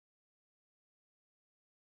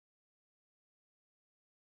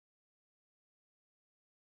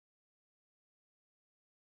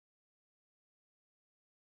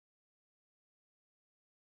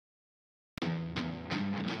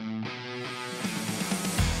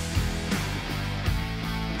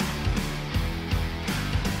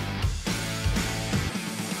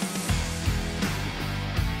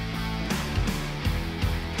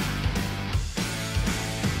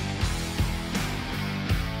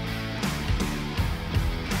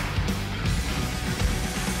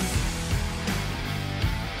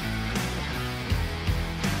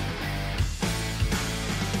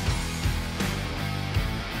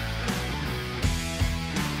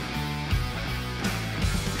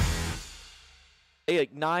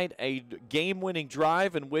ignite a game-winning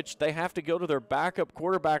drive in which they have to go to their backup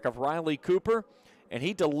quarterback of Riley Cooper, and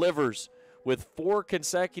he delivers with 4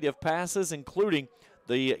 consecutive passes, including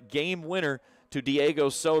the game winner to Diego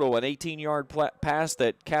Soto, an 18-yard pass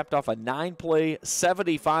that capped off a 9-play,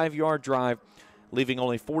 75-yard drive, leaving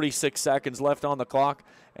only 46 seconds left on the clock,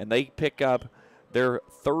 and they pick up their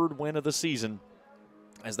 3rd win of the season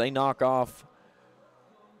as they knock off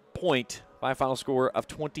Point by a final score of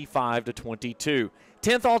 25-22.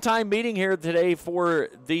 10th all-time meeting here today for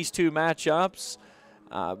these two matchups,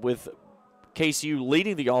 with KCU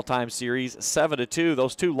leading the all-time series 7-2.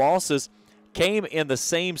 Those 2 losses came in the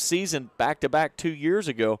same season back-to-back 2 years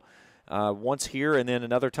ago, once here and then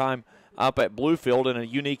another time up at Bluefield in a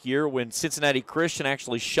unique year when Cincinnati Christian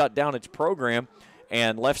actually shut down its program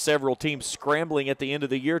and left several teams scrambling at the end of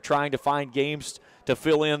the year trying to find games to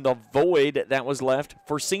fill in the void that was left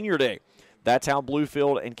for Senior Day. That's how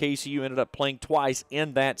Bluefield and KCU ended up playing twice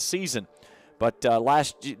in that season. But it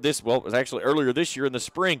was actually earlier this year in the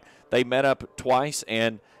spring, they met up twice,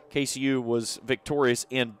 and KCU was victorious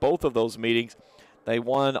in both of those meetings. They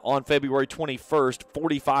won on February 21st,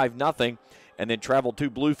 45-0, and then traveled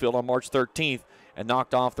to Bluefield on March 13th and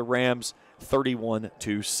knocked off the Rams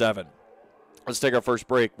 31-7. Let's take our first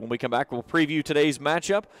break. When we come back, we'll preview today's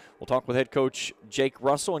matchup. We'll talk with head coach Jake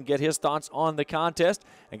Russell and get his thoughts on the contest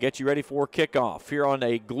and get you ready for kickoff here on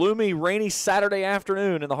a gloomy, rainy Saturday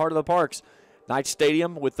afternoon in the heart of the Parks. Knight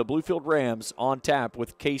Stadium with the Bluefield Rams on tap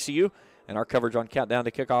with KCU. And our coverage on Countdown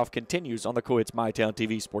to Kickoff continues on the Cohit's MyTown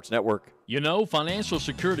TV Sports Network. You know, financial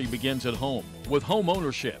security begins at home with home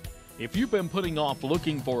ownership. If you've been putting off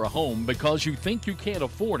looking for a home because you think you can't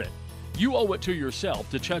afford it, you owe it to yourself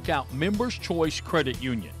to check out Members Choice Credit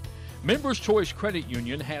Union. Members Choice Credit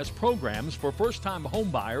Union has programs for first-time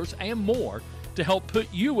home buyers and more to help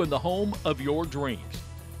put you in the home of your dreams.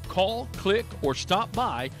 Call, click, or stop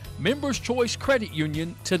by Members Choice Credit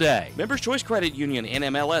Union today. Members Choice Credit Union,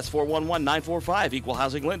 NMLS 411945, Equal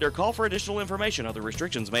Housing Lender. Call for additional information. Other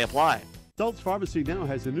restrictions may apply. Stultz Pharmacy now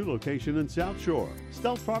has a new location in South Shore.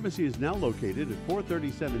 Stultz Pharmacy is now located at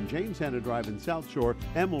 437 James Hanna Drive in South Shore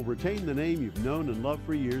and will retain the name you've known and loved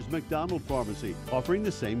for years, McDonald Pharmacy, offering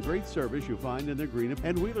the same great service you'll find in their Greenup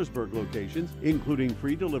and Wheelersburg locations, including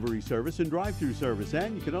free delivery service and drive-through service.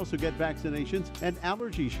 And you can also get vaccinations and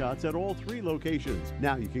allergy shots at all 3 locations.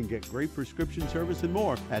 Now you can get great prescription service and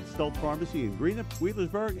more at Stultz Pharmacy in Greenup,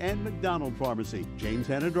 Wheelersburg, and McDonald Pharmacy, James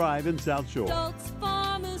Hanna Drive in South Shore. Stultz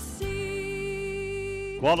Pharmacy.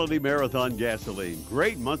 Quality Marathon gasoline,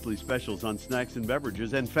 great monthly specials on snacks and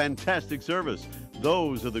beverages, and fantastic service.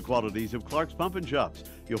 Those are the qualities of Clark's Pump and Shops.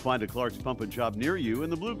 You'll find a Clark's Pump and Shop near you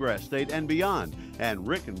in the Bluegrass State and beyond. And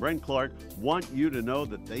Rick and Brent Clark want you to know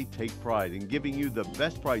that they take pride in giving you the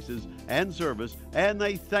best prices and service, and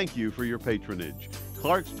they thank you for your patronage.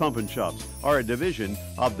 Clark's Pump and Shops are a division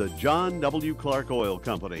of the John W. Clark Oil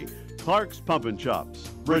Company. Clark's Pump and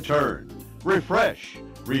Shops. Return, refresh,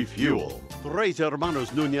 refuel. Tres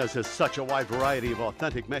Hermanos Nunez has such a wide variety of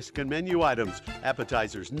authentic Mexican menu items.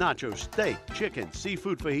 Appetizers, nachos, steak, chicken,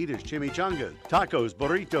 seafood fajitas, chimichangas, tacos,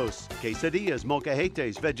 burritos, quesadillas,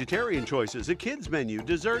 molcajetes, vegetarian choices, a kids menu,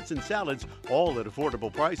 desserts, and salads, all at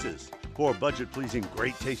affordable prices. For budget-pleasing,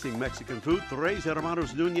 great-tasting Mexican food, Tres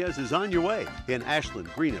Hermanos Nunez is on your way in Ashland,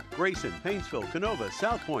 Greenup, Grayson, Painesville, Canova,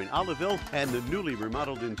 South Point, Oliveville, and the newly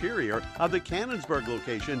remodeled interior of the Cannonsburg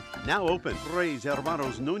location, now open. Tres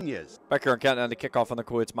Hermanos Nunez. Back here on Countdown to Kickoff on the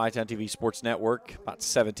Cohit's MyTown TV Sports Network. About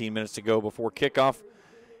 17 minutes to go before kickoff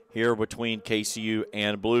here between KCU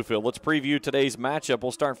and Bluefield. Let's preview today's matchup.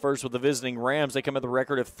 We'll start first with the visiting Rams. They come with a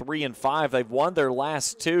record of 3-5. They've won their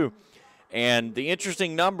last 2. And the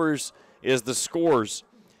interesting numbers is the scores.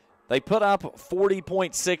 They put up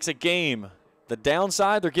 40.6 a game. The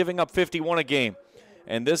downside, they're giving up 51 a game.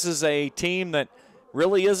 And this is a team that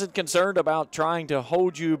really isn't concerned about trying to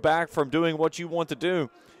hold you back from doing what you want to do.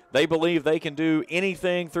 They believe they can do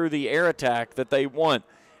anything through the air attack that they want,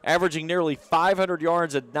 averaging nearly 500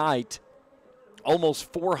 yards a night,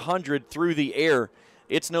 almost 400 through the air.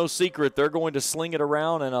 It's no secret they're going to sling it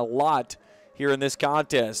around and a lot here in this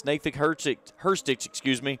contest. Nathan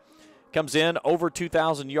Hurstich, comes in over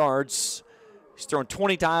 2,000 yards. He's thrown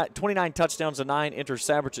 29 touchdowns and 9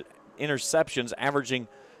 interceptions, averaging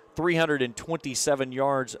 327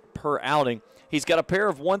 yards per outing. He's got a pair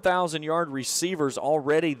of 1,000-yard receivers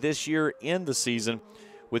already this year in the season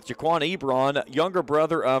with Jaquan Ebron, younger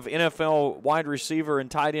brother of NFL wide receiver and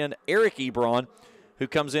tight end Eric Ebron, who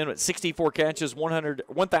comes in at 64 catches,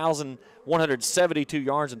 1,172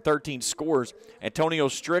 yards, and 13 scores. Antonio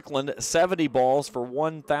Strickland, 70 balls for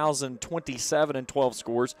 1,027 and 12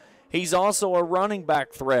 scores. He's also a running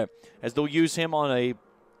back threat, as they'll use him on a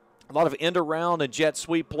lot of end around and jet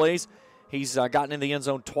sweep plays. He's gotten in the end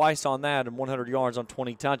zone twice on that and 100 yards on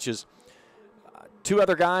 20 touches. Two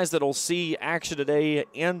other guys that will see action today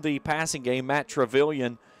in the passing game, Matt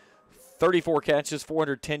Trevelyan, 34 catches,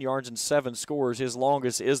 410 yards, and 7 scores. His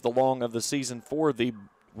longest is the long of the season for the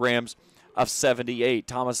Rams of 78.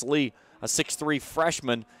 Thomas Lee, a 6'3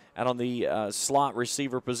 freshman, out on the slot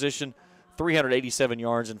receiver position, 387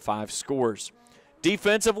 yards and 5 scores.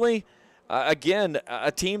 Defensively, again,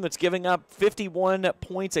 a team that's giving up 51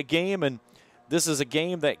 points a game, and this is a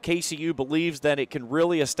game that KCU believes that it can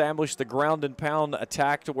really establish the ground and pound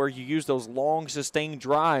attack to where you use those long sustained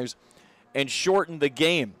drives and shorten the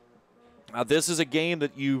game. This is a game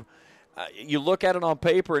that you look at it on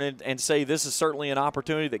paper and say this is certainly an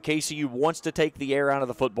opportunity that KCU wants to take the air out of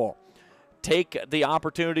the football. Take the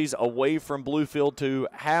opportunities away from Bluefield to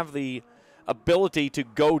have the ability to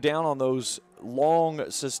go down on those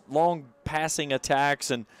long passing attacks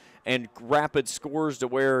and rapid scores to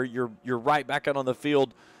where you're right back out on the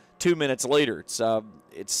field 2 minutes later.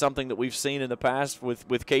 It's something that we've seen in the past with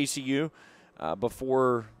KCU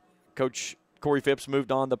before Coach Corey Phipps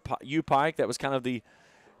moved on to U-Pike. That was kind of the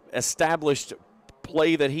established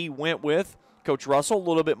play that he went with. Coach Russell, a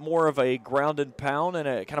little bit more of a ground and pound and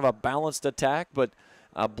a kind of a balanced attack, but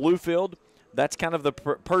Bluefield, that's kind of the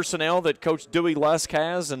personnel that Coach Dewey Lusk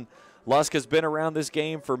has, and Lusk has been around this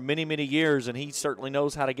game for many, many years, and he certainly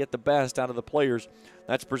knows how to get the best out of the players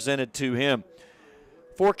that's presented to him.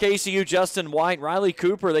 For KCU, Justin White, Riley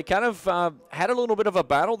Cooper, they kind of had a little bit of a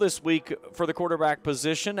battle this week for the quarterback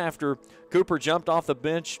position after Cooper jumped off the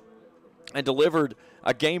bench and delivered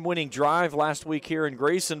a game-winning drive last week here in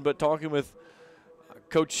Grayson. But talking with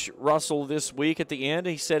Coach Russell this week at the end,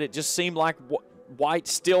 he said it just seemed like White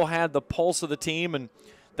still had the pulse of the team and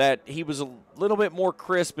that he was a little bit more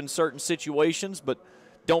crisp in certain situations, but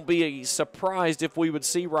don't be surprised if we would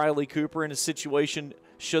see Riley Cooper in a situation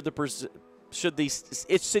should the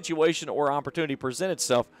situation or opportunity present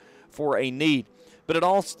itself for a need. But it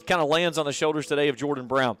all kind of lands on the shoulders today of Jordan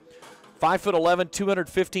Brown. 5'11",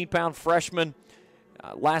 215-pound freshman.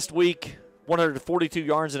 Last week, 142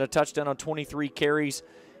 yards and a touchdown on 23 carries.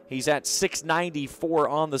 He's at 694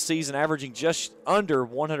 on the season, averaging just under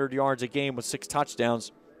 100 yards a game with 6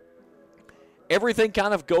 touchdowns. Everything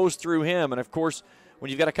kind of goes through him, and of course, when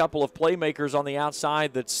you've got a couple of playmakers on the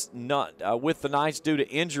outside that's not with the Knights due to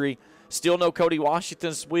injury, still no Cody Washington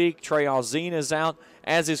this week. Trey Alzine is out,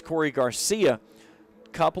 as is Corey Garcia.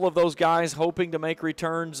 Couple of those guys hoping to make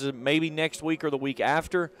returns maybe next week or the week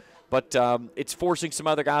after, but it's forcing some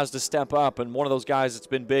other guys to step up, and one of those guys that's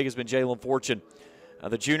been big has been Jalen Fortune.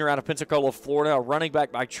 The junior out of Pensacola, Florida, a running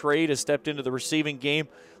back by trade, has stepped into the receiving game,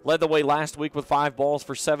 led the way last week with 5 balls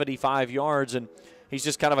for 75 yards, and he's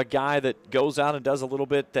just kind of a guy that goes out and does a little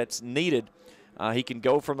bit that's needed. He can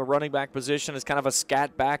go from the running back position as kind of a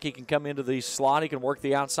scat back. He can come into the slot. He can work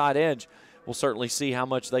the outside edge. We'll certainly see how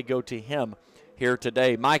much they go to him here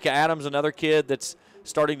today. Micah Adams, another kid that's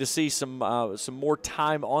starting to see some more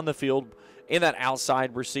time on the field in that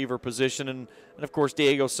outside receiver position. And of course,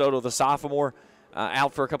 Diego Soto, the sophomore,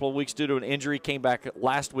 out for a couple of weeks due to an injury, came back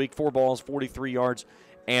last week, 4 balls, 43 yards,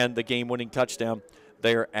 and the game-winning touchdown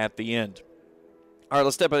there at the end. All right,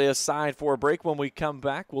 let's step aside for a break. When we come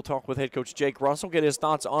back, we'll talk with head coach Jake Russell, get his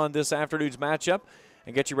thoughts on this afternoon's matchup,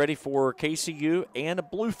 and get you ready for KCU and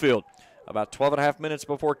Bluefield. About 12 and a half minutes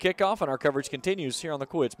before kickoff, and our coverage continues here on the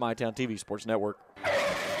Coolidge MyTown TV Sports Network.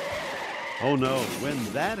 Oh no,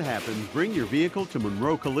 when that happens, bring your vehicle to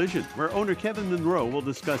Monroe Collision, where owner Kevin Monroe will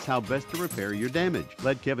discuss how best to repair your damage.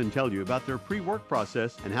 Let Kevin tell you about their pre-work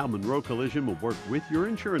process and how Monroe Collision will work with your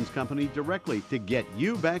insurance company directly to get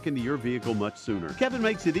you back into your vehicle much sooner. Kevin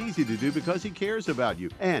makes it easy to do because he cares about you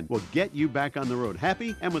and will get you back on the road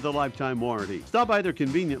happy and with a lifetime warranty. Stop by their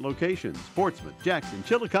convenient locations, Portsmouth, Jackson,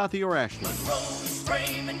 Chillicothe, or Ashland. Monroe's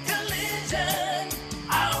Frame and Collision,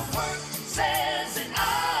 our work says it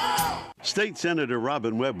all. State Senator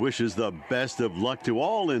Robin Webb wishes the best of luck to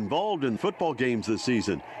all involved in football games this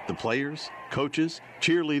season. The players, coaches,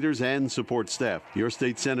 cheerleaders, and support staff. Your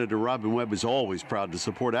State Senator Robin Webb is always proud to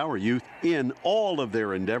support our youth in all of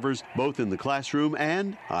their endeavors, both in the classroom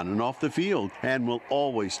and on and off the field, and will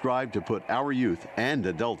always strive to put our youth and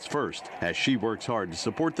adults first as she works hard to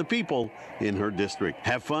support the people in her district.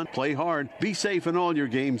 Have fun, play hard, be safe in all your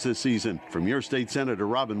games this season. From your State Senator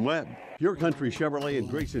Robin Webb. Your Country Chevrolet in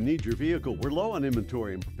Grayson needs your vehicle. We're low on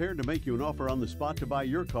inventory and prepared to make you an offer on the spot to buy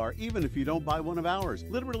your car, even if you don't buy one of ours.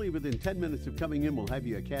 Literally within 10 minutes chance of coming in, we'll have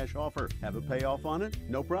you a cash offer. Have a payoff on it?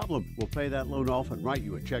 No problem. We'll pay that loan off and write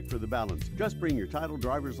you a check for the balance. Just bring your title,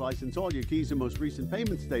 driver's license, all your keys, and most recent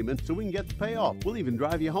payment statement so we can get the payoff. We'll even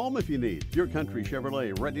drive you home if you need. Pure Country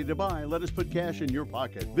Chevrolet, ready to buy. Let us put cash in your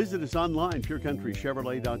pocket. Visit us online,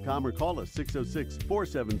 purecountrychevrolet.com, or call us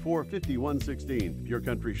 606-474-5116. Pure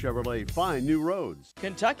Country Chevrolet, find new roads.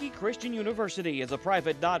 Kentucky Christian University is a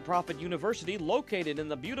private nonprofit university located in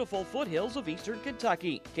the beautiful foothills of eastern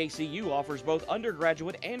Kentucky. KCU offers both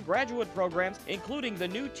undergraduate and graduate programs, including the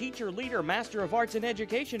new Teacher Leader Master of Arts in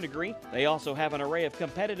Education degree. They also have an array of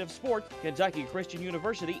competitive sports. Kentucky Christian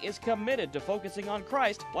University is committed to focusing on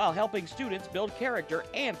Christ while helping students build character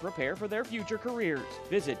and prepare for their future careers.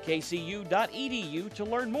 Visit kcu.edu to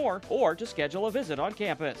learn more or to schedule a visit on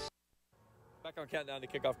campus. Back on Countdown to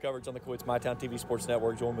Kickoff coverage on the Quits MyTown TV Sports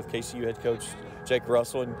Network, joined with KCU head coach Jake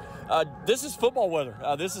Russell. And this is football weather.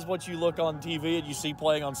 This is what you look on TV and you see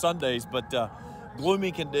playing on Sundays, but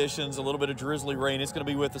gloomy conditions, a little bit of drizzly rain. It's going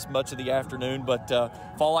to be with us much of the afternoon, but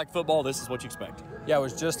fall-like football, this is what you expect. Yeah, I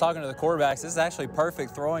was just talking to the quarterbacks. This is actually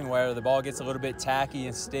perfect throwing weather. The ball gets a little bit tacky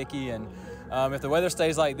and sticky, and if the weather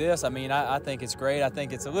stays like this, I mean, I think it's great. I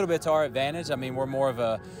think it's a little bit to our advantage. I mean, we're more of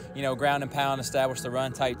a, ground and pound, establish the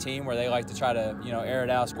run type team where they like to try to, air it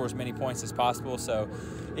out, score as many points as possible. So,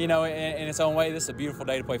 in its own way, this is a beautiful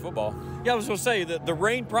day to play football. Yeah, I was going to say that the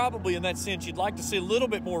rain probably in that sense, you'd like to see a little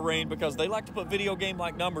bit more rain because they like to put video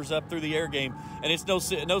game-like numbers up through the air game, and it's no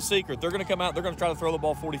secret. They're going to come out, they're going to try to throw the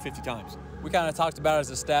ball 40, 50 times. We kind of talked about it as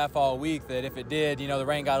a staff all week that if it did, the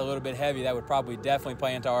rain got a little bit heavy, that would probably definitely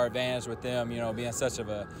play into our advantage with them, being such of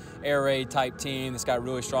a air raid type team that's got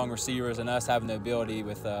really strong receivers and us having the ability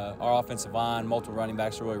with our offensive line, multiple running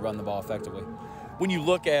backs to really run the ball effectively. When you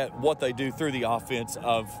look at what they do through the offense,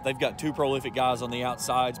 they've got two prolific guys on the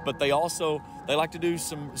outsides, but they like to do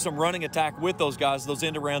some running attack with those guys, those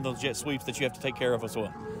end around, those jet sweeps that you have to take care of as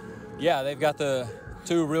well. Yeah, they've got the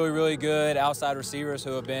two really, really good outside receivers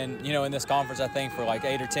who have been, in this conference, I think, for like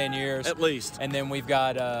 8 or 10 years. At least. And then they've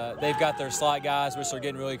got their slot guys, which they're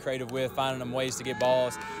getting really creative with, finding them ways to get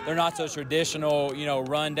balls. They're not so traditional,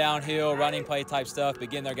 run downhill, running play type stuff, but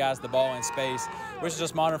getting their guys the ball in space, which is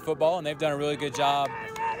just modern football, and they've done a really good job,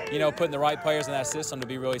 putting the right players in that system to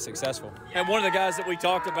be really successful. And one of the guys that we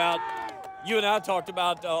talked about, you and I talked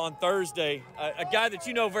about on Thursday, a guy that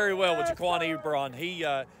you know very well with Jaquan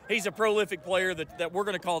Ebron. He's a prolific player that we're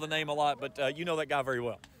going to call the name a lot, but you know that guy very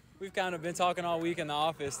well. We've kind of been talking all week in the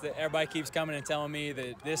office that everybody keeps coming and telling me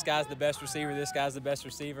that this guy's the best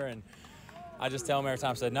receiver, and I just tell him every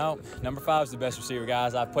time, I said, no, number 5 is the best receiver,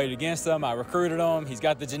 guys. I've played against him. I recruited him. He's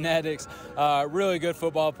got the genetics. Really good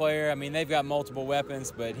football player. I mean, they've got multiple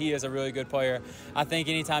weapons, but he is a really good player. I think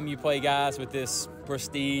anytime you play guys with this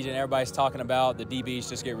prestige and everybody's talking about, the DBs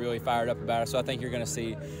just get really fired up about it. So I think you're going to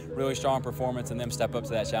see really strong performance and them step up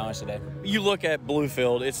to that challenge today. You look at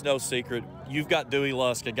Bluefield, it's no secret. You've got Dewey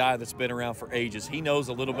Lusk, a guy that's been around for ages. He knows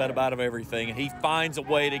a little bit about everything, and he finds a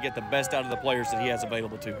way to get the best out of the players that he has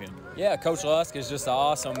available to him. Yeah, Coach Lusk is just an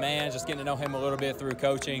awesome man, just getting to know him a little bit through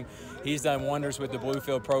coaching. He's done wonders with the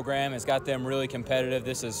Bluefield program. It's got them really competitive.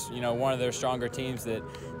 This is, one of their stronger teams that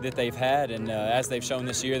they've had, and as they've shown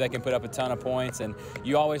this year, they can put up a ton of points. And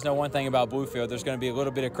you always know one thing about Bluefield, there's going to be a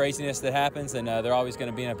little bit of craziness that happens, and they're always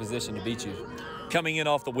going to be in a position to beat you. Coming in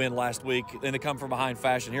off the win last week in the come-from-behind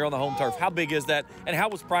fashion here on the home turf, how big is that, and how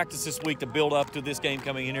was practice this week to build up to this game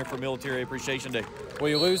coming in here for Military Appreciation Day? Well,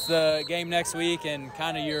 you lose the game next week, and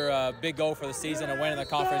kind of your big goal for the season of winning the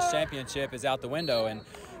conference championship is out the window. And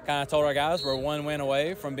kind of told our guys we're one win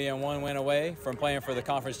away from playing for the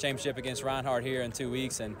conference championship against Reinhardt here in 2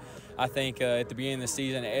 weeks. And I think at the beginning of the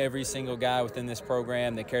season, every single guy within this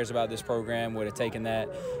program that cares about this program would have taken that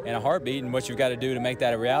in a heartbeat. And what you've got to do to make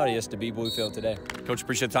that a reality is to beat Bluefield today. Coach,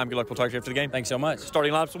 appreciate the time. Good luck. We'll talk to you after the game. Thanks so much.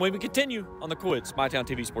 Starting lineups when we continue on the Quits MyTown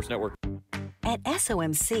TV Sports Network. At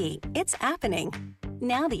SOMC, it's happening.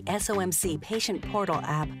 Now the SOMC Patient Portal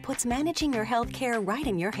app puts managing your health care right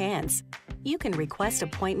in your hands. You can request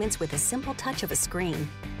appointments with a simple touch of a screen,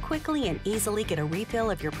 quickly and easily get a refill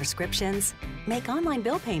of your prescriptions, make online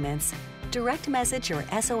bill payments, direct message your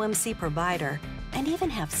SOMC provider, and even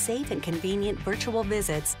have safe and convenient virtual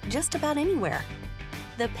visits just about anywhere.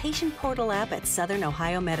 The Patient Portal app at Southern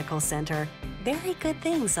Ohio Medical Center. Very good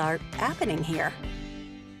things are happening here.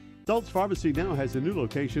 Stultz Pharmacy now has a new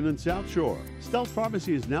location in South Shore. Stultz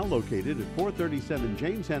Pharmacy is now located at 437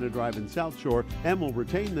 James Hanna Drive in South Shore and will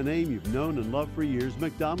retain the name you've known and loved for years,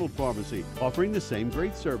 McDonald Pharmacy, offering the same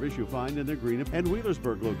great service you'll find in their Greenup and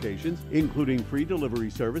Wheelersburg locations, including free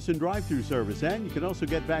delivery service and drive-through service. And you can also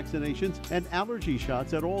get vaccinations and allergy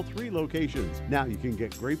shots at all 3 locations. Now you can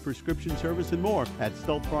get great prescription service and more at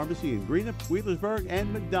Stultz Pharmacy in Greenup, Wheelersburg,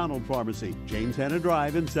 and McDonald Pharmacy, James Hanna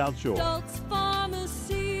Drive in South Shore. Stultz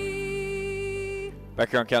Pharmacy.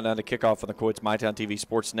 Back here on Countdown to Kickoff on the Coits MyTown TV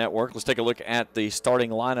Sports Network. Let's take a look at the starting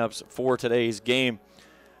lineups for today's game.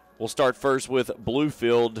 We'll start first with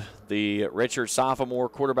Bluefield, the redshirt sophomore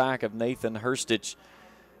quarterback of Nathan Hurstich.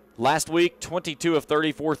 Last week, 22 of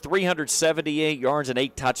 34, 378 yards and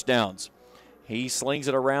 8 touchdowns. He slings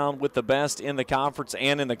it around with the best in the conference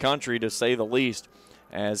and in the country, to say the least,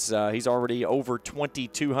 as he's already over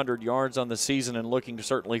 2,200 yards on the season and looking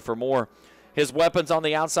certainly for more. His weapons on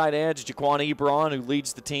the outside edge, Jaquan Ebron, who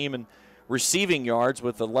leads the team in receiving yards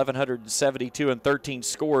with 1,172 and 13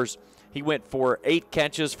 scores. He went for 8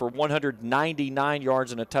 catches for 199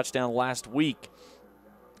 yards and a touchdown last week.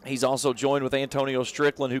 He's also joined with Antonio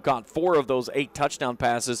Strickland, who caught 4 of those 8 touchdown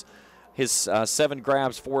passes. His 7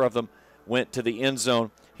 grabs, 4 of them went to the end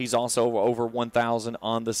zone. He's also over 1,000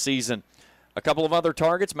 on the season. A couple of other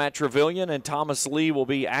targets, Matt Trevelyan and Thomas Lee, will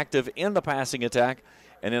be active in the passing attack.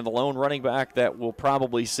 And then the lone running back that we'll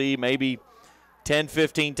probably see maybe 10,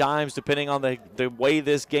 15 times, depending on the way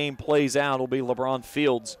this game plays out, will be LeBron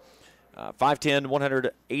Fields. 5'10",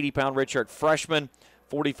 180-pound redshirt freshman,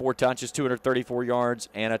 44 touches, 234 yards,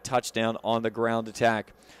 and a touchdown on the ground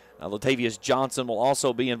attack. Latavius Johnson will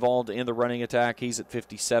also be involved in the running attack. He's at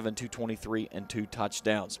 57, 223, and 2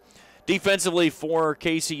 touchdowns. Defensively for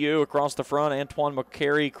KCU across the front, Antoine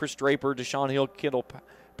McCary, Chris Draper, Deshaun Hill, Kendall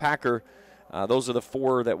Packer. Those are the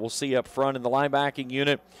 4 that we'll see up front. In the linebacking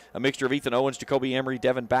unit, a mixture of Ethan Owens, Jacoby Emery,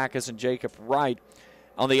 Devin Backus, and Jacob Wright.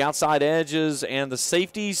 On the outside edges and the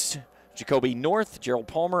safeties, Jacoby North, Gerald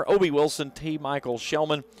Palmer, Obi Wilson, T. Michael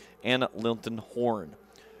Shellman, and Linton Horn.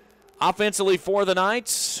 Offensively for the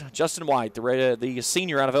Knights, Justin White, the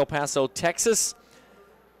senior out of El Paso, Texas.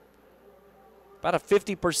 About a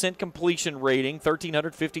 50% completion rating,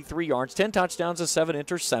 1,353 yards, 10 touchdowns and 7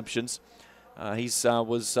 interceptions. He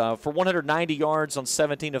was for 190 yards on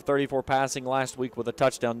 17 of 34 passing last week with a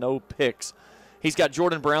touchdown, no picks. He's got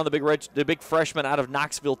Jordan Brown, the big freshman out of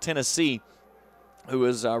Knoxville, Tennessee, who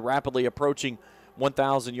is rapidly approaching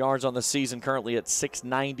 1,000 yards on the season, currently at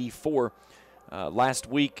 694. Last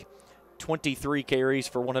week, 23 carries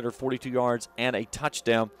for 142 yards and a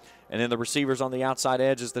touchdown. And then the receivers on the outside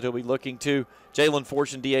edges that he'll be looking to, Jalen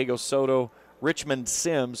Fortune, Diego Soto, Richmond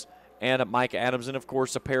Sims, and Mike Adams, and, of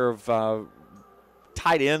course, a pair of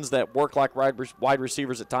tight ends that work like wide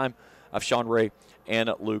receivers at time of Sean Ray and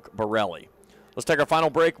Luke Borelli. Let's take our final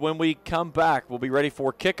break. When we come back, we'll be ready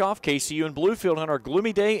for kickoff, KCU and Bluefield on our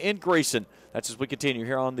gloomy day in Grayson. That's as we continue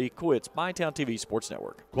here on the Coits MyTown TV Sports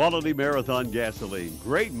Network. Quality Marathon gasoline,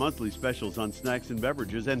 great monthly specials on snacks and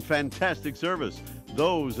beverages, and fantastic service.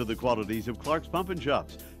 Those are the qualities of Clark's Pump and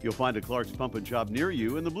Shops. You'll find a Clark's Pump and Shop near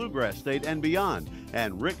you in the Bluegrass State and beyond.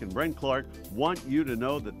 And Rick and Brent Clark want you to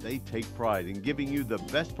know that they take pride in giving you the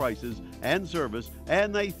best prices and service,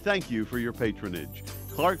 and they thank you for your patronage.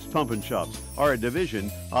 Clark's Pump and Shops are a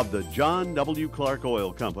division of the John W. Clark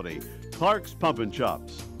Oil Company. Clark's Pump and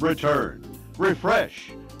Shops. Return,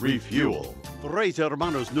 refresh, refuel. Tres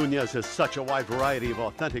Hermanos Nunez has such a wide variety of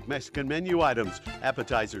authentic Mexican menu items.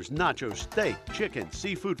 Appetizers, nachos, steak, chicken,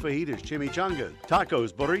 seafood fajitas, chimichangas,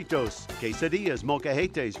 tacos, burritos, quesadillas,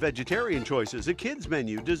 molcajetes, vegetarian choices, a kids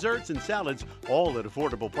menu, desserts and salads, all at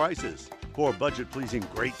affordable prices. For budget-pleasing,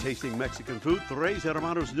 great-tasting Mexican food, Tres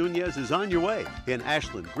Hermanos Nunez is on your way in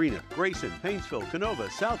Ashland, Greenup, Grayson, Painesville,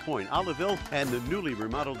 Canova, South Point, Oliveville, and the newly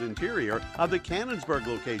remodeled interior of the Cannonsburg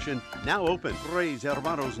location, now open. Tres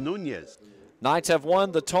Hermanos Nunez. Knights have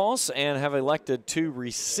won the toss and have elected to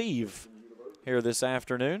receive here this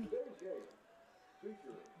afternoon,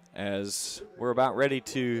 as we're about ready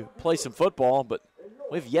to play some football, but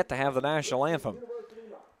we've yet to have the national anthem.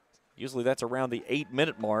 Usually that's around the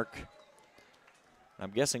 8-minute mark.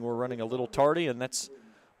 I'm guessing we're running a little tardy, and that's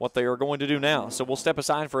what they are going to do now. So we'll step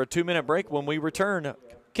aside for a 2-minute break. When we return,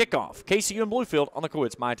 kickoff, KCU and Bluefield on the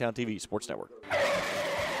Coits MyTown TV Sports Network.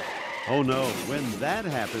 Oh no, when that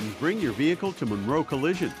happens, bring your vehicle to Monroe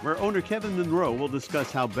Collision, where owner Kevin Monroe will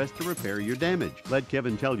discuss how best to repair your damage. Let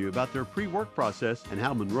Kevin tell you about their pre-work process and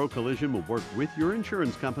how Monroe Collision will work with your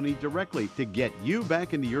insurance company directly to get you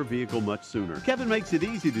back into your vehicle much sooner. Kevin makes it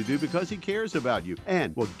easy to do because he cares about you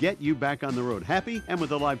and will get you back on the road happy and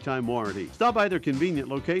with a lifetime warranty. Stop by their convenient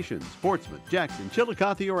locations, Portsmouth, Jackson,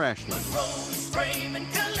 Chillicothe, or Ashland. Monroe's Frame and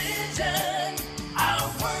Collision. Our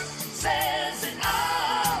work says it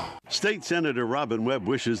all. State Senator Robin Webb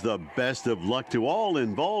wishes the best of luck to all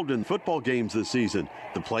involved in football games this season.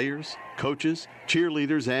 The players, coaches,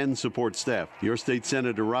 cheerleaders, and support staff. Your State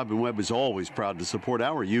Senator Robin Webb is always proud to support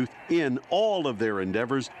our youth in all of their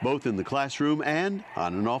endeavors, both in the classroom and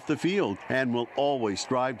on and off the field, and will always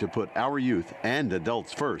strive to put our youth and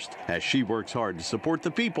adults first as she works hard to support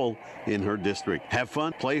the people in her district. Have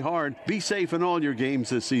fun, play hard, be safe in all your games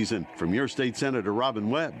this season. From your State Senator Robin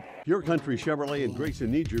Webb. Your Country Chevrolet in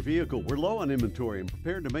Grayson needs your vehicle. We're low on inventory and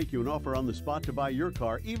prepared to make you an offer on the spot to buy your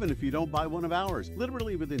car, even if you don't buy one of ours.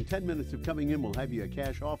 Literally within 10 minutes of coming in, we'll have you a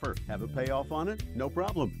cash offer. Have a payoff on it? No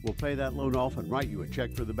problem. We'll pay that loan off and write you a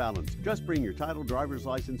check for the balance. Just bring your title, driver's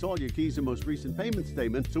license, all your keys, and most recent payment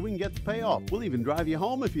statement so we can get the payoff. We'll even drive you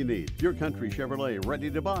home if you need. Your Country Chevrolet,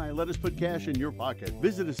 ready to buy. Let us put cash in your pocket.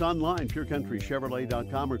 Visit us online,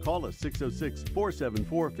 purecountrychevrolet.com, or call us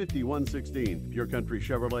 606-474-5116. Pure Country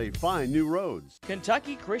Chevrolet, find new roads.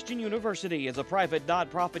 Kentucky Christian University is a private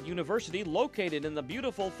not-profit university located in the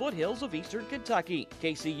beautiful foothills of eastern Kentucky.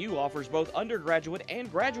 KCU offers both undergraduate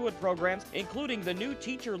and graduate programs, including the new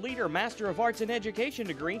Teacher Leader Master of Arts in Education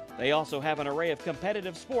degree. They also have an array of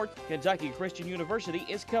competitive sports. Kentucky Christian University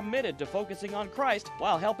is committed to focusing on Christ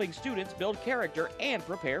while helping students build character and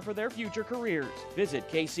prepare for their future careers.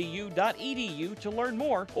 Visit kcu.edu to learn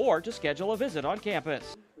more or to schedule a visit on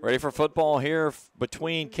campus. Ready for football here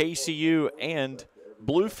between KCU and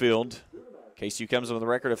Bluefield. KCU comes in with a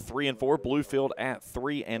record of 3-4. Bluefield at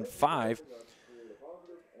 3-5.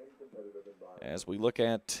 As we look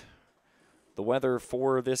at the weather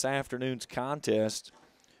for this afternoon's contest,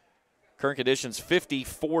 current conditions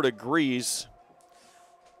 54 degrees.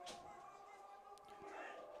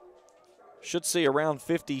 Should see around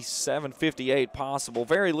 57, 58 possible.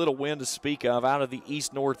 Very little wind to speak of out of the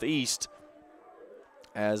east-northeast,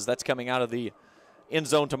 as that's coming out of the end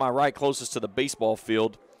zone to my right, closest to the baseball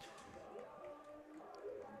field.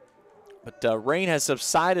 But rain has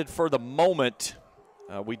subsided for the moment.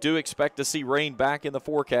 We do expect to see rain back in the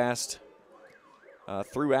forecast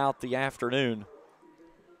throughout the afternoon,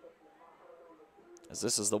 as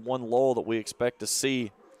this is the one lull that we expect to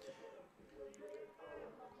see.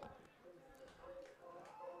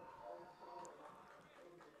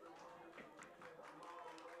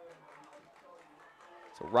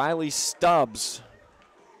 So Riley Stubbs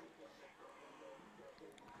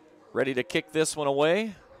ready to kick this one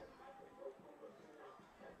away.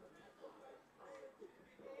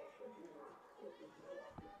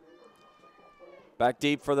 Back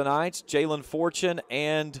deep for the Knights, Jalen Fortune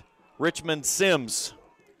and Richmond Sims.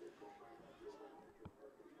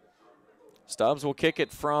 Stubbs will kick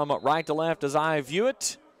it from right to left as I view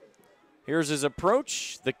it. Here's his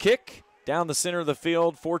approach, the kick down the center of the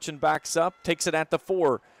field. Fortune backs up, takes it at the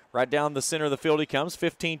 4. Right down the center of the field he comes,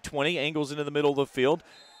 15-20, angles into the middle of the field,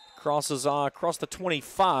 crosses across the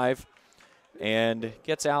 25, and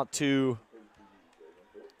gets out to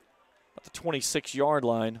about the 26-yard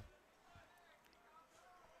line.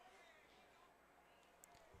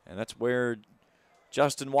 And that's where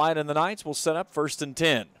Justin White and the Knights will set up 1st and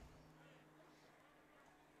 10.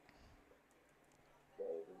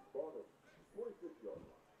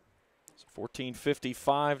 So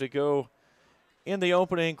 14:55 to go in the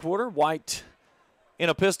opening quarter. White in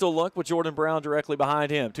a pistol look with Jordan Brown directly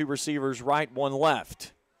behind him. 2 receivers right, 1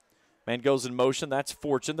 left. Man goes in motion. That's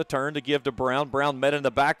Fortune. The turn to give to Brown. Brown met in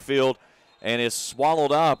the backfield and is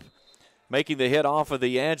swallowed up. Making the hit off of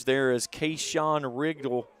the edge there is Kayshawn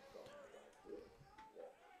Rigdle.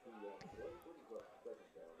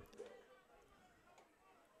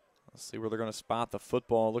 Let's see where they're going to spot the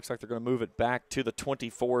football. Looks like they're going to move it back to the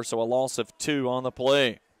 24, so a loss of 2 on the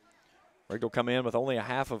play. Rigdle come in with only a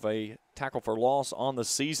half of a tackle for loss on the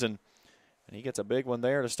season, and he gets a big one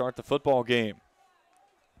there to start the football game.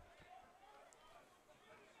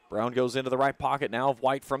 Brown goes into the right pocket now of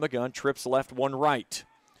White from the gun, trips left, 1 right.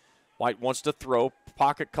 White wants to throw,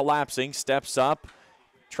 pocket collapsing, steps up,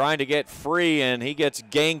 trying to get free, and he gets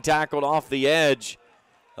gang tackled off the edge.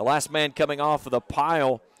 The last man coming off of the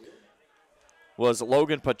pile was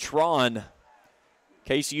Logan Patron.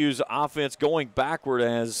 KCU's offense going backward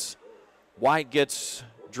as White gets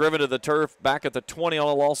driven to the turf back at the 20 on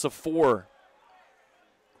a loss of 4.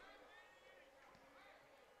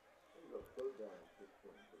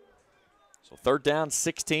 So 3rd down,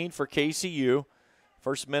 16 for KCU.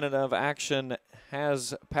 First minute of action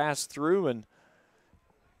has passed through, and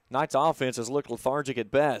Knight's offense has looked lethargic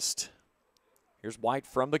at best. Here's White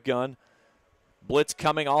from the gun. Blitz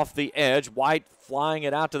coming off the edge. White flying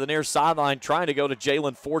it out to the near sideline, trying to go to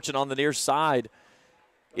Jalen Fortune on the near side.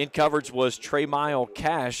 In coverage was Tremile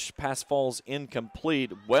Cash. Pass falls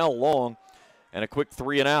incomplete, well long, and a quick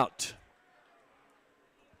 3 and out.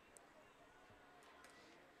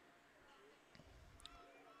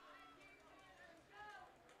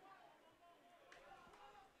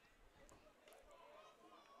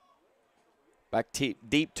 Back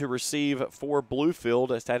deep to receive for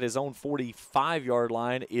Bluefield. At his own 45-yard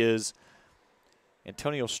line is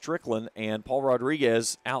Antonio Strickland, and Paul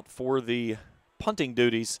Rodriguez out for the punting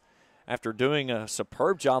duties after doing a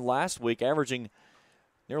superb job last week, averaging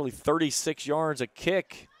nearly 36 yards a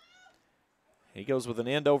kick. He goes with an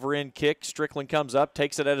end-over-end kick. Strickland comes up,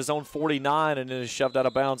 takes it at his own 49, and then is shoved out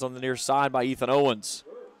of bounds on the near side by Ethan Owens.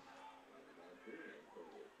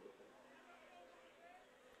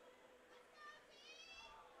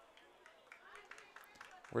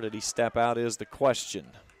 Where did he step out is the question.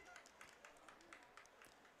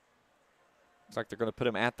 Looks like they're going to put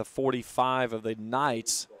him at the 45 of the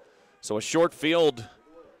Knights. So a short field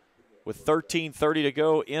with 13:30 to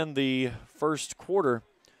go in the first quarter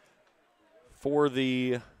for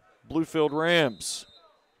the Bluefield Rams.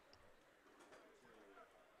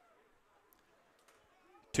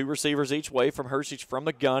 2 receivers each way from Hershey's from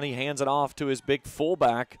the gun. He hands it off to his big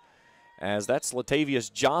fullback, as that's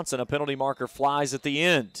Latavius Johnson. A penalty marker flies at the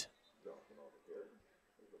end.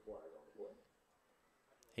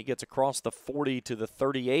 He gets across the 40 to the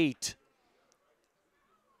 38.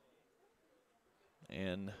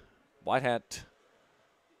 And Whitehat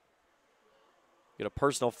get a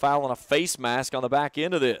personal foul and a face mask on the back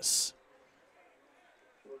end of this.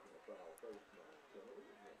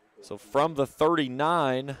 So from the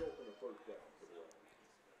 39,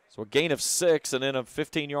 so a gain of 6 and then a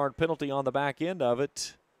 15-yard penalty on the back end of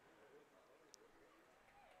it.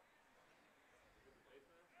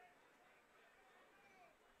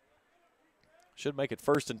 Should make it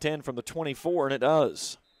 1st and 10 from the 24, and it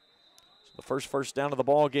does. So the first down of the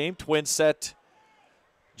ball game. Twin set.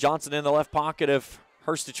 Johnson in the left pocket of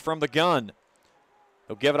Herstich from the gun.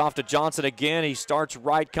 He'll give it off to Johnson again. He starts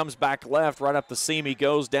right, comes back left. Right up the seam he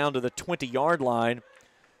goes down to the 20-yard line.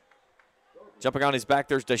 Jumping on his back,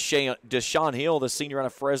 there's Deshaun Hill, the senior out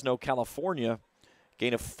of Fresno, California.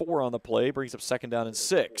 Gain of 4 on the play, brings up 2nd down and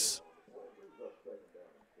 6.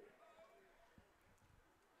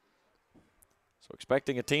 So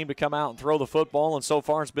expecting a team to come out and throw the football, and so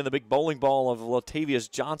far it's been the big bowling ball of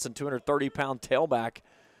Latavius Johnson, 230-pound tailback,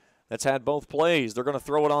 that's had both plays. They're going to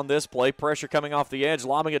throw it on this play. Pressure coming off the edge,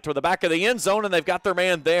 lobbing it to the back of the end zone, and they've got their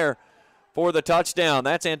man there for the touchdown.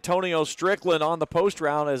 That's Antonio Strickland on the post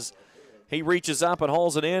route as he reaches up and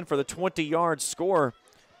hauls it in for the 20-yard score.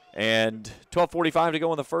 And 12:45 to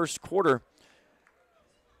go in the first quarter.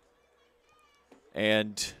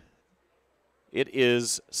 And it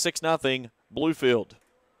is 6-0 Bluefield.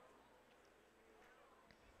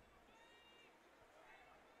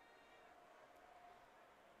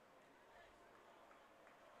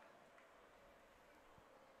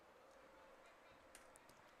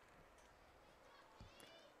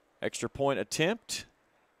 Extra point attempt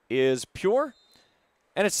is pure,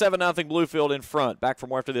 and it's 7-0 Bluefield in front. Back for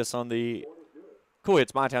more after this on the Cool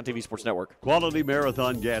Hits MyTown TV Sports Network. Quality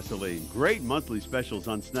Marathon gasoline, great monthly specials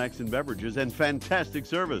on snacks and beverages, and fantastic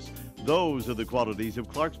service. Those are the qualities of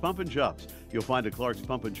Clark's Pump and Shops. You'll find a Clark's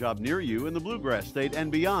Pump and Shop near you in the Bluegrass State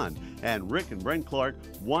and beyond. And Rick and Brent Clark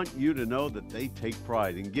want you to know that they take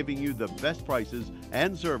pride in giving you the best prices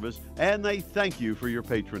and service, and they thank you for your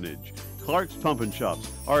patronage. Clark's Pump and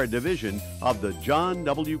Shops are a division of the John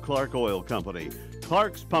W. Clark Oil Company.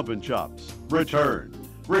 Clark's Pump and Shops. Return,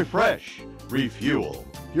 refresh, refuel.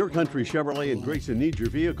 Pure Country Chevrolet and Grayson needs your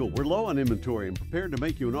vehicle. We're low on inventory and prepared to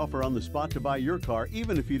make you an offer on the spot to buy your car,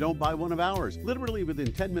 even if you don't buy one of ours. Literally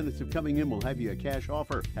within 10 minutes of coming in, we'll have you a cash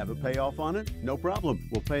offer. Have a payoff on it? No problem.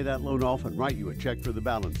 We'll pay that loan off and write you a check for the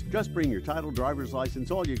balance. Just bring your title, driver's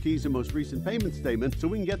license, all your keys, and most recent payment statement so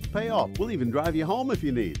we can get the payoff. We'll even drive you home if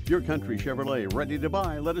you need. Pure Country Chevrolet, ready to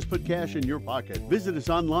buy. Let us put cash in your pocket. Visit us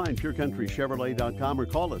online, purecountrychevrolet.com, or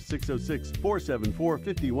call us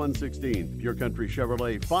 606-474-5116. Pure Country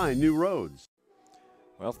Chevrolet, find new roads.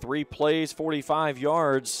 Well, 3 plays, 45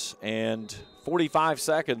 yards, and 45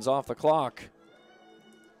 seconds off the clock.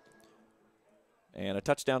 And a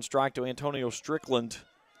touchdown strike to Antonio Strickland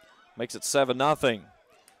makes it 7-0.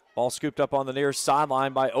 Ball scooped up on the near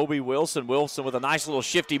sideline by Obi Wilson. Wilson with a nice little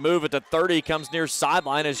shifty move at the 30, comes near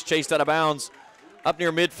sideline, is chased out of bounds up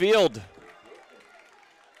near midfield.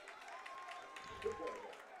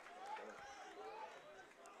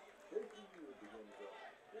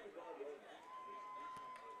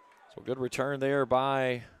 So a good return there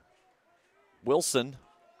by Wilson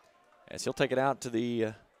as he'll take it out to the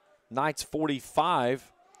Knights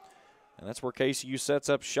 45. And that's where KCU sets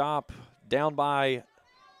up shop, down by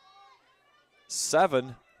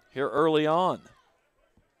 7 here early on.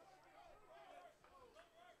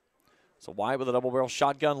 So White with a double barrel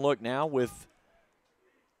shotgun look now with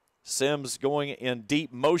Sims going in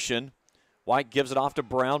deep motion. White gives it off to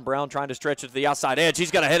Brown. Brown trying to stretch it to the outside edge.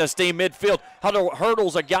 He's got a head of steam midfield.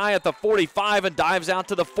 Hurdles a guy at the 45 and dives out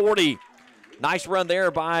to the 40. Nice run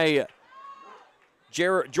there by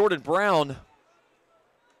Jordan Brown.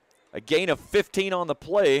 A gain of 15 on the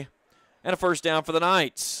play and a first down for the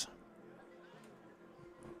Knights.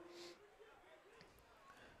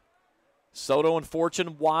 Soto and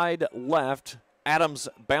Fortune wide left. Adams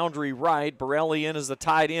boundary right. Borelli in as the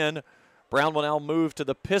tight end. Brown will now move to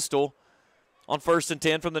the pistol on 1st and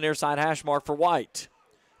 10 from the near side hash mark for White.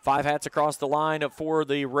 5 hats across the line for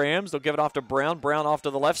the Rams. They'll give it off to Brown. Brown off to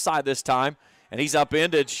the left side this time. And he's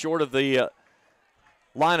upended short of the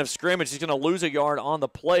line of scrimmage. He's going to lose a yard on the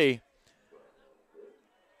play.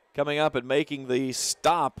 Coming up and making the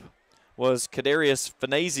stop was Kadarius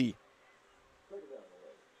Finese.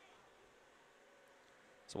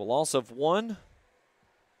 So a loss of 1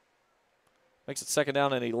 makes it 2nd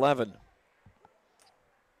down and 11.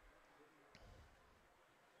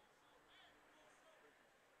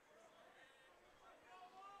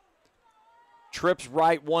 Trips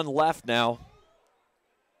right, 1 left now.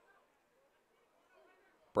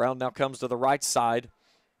 Brown now comes to the right side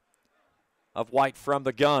of White from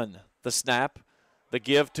the gun. The snap, the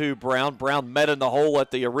give to Brown. Brown met in the hole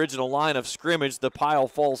at the original line of scrimmage. The pile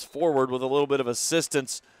falls forward with a little bit of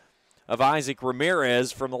assistance of Isaac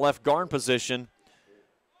Ramirez from the left guard position,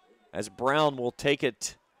 as Brown will take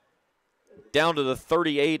it down to the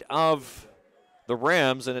 38 of the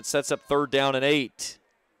Rams, and it sets up 3rd down and 8.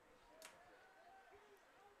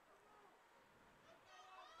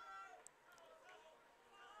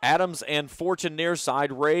 Adams and Fortune near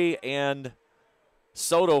side, Ray and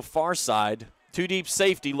Soto far side. 2 deep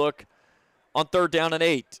safety look on 3rd down and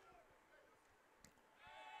 8.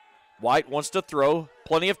 White wants to throw,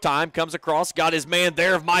 plenty of time, comes across, got his man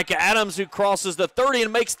there of Micah Adams, who crosses the 30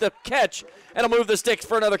 and makes the catch, and will move the sticks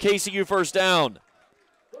for another KCU first down.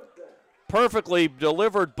 Perfectly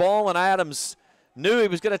delivered ball, and Adams knew he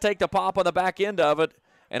was going to take the pop on the back end of it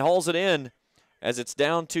and hauls it in as it's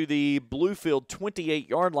down to the Bluefield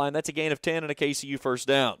 28-yard line. That's a gain of 10 and a KCU first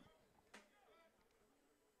down.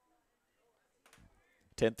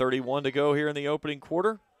 10:31 to go here in the opening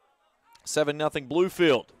quarter. 7-0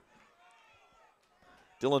 Bluefield.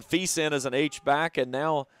 Dylan Feason is an H-back, and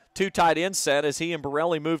now 2 tight end set as he and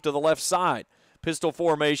Borelli move to the left side. Pistol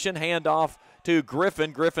formation, handoff to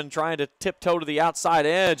Griffin. Griffin trying to tiptoe to the outside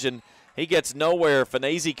edge, and he gets nowhere.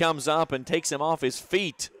 Finese comes up and takes him off his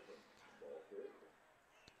feet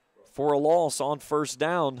for a loss on first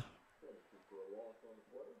down.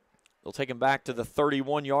 They'll take him back to the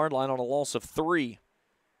 31-yard line on a loss of 3.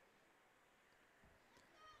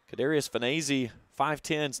 Kadarius Finese,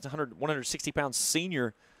 5'10", 160-pound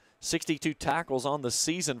senior, 62 tackles on the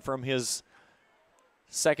season from his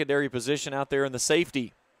secondary position out there in the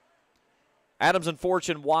safety. Adams and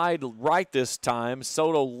Fortune wide right this time.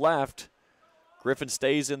 Soto left. Griffin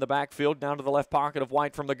stays in the backfield down to the left pocket of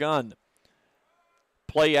White from the gun.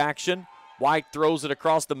 Play action. White throws it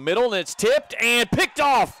across the middle, and it's tipped and picked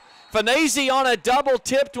off. Finese on a double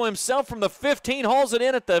tip to himself from the 15, hauls it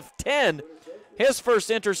in at the 10. His first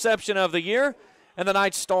interception of the year, and the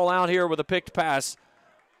Knights stall out here with a picked pass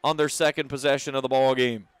on their second possession of the ball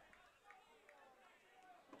game.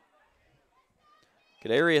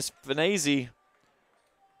 Kadarius Finese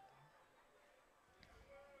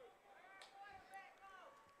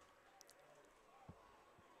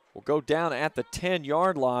will go down at the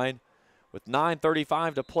 10-yard line with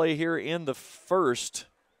 9:35 to play here in the first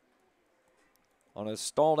on a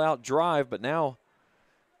stalled-out drive, but now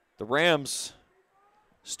the Rams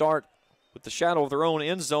start with the shadow of their own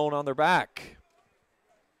end zone on their back.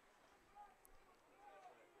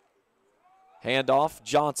 Handoff,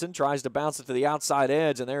 Johnson tries to bounce it to the outside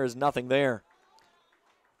edge, and there is nothing there.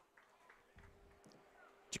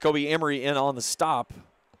 Jacoby Emery in on the stop.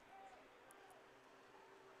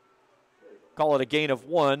 Call it a gain of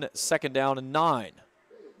 1, 2nd down and 9.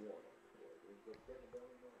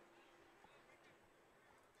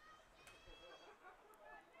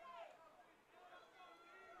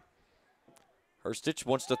 Herstich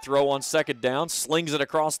wants to throw on second down, slings it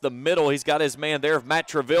across the middle. He's got his man there, Matt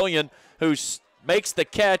Trevelyan, who makes the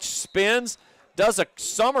catch, spins, does a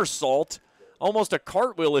somersault, almost a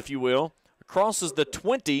cartwheel, if you will, crosses the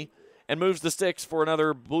 20 and moves the sticks for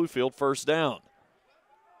another Bluefield first down.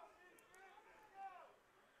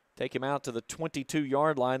 Take him out to the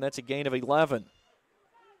 22-yard line. That's a gain of 11.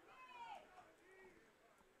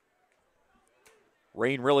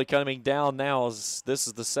 Rain really coming down now as this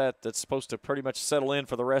is the set that's supposed to pretty much settle in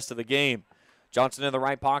for the rest of the game. Johnson in the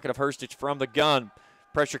right pocket of Herstich from the gun.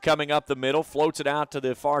 Pressure coming up the middle, floats it out to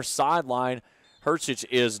the far sideline. Herstich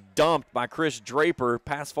is dumped by Chris Draper.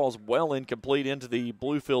 Pass falls well incomplete into the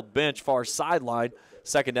Bluefield bench, far sideline.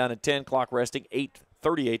 Second down and 10, clock resting,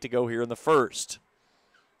 8:38 to go here in the first.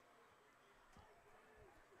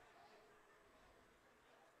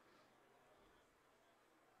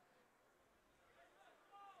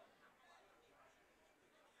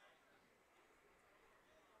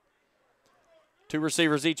 Two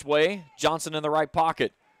receivers each way. Johnson in the right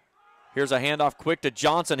pocket. Here's a handoff quick to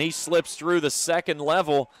Johnson. He slips through the second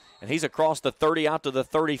level, and he's across the 30 out to the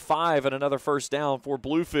 35, and another first down for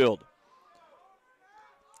Bluefield.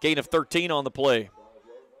 Gain of 13 on the play.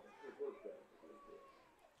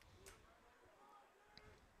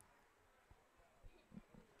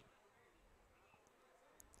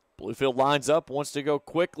 Bluefield lines up, wants to go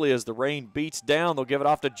quickly as the rain beats down. They'll give it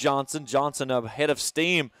off to Johnson. Johnson ahead of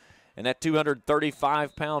steam. And that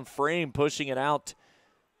 235-pound frame pushing it out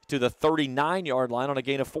to the 39-yard line on a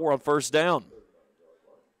gain of 4 on first down.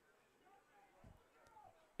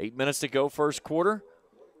 8 minutes to go first quarter.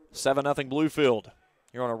 7-0 Bluefield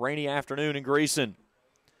here on a rainy afternoon in Grayson.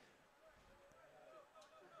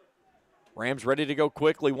 Rams ready to go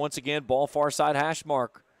quickly once again. Ball far side hash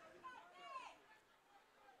mark.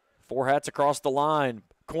 Four hats across the line.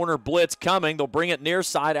 Corner blitz coming. They'll bring it near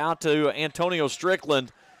side out to Antonio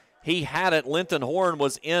Strickland. He had it. Linton Horn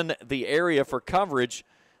was in the area for coverage.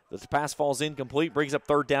 The pass falls incomplete, brings up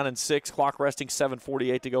third down and 6. Clock resting,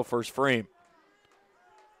 7:48 to go first frame.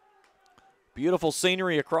 Beautiful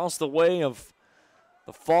scenery across the way of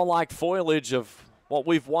the fall-like foliage of what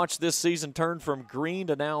we've watched this season turn from green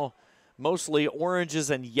to now mostly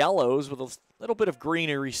oranges and yellows with a little bit of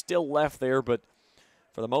greenery still left there. But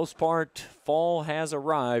for the most part, fall has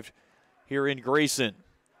arrived here in Grayson.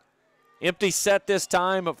 Empty set this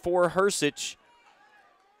time for Herstich.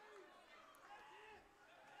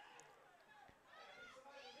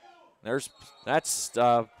 That's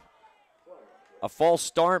a false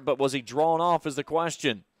start, but was he drawn off is the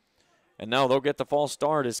question. And now they'll get the false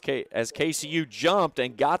start as KCU jumped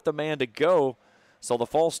and got the man to go. So the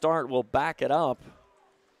false start will back it up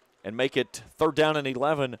and make it third down and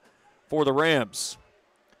 11 for the Rams.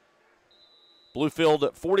 Bluefield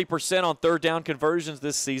 40% on third down conversions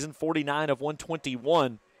this season, 49 of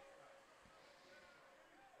 121.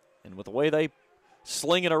 And with the way they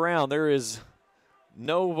sling it around, there is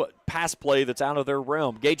no pass play that's out of their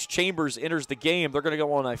realm. Gage Chambers enters the game. They're going to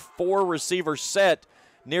go on a 4-receiver set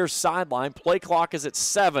near sideline. Play clock is at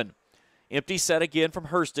 7. Empty set again from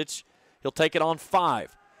Herstich. He'll take it on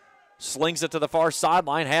 5. Slings it to the far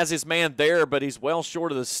sideline, has his man there, but he's well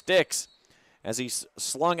short of the sticks as he's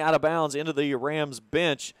slung out of bounds into the Rams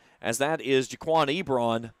bench, as that is Jaquan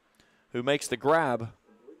Ebron who makes the grab.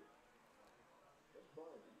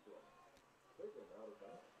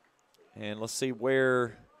 And let's see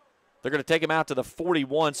where they're going to take him out to the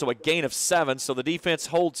 41, so a gain of 7. So the defense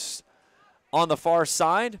holds on the far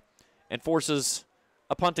side and forces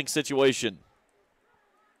a punting situation.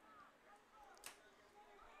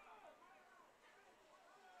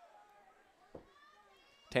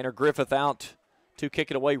 Tanner Griffith out to kick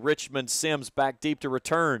it away. Richmond Sims back deep to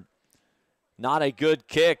return. Not a good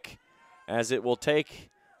kick as it will take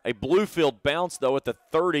a Bluefield bounce, though, at the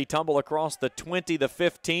 30. Tumble across the 20, the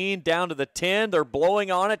 15, down to the 10. They're blowing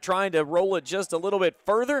on it, trying to roll it just a little bit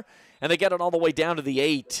further, and they get it all the way down to the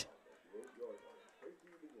 8.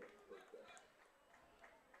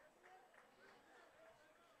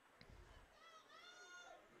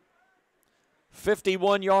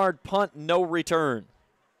 "51-yard punt, no return."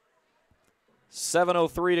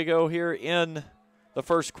 7:03 to go here in the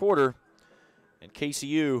first quarter. And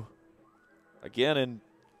KCU, again, in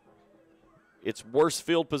its worst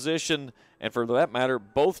field position, and for that matter,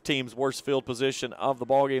 both teams' worst field position of the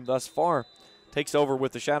ballgame thus far, takes over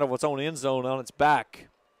with the shadow of its own end zone on its back.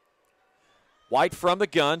 White from the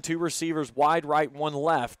gun, 2 receivers wide right, 1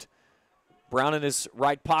 left. Brown in his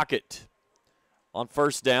right pocket. On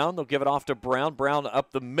first down, they'll give it off to Brown. Brown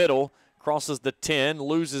up the middle. Crosses the 10,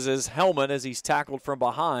 loses his helmet as he's tackled from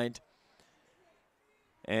behind,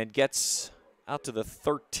 and gets out to the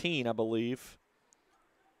 13, I believe.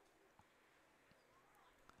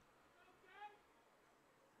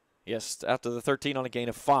 Yes, after the 13 on a gain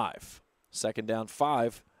of 5. Second down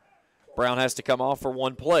 5. Brown has to come off for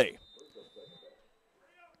one play.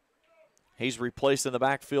 He's replaced in the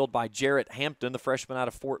backfield by Jarrett Hampton, the freshman out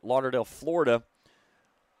of Fort Lauderdale, Florida.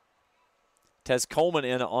 Tez Coleman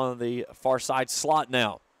in on the far side slot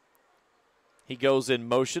now. He goes in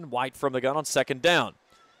motion. White from the gun on second down.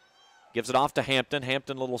 Gives it off to Hampton.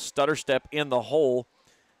 Hampton, little stutter step in the hole.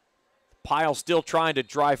 Pyle still trying to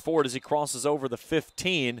drive forward as he crosses over the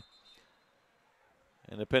 15.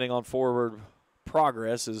 And depending on forward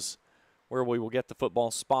progress is where we will get the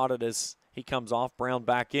football spotted as he comes off. Brown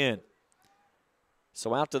back in.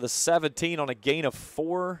 So out to the 17 on a gain of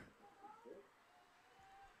 4.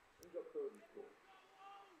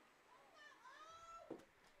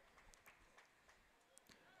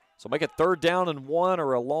 So make it 3rd down and 1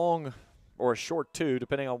 or a long or a short 2,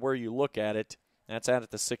 depending on where you look at it. That's out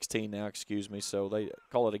at the 16 now, excuse me. So they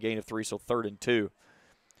call it a gain of 3, so 3rd and 2.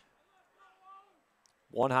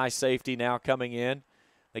 One high safety now coming in.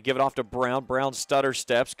 They give it off to Brown. Brown stutter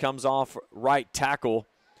steps, comes off right tackle,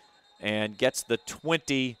 and gets the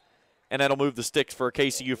 20, and that'll move the sticks for a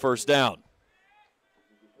KCU first down.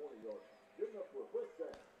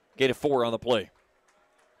 Gain of 4 on the play.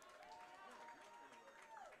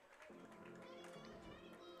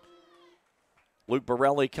 Luke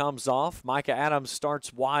Borelli comes off. Micah Adams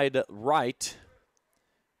starts wide right.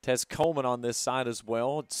 Tez Coleman on this side as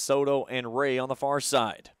well. It's Soto and Ray on the far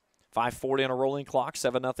side. 5:40 on a rolling clock,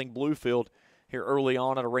 7-0 Bluefield here early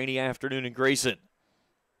on a rainy afternoon in Grayson.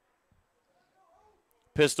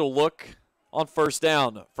 Pistol look on first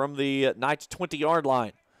down from the Knights 20-yard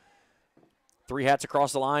line. 3 hats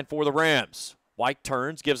across the line for the Rams. White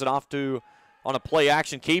turns, gives it off to on a play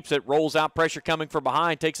action, keeps it, rolls out, pressure coming from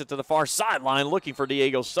behind, takes it to the far sideline looking for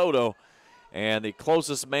Diego Soto. And the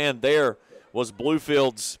closest man there was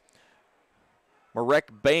Bluefield's Marek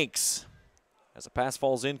Banks. As the pass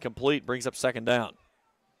falls incomplete, brings up second down.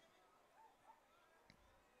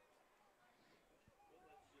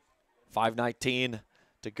 $5:19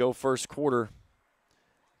 to go first quarter.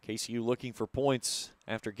 KCU looking for points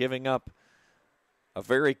after giving up a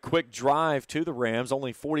very quick drive to the Rams,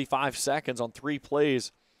 only 45 seconds on 3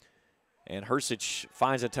 plays. And Hersich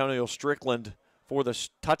finds Antonio Strickland for the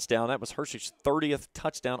touchdown. That was Hershich's 30th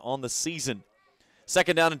touchdown on the season.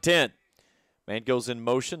 Second down and 10. Man goes in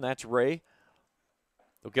motion. That's Ray.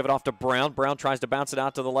 They'll give it off to Brown. Brown tries to bounce it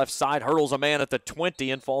out to the left side, hurdles a man at the 20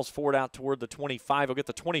 and falls forward out toward the 25. He'll get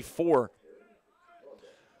the 24.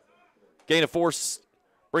 Gain of 4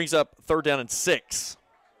 brings up 3rd down and 6.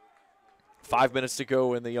 5 minutes to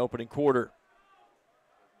go in the opening quarter.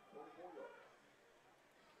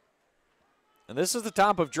 And this is the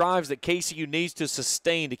type of drives that KCU needs to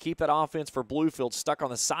sustain to keep that offense for Bluefield stuck on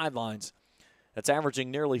the sidelines. That's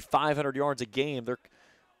averaging nearly 500 yards a game. They're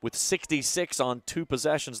with 66 on 2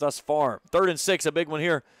 possessions thus far. 3rd and 6, a big one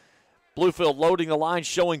here. Bluefield loading the line,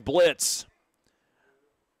 showing blitz.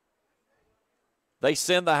 They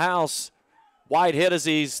send the house. Wide hit as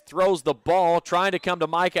he throws the ball, trying to come to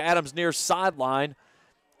Micah Adams near sideline.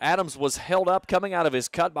 Adams was held up coming out of his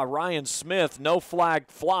cut by Ryan Smith. No flag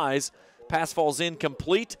flies. Pass falls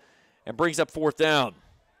incomplete and brings up 4th down.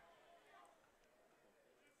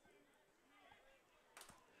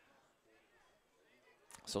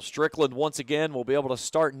 So Strickland once again will be able to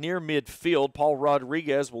start near midfield. Paul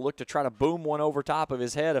Rodriguez will look to try to boom one over top of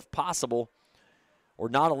his head if possible, or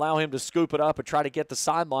not allow him to scoop it up and try to get the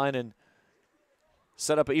sideline and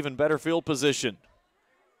set up an even better field position.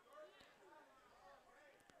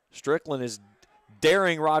 Strickland is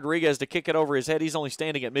daring Rodriguez to kick it over his head. He's only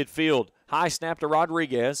standing at midfield. High snap to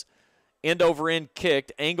Rodriguez. End over end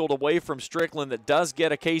kicked, angled away from Strickland that does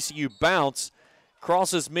get a KCU bounce.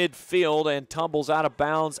 Crosses midfield and tumbles out of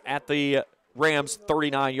bounds at the Rams'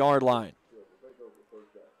 39-yard line.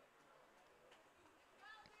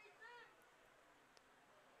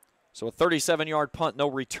 So a 37-yard punt, no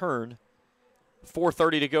return.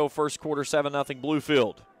 4:30 to go, first quarter, 7-0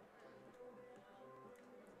 Bluefield.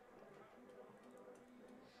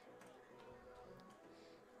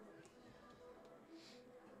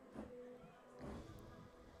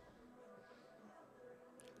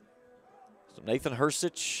 So Nathan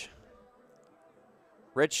Hersich,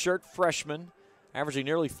 redshirt freshman, averaging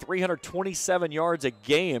nearly 327 yards a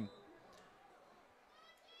game.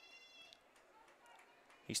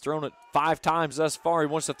 He's thrown it 5 times thus far. He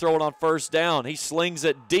wants to throw it on first down. He slings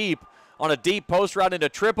it deep on a deep post route into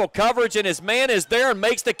triple coverage, and his man is there and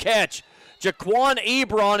makes the catch. Jaquan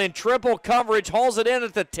Ebron in triple coverage, hauls it in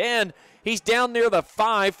at the 10. He's down near the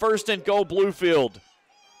 5, 1st and goal Bluefield.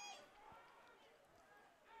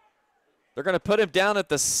 They're going to put him down at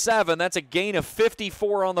the 7. That's a gain of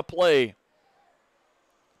 54 on the play.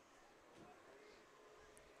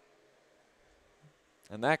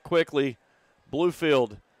 And that quickly,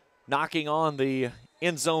 Bluefield knocking on the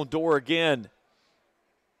end zone door again.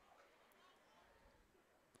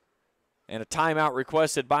 And a timeout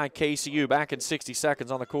requested by KCU. Back in 60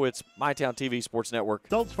 seconds on the Coeds MyTown TV Sports Network.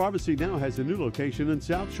 Stultz Pharmacy now has a new location in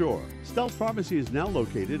South Shore. Stultz Pharmacy is now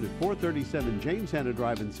located at 437 James Hanna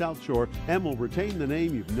Drive in South Shore and will retain the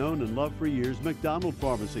name you've known and loved for years, McDonald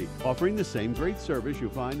Pharmacy, offering the same great service you'll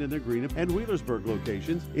find in their Greenup and Wheelersburg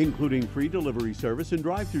locations, including free delivery service and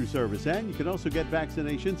drive-through service. And you can also get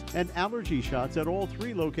vaccinations and allergy shots at all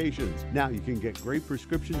 3 locations. Now you can get great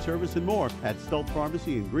prescription service and more at Stultz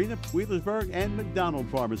Pharmacy in Greenup, Wheelersburg, and McDonald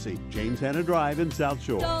Pharmacy, James Hanna Drive in South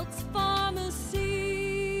Shore. Stultz Pharmacy.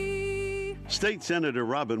 State Senator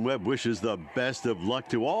Robin Webb wishes the best of luck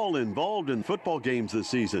to all involved in football games this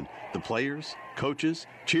season. The players, coaches,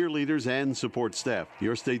 cheerleaders, and support staff.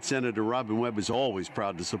 Your State Senator Robin Webb is always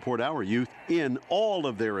proud to support our youth in all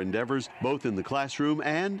of their endeavors, both in the classroom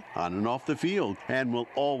and on and off the field, and will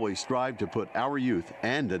always strive to put our youth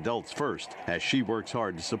and adults first as she works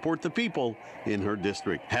hard to support the people in her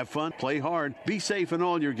district. Have fun, play hard, be safe in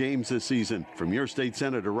all your games this season. From your State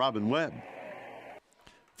Senator Robin Webb.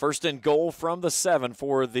 First and goal from the 7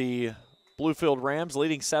 for the Bluefield Rams,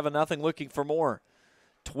 leading 7-0, looking for more.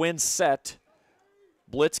 Twin set.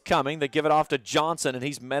 Blitz coming. They give it off to Johnson, and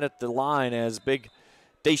he's met at the line as big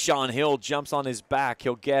Deshaun Hill jumps on his back.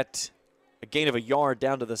 He'll get a gain of a yard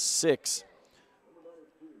down to the 6.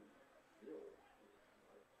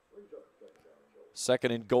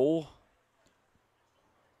 Second and goal.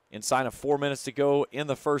 Inside of 4 minutes to go in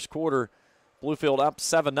the first quarter. Bluefield up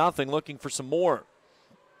 7-0, looking for some more.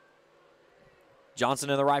 Johnson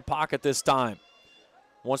in the right pocket this time.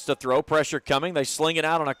 Wants to throw, pressure coming. They sling it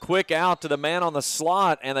out on a quick out to the man on the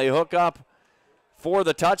slot, and they hook up for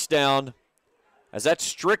the touchdown. As that's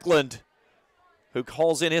Strickland, who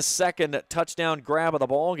calls in his second touchdown grab of the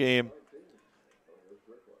ball game.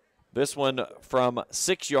 This one from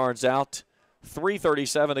 6 yards out.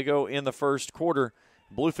 3:37 to go in the first quarter.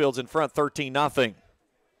 Bluefield's in front 13-0.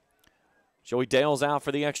 Joey Dale's out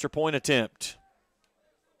for the extra point attempt.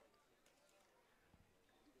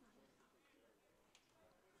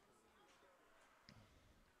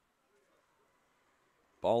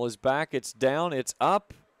 Ball is back, it's down, it's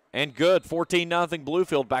up, and good. 14-0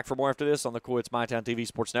 Bluefield. Back for more after this on the Coeds MyTown TV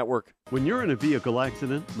Sports Network. When you're in a vehicle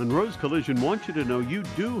accident, Monroe's Collision wants you to know you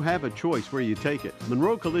do have a choice where you take it.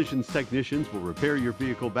 Monroe Collision's technicians will repair your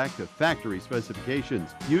vehicle back to factory specifications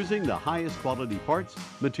using the highest quality parts,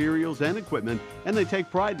 materials, and equipment, and they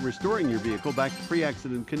take pride in restoring your vehicle back to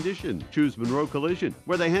pre-accident condition. Choose Monroe Collision,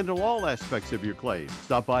 where they handle all aspects of your claim.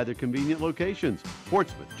 Stop by their convenient locations: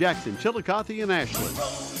 Portsmouth, Jackson, Chillicothe, and Ashland.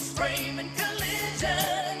 Monroe's Frame and Collision.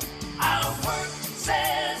 Our work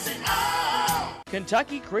says it all.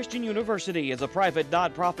 Kentucky Christian University is a private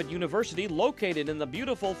nonprofit university located in the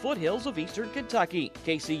beautiful foothills of eastern Kentucky.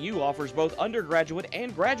 KCU offers both undergraduate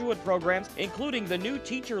and graduate programs, including the new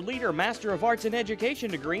Teacher Leader Master of Arts in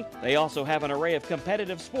Education degree. They also have an array of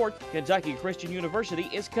competitive sports. Kentucky Christian University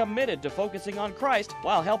is committed to focusing on Christ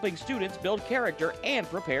while helping students build character and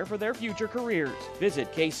prepare for their future careers.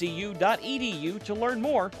 Visit kcu.edu to learn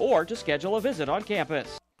more or to schedule a visit on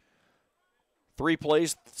campus. 3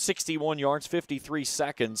 plays, 61 yards, 53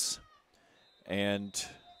 seconds. And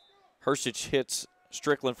Hersich hits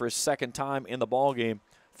Strickland for his second time in the ballgame.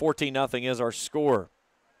 14-0 is our score.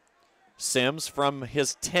 Sims from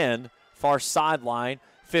his 10, far sideline,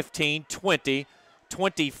 15, 20,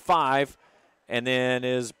 25, and then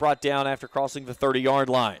is brought down after crossing the 30-yard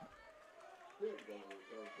line.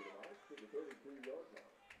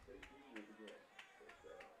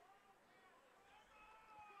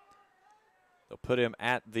 They'll put him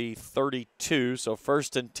at the 32, so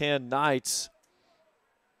 1st and 10 Knights.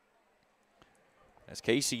 As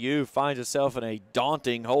KCU finds itself in a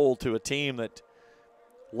daunting hole to a team that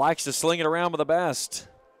likes to sling it around with the best.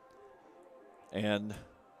 And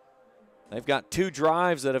they've got 2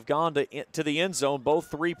 drives that have gone to the end zone, both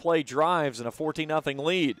 3-play drives, and a 14-0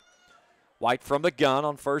 lead. White from the gun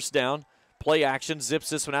on 1st down. Play action,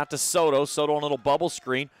 zips this one out to Soto. Soto on a little bubble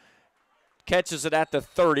screen. Catches it at the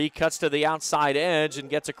 30, cuts to the outside edge, and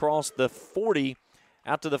gets across the 40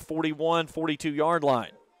 out to the 41, 42-yard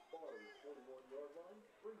line.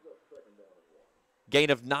 Gain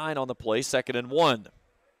of 9 on the play, 2nd and 1.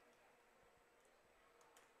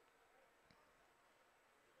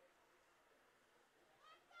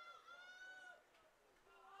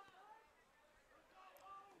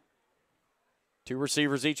 Two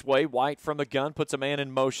receivers each way. White from the gun, puts a man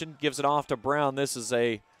in motion, gives it off to Brown. This is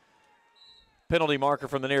a penalty marker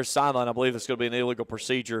from the near sideline. I believe this is going to be an illegal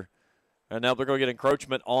procedure. And now they're going to get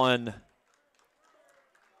encroachment on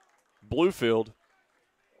Bluefield.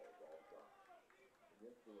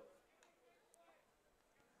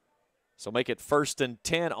 So make it 1st and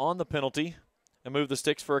 10 on the penalty and move the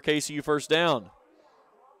sticks for a KCU first down.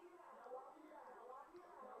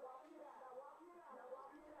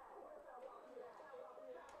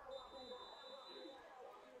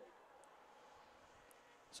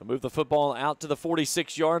 So move the football out to the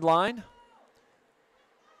 46-yard line.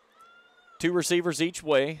 Two receivers each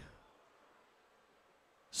way.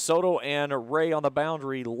 Soto and Ray on the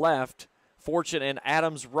boundary left. Fortune and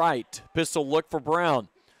Adams right. Pistol look for Brown.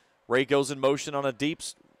 Ray goes in motion on a deep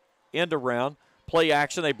end around. Play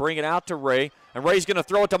action. They bring it out to Ray. And Ray's going to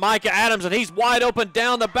throw it to Micah Adams, and he's wide open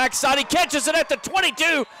down the backside. He catches it at the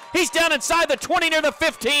 22. He's down inside the 20 near the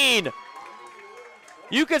 15.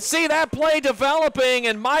 You can see that play developing,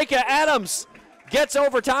 and Micah Adams gets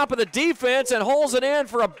over top of the defense and holds it in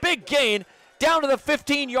for a big gain down to the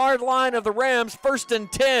 15-yard line of the Rams, 1st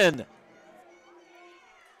and 10.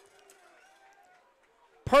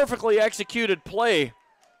 Perfectly executed play.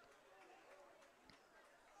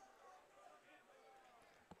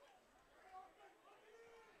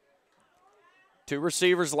 Two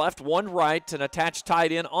receivers left, one right, and attached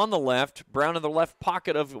tight end on the left. Brown in the left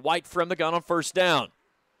pocket of White from the gun on first down.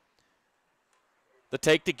 The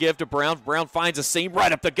take to give to Brown. Brown finds a seam.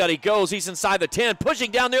 Right up the gut he goes. He's inside the 10,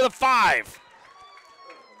 pushing down near the 5.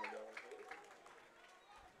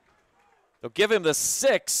 They'll give him the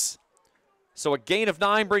 6. So a gain of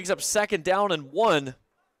 9 brings up 2nd down and 1.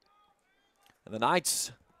 And the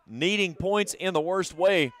Knights needing points in the worst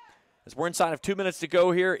way as we're inside of 2 minutes to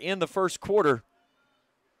go here in the first quarter.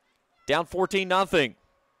 Down 14-0.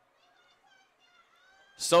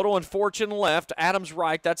 Soto and Fortune left. Adams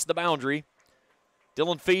right. That's the boundary.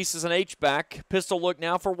 Dylan Feast is an H-back. Pistol look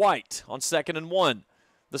now for White on 2nd and 1.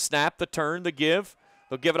 The snap, the turn, the give.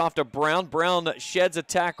 They'll give it off to Brown. Brown sheds a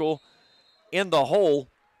tackle in the hole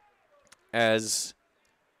as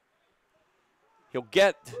he'll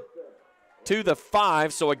get to the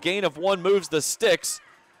 5. So a gain of 1 moves the sticks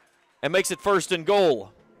and makes it 1st and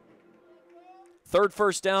goal. 3rd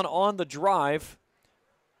first down on the drive.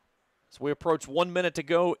 So we approach 1 minute to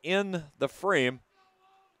go in the frame.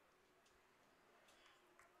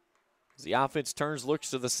 As the offense turns,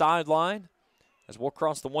 looks to the sideline as we'll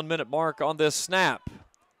cross the 1 minute mark on this snap.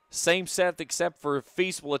 Same set except for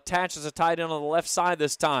Feast will attach as a tight end on the left side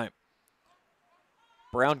this time.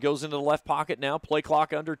 Brown goes into the left pocket now. Play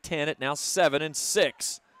clock under 10 at now 7 and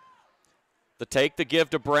 6. The take, the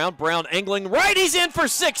give to Brown. Brown angling right. He's in for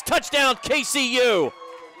 6. Touchdown, KCU.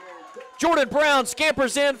 Jordan Brown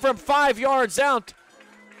scampers in from 5 yards out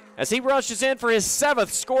as he rushes in for his 7th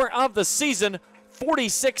score of the season.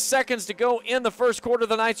 46 seconds to go in the first quarter.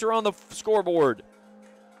 The Knights are on the scoreboard.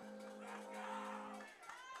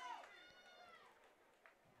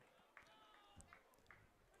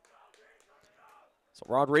 So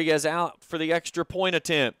Rodriguez out for the extra point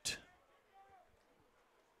attempt.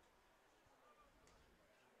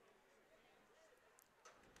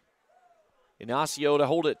 Ignacio to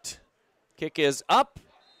hold it. Kick is up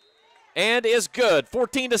and is good.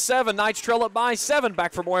 14-7. Knights trail it by 7.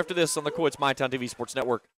 Back for more after this on the Coits MyTown TV Sports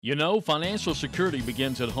Network. You know, financial security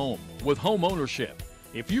begins at home with home ownership.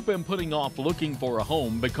 If you've been putting off looking for a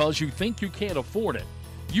home because you think you can't afford it,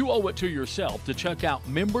 you owe it to yourself to check out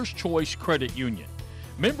Members Choice Credit Union.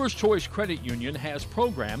 Members Choice Credit Union has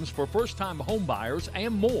programs for first-time home buyers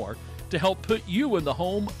and more to help put you in the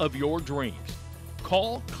home of your dreams.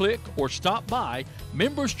 Call, click, or stop by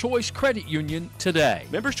Members Choice Credit Union today.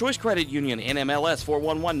 Members Choice Credit Union, NMLS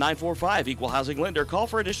 411945, Equal Housing Lender. Call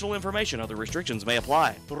for additional information. Other restrictions may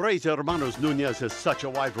apply. Tres Hermanos Nunez has such a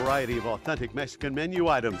wide variety of authentic Mexican menu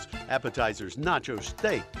items. Appetizers, nachos,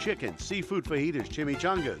 steak, chicken, seafood fajitas,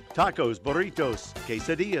 chimichangas, tacos, burritos,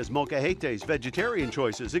 quesadillas, molcajetes, vegetarian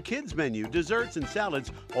choices, a kids menu, desserts, and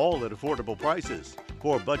salads, all at affordable prices.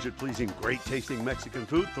 For budget-pleasing, great-tasting Mexican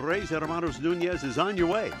food, Tres Hermanos Nunez is on your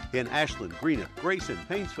way in Ashland, Greenock, Grayson,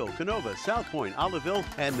 Paintsville, Canova, South Point, Oliveville,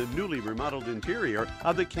 and the newly remodeled interior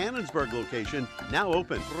of the Cannonsburg location, now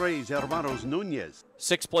open. Tres Hermanos Nunez.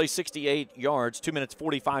 6 plays, 68 yards, 2 minutes,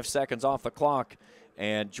 45 seconds off the clock,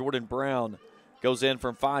 and Jordan Brown goes in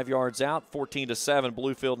from 5 yards out, 14-7.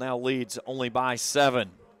 Bluefield now leads only by 7.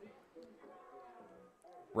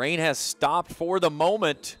 Rain has stopped for the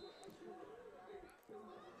moment.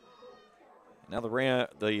 Now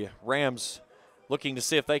the Rams looking to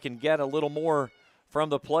see if they can get a little more from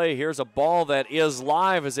the play. Here's a ball that is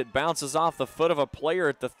live as it bounces off the foot of a player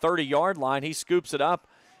at the 30-yard line. He scoops it up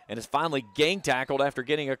and is finally gang tackled after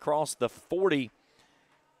getting across the 40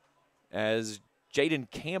 as Jaden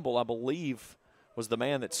Campbell, I believe, was the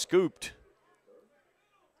man that scooped.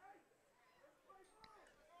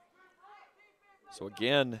 So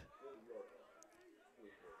again,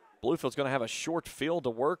 Bluefield's going to have a short field to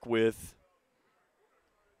work with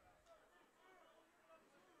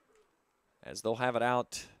as they'll have it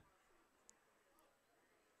out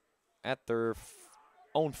at their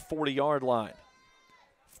own 40-yard line.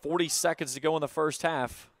 40 seconds to go in the first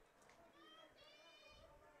half.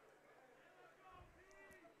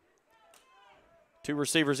 Two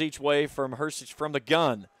receivers each way from Hershey from the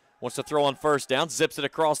gun. Wants to throw on first down, zips it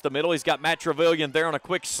across the middle. He's got Matt Trevelyan there on a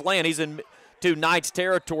quick slant. He's into Knights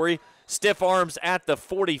territory. Stiff arms at the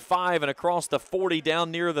 45 and across the 40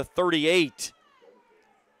 down near the 38.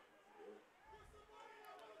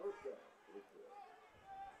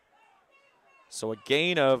 So a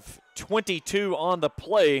gain of 22 on the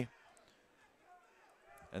play.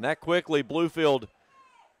 And that quickly, Bluefield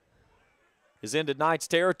is into Knights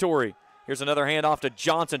territory. Here's another handoff to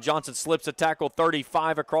Johnson. Johnson slips a tackle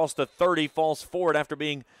 35 across the 30, falls forward after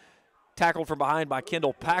being tackled from behind by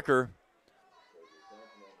Kendall Packer.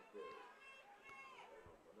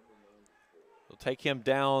 They'll take him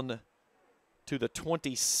down to the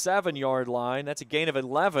 27-yard line. That's a gain of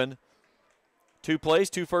 11. 2 plays,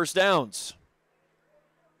 2 first downs.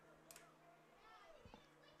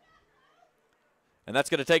 And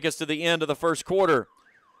that's going to take us to the end of the first quarter.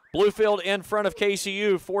 Bluefield in front of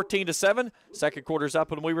KCU 14-7. Second quarter's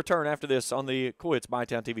up when we return after this on the Coeds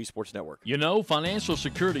MyTown TV Sports Network. You know, financial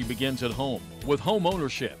security begins at home with home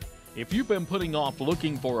ownership. If you've been putting off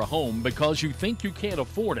looking for a home because you think you can't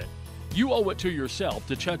afford it, you owe it to yourself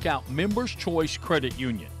to check out Members Choice Credit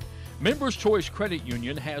Union. Members Choice Credit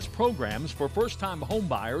Union has programs for first-time home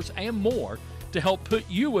buyers and more to help put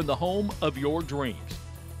you in the home of your dreams.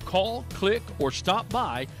 Call, click, or stop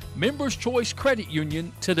by Members Choice Credit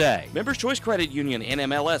Union today. Members Choice Credit Union,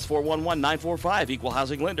 NMLS 411945, Equal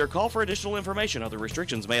Housing Lender. Call for additional information. Other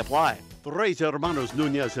restrictions may apply. Tres Hermanos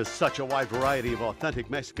Nunez has such a wide variety of authentic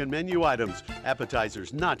Mexican menu items.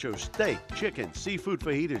 Appetizers, nachos, steak, chicken, seafood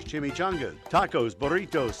fajitas, chimichangas, tacos,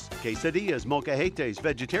 burritos, quesadillas, molcajetes,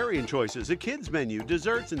 vegetarian choices, a kids menu,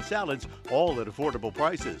 desserts, and salads, all at affordable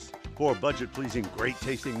prices. For budget-pleasing,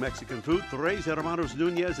 great-tasting Mexican food, Tres Hermanos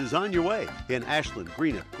Nunez is on your way in Ashland,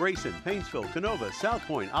 Greenock, Grayson, Painesville, Canova, South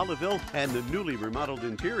Point, Oliveville, and the newly remodeled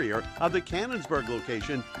interior of the Cannonsburg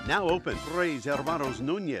location, now open. Tres Hermanos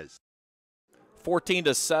Nunez.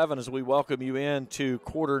 14-7 as we welcome you into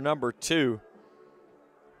quarter number 2.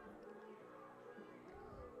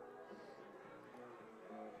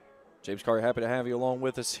 James Carter, happy to have you along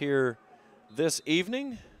with us here this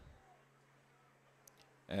evening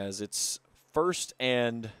as it's 1st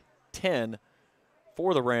and 10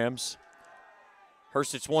 for the Rams.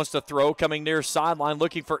 Hurstich wants to throw, coming near sideline,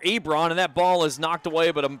 looking for Ebron, and that ball is knocked away,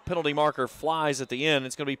 but a penalty marker flies at the end.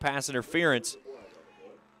 It's going to be pass interference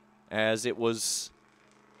as it was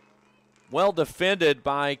well defended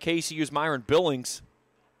by KCU's Myron Billings,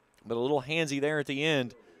 but a little handsy there at the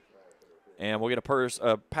end. And we'll get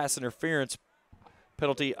a pass interference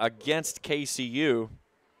penalty against KCU.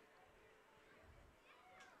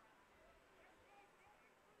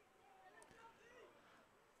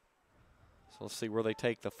 So let's see where they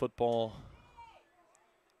take the football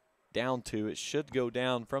down to. It should go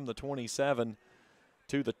down from the 27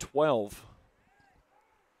 to the 12.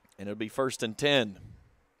 And it'll be 1st and 10.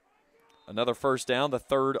 Another first down, the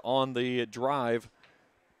 3rd on the drive.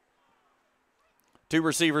 2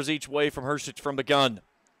 receivers each way from Hershey from the gun.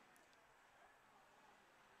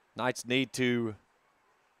 Knights need to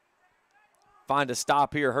find a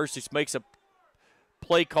stop here. Hershey makes a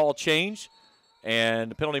play call change,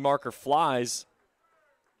 and the penalty marker flies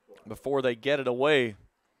before they get it away.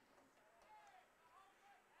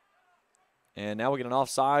 And now we get an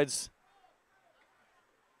offsides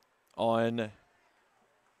on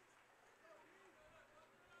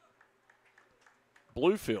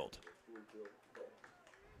Bluefield.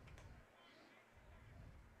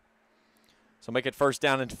 So make it 1st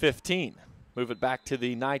down and 15. Move it back to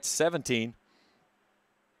the Knights 17.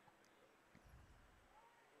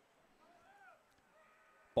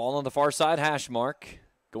 Ball on the far side, hash mark.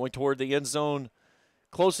 Going toward the end zone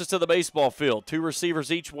closest to the baseball field. 2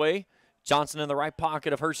 receivers each way. Johnson in the right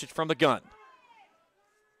pocket of Hershey from the gun.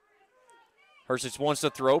 Hershey wants to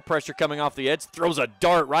throw. Pressure coming off the edge. Throws a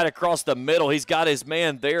dart right across the middle. He's got his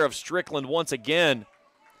man there of Strickland once again,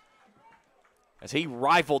 as he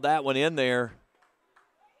rifled that one in there.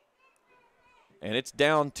 And it's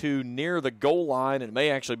down to near the goal line. It may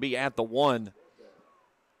actually be at the 1.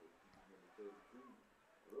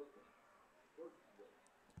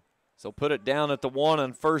 So put it down at the 1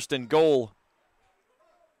 on 1st and goal.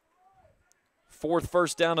 4th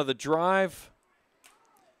first down of the drive.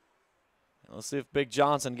 Let's see if Big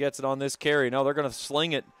Johnson gets it on this carry. No, they're going to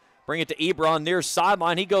sling it. Bring it to Ebron near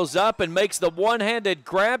sideline. He goes up and makes the one-handed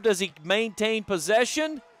grab. Does he maintain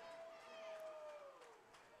possession?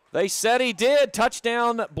 They said he did.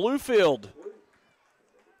 Touchdown, Bluefield.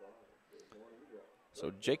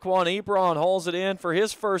 So Jaquan Ebron hauls it in for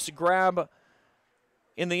his first grab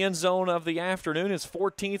in the end zone of the afternoon. His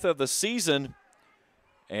 14th of the season.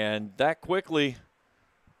 And that quickly,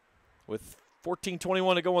 with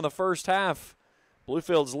 14:21 to go in the first half,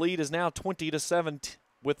 Bluefield's lead is now 20-7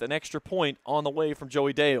 with an extra point on the way from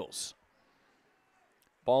Joey Dales.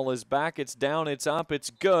 Ball is back. It's down. It's up. It's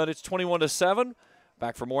good. It's 21-7.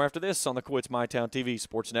 Back for more after this on the Coit's MyTown TV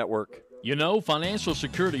Sports Network. You know, financial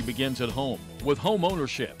security begins at home with home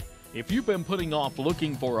ownership. If you've been putting off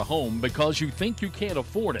looking for a home because you think you can't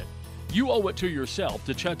afford it, you owe it to yourself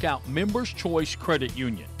to check out Members Choice Credit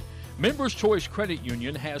Union. Members Choice Credit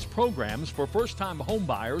Union has programs for first-time home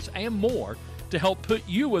buyers and more to help put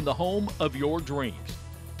you in the home of your dreams.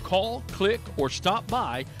 Call, click, or stop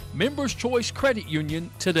by Members Choice Credit Union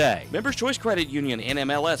today. Members Choice Credit Union,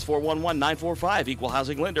 NMLS 411945, Equal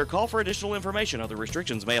Housing Lender. Call for additional information. Other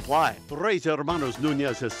restrictions may apply. Tres Hermanos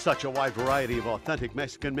Nunez has such a wide variety of authentic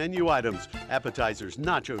Mexican menu items. Appetizers,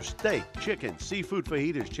 nachos, steak, chicken, seafood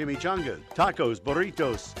fajitas, chimichangas, tacos,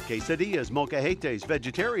 burritos, quesadillas, molcajetes,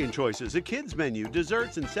 vegetarian choices, a kids menu,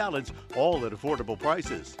 desserts, and salads, all at affordable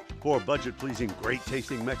prices. For budget-pleasing,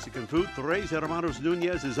 great-tasting Mexican food, Tres Hermanos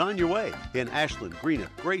Nunez is on your way in Ashland,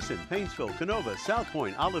 Greenock, Grayson, Painesville, Canova, South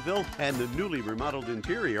Point, Oliveville, and the newly remodeled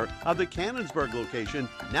interior of the Cannonsburg location,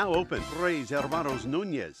 now open. Tres Hermanos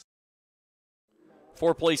Nunez.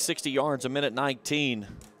 4 plays, 60 yards, a minute 19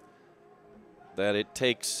 that it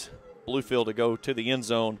takes Bluefield to go to the end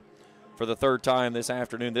zone for the 3rd time this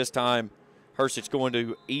afternoon. This time, Hersich's going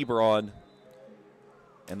to Ebron,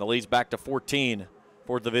 and the lead's back to 14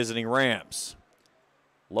 for the visiting Rams.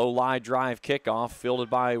 Low lie drive kickoff fielded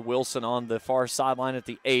by Wilson on the far sideline at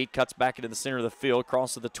the 8. Cuts back into the center of the field.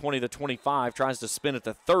 Crosses the 20, the 25. Tries to spin at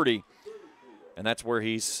the 30. And that's where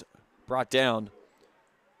he's brought down.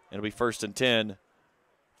 It'll be 1st and 10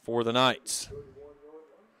 for the Knights.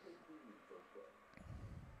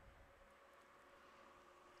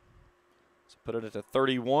 So put it at the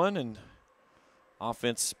 31 and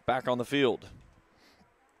offense back on the field.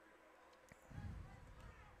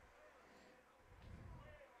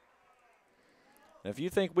 If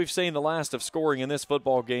you think we've seen the last of scoring in this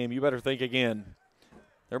football game, you better think again.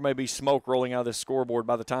 There may be smoke rolling out of this scoreboard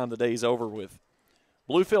by the time the day's over with.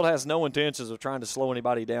 Bluefield has no intentions of trying to slow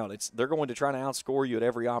anybody down. They're going to try to outscore you at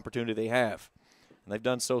every opportunity they have. And they've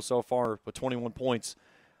done so far with 21 points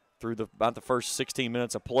through about the first 16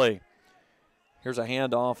 minutes of play. Here's a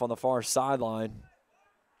handoff on the far sideline.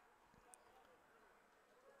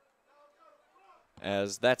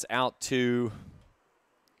 As that's out to,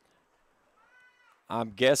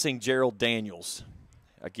 I'm guessing, Gerald Daniels.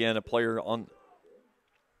 Again, a player on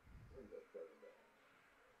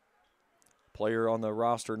the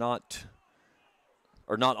roster, not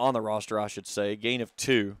on the roster, I should say. Gain of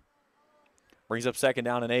 2. Brings up 2nd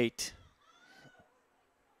down and 8.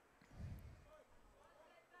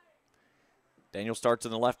 Daniel starts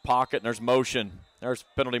in the left pocket, and there's motion. There's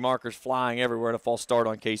penalty markers flying everywhere, and a false start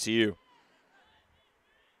on KCU.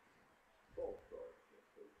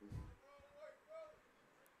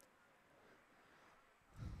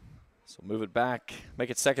 So move it back, make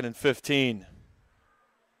it 2nd and 15.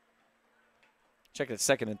 Check it at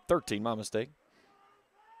 2nd and 13, my mistake.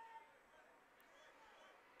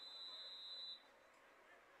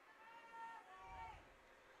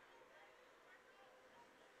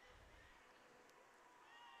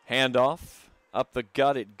 Handoff, up the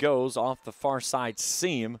gut it goes, off the far side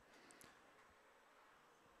seam.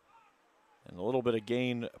 And a little bit of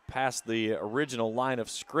gain past the original line of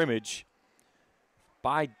scrimmage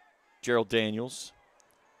by Gerald Daniels,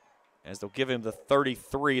 as they'll give him the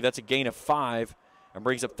 33. That's a gain of 5 and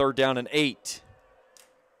brings up 3rd down and 8.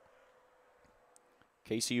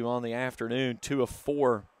 KCU on the afternoon, 2 of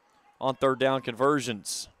 4 on 3rd down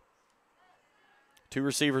conversions. 2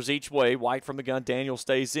 receivers each way. White from the gun. Daniel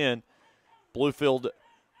stays in. Bluefield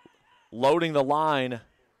loading the line,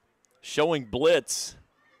 showing blitz.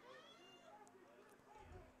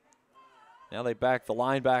 Now they back the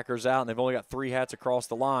linebackers out, and they've only got 3 hats across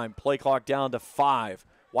the line. Play clock down to 5.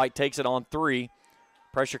 White takes it on 3.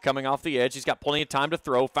 Pressure coming off the edge. He's got plenty of time to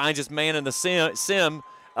throw. Finds his man in the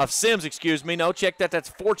Sims, excuse me. No, check that. That's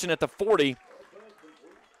Fortune at the 40.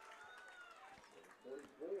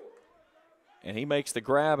 And he makes the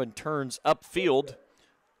grab and turns upfield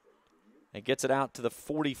and gets it out to the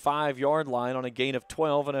 45-yard line on a gain of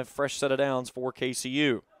 12 and a fresh set of downs for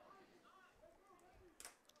KCU.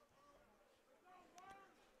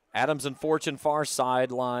 Adams and Fortune far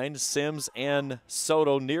sideline. Sims and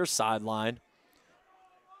Soto near sideline.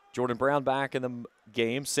 Jordan Brown back in the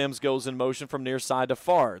game. Sims goes in motion from near side to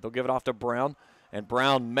far. They'll give it off to Brown, and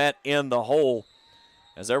Brown met in the hole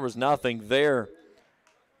as there was nothing there.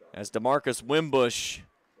 As DeMarcus Wimbush,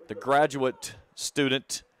 the graduate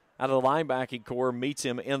student out of the linebacking core, meets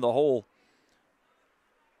him in the hole.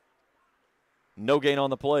 No gain on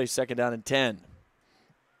the play, second down and 10.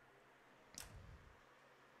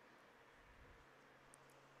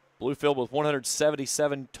 Bluefield with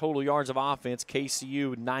 177 total yards of offense,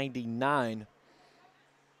 KCU 99.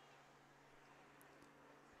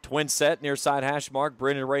 Twin set near side hash mark,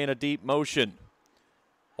 Brendan Ray in a deep motion.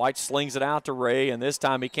 White slings it out to Ray, and this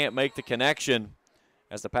time he can't make the connection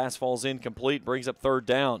as the pass falls incomplete, brings up third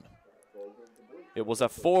down. It was a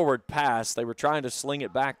forward pass. They were trying to sling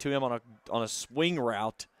it back to him on a swing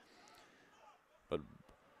route, but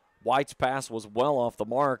White's pass was well off the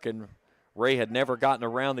mark, and Ray had never gotten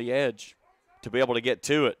around the edge to be able to get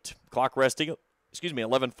to it. Clock resting,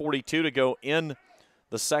 11:42 to go in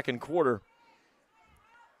the second quarter.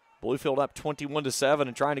 Bluefield up 21-7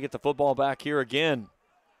 and trying to get the football back here again.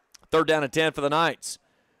 Third down and 10 for the Knights.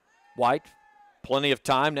 White, plenty of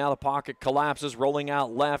time. Now the pocket collapses, rolling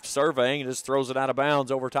out left, surveying, and just throws it out of bounds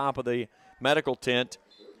over top of the medical tent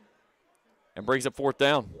and brings up fourth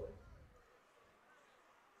down.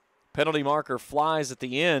 Penalty marker flies at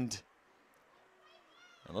the end.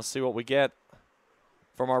 And let's see what we get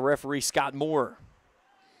from our referee, Scott Moore.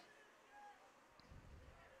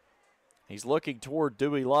 He's looking toward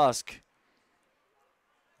Dewey Lusk.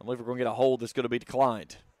 I believe we're going to get a hold that's going to be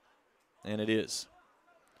declined. And it is.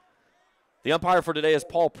 The umpire for today is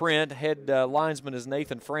Paul Print. Head linesman is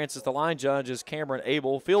Nathan Francis. The line judge is Cameron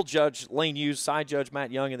Abel. Field judge Lane Hughes. Side judge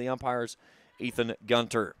Matt Young. And the umpires Ethan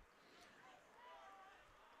Gunter.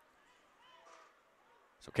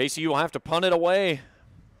 So KCU will have to punt it away.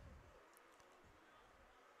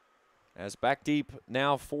 As back deep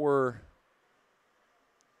now for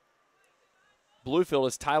Bluefield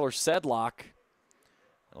is Tyler Sedlock.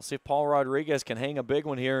 We'll see if Paul Rodriguez can hang a big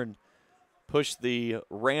one here and push the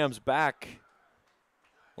Rams back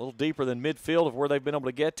a little deeper than midfield of where they've been able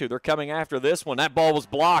to get to. They're coming after this one. That ball was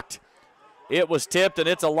blocked. It was tipped, and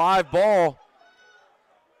it's a live ball.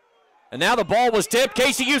 And now the ball was tipped.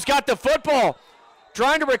 KCU's got the football.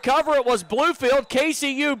 Trying to recover it was Bluefield.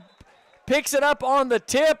 KCU picks it up on the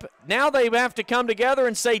tip. Now they have to come together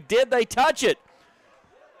and say, did they touch it?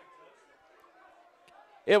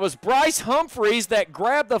 It was Bryce Humphreys that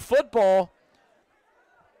grabbed the football.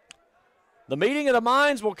 The meeting of the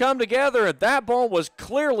minds will come together. That ball was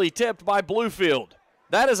clearly tipped by Bluefield.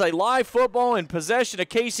 That is a live football in possession of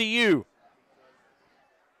KCU.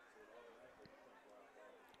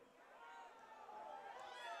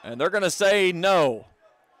 And they're going to say no.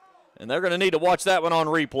 And they're going to need to watch that one on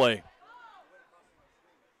replay.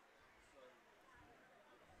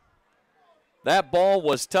 That ball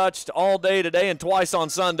was touched all day today and twice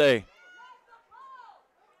on Sunday.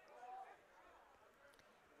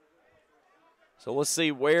 So let's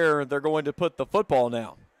see where they're going to put the football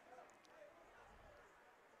now.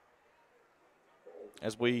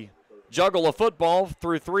 As we juggle a football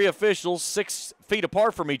through three officials 6 feet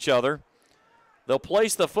apart from each other, they'll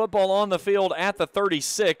place the football on the field at the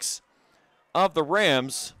 36 of the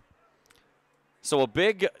Rams. So a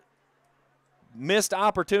big missed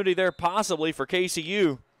opportunity there possibly for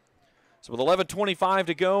KCU. So with 11:25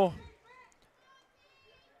 to go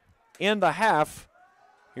in the half,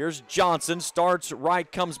 here's Johnson, starts right,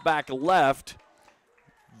 comes back left.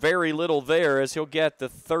 Very little there as he'll get the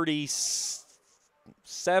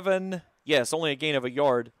 37. Yes, only a gain of a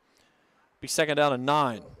yard. Be second down and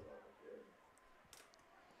 9.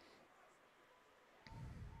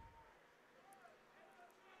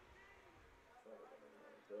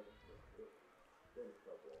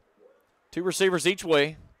 Two receivers each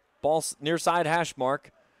way. Ball near side hash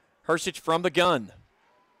mark. Hersich from the gun.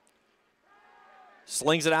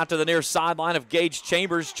 Slings it out to the near sideline of Gage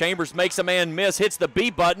Chambers. Chambers makes a man miss, hits the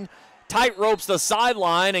B button, tight ropes the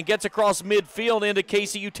sideline, and gets across midfield into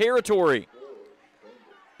KCU territory.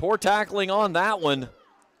 Poor tackling on that one.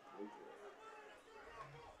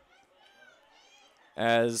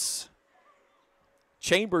 As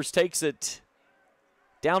Chambers takes it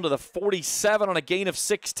down to the 47 on a gain of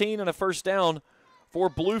 16 and a first down for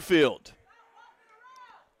Bluefield.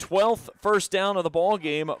 12th first down of the ball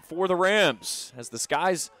game for the Rams as the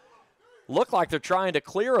skies look like they're trying to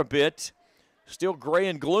clear a bit. Still gray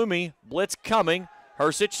and gloomy. Blitz coming.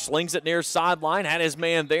 Hersich slings it near sideline. Had his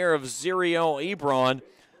man there of Zeriel Ebron,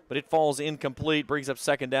 but it falls incomplete. Brings up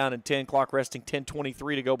second down and 10. Clock resting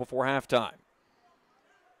 10:23 to go before halftime.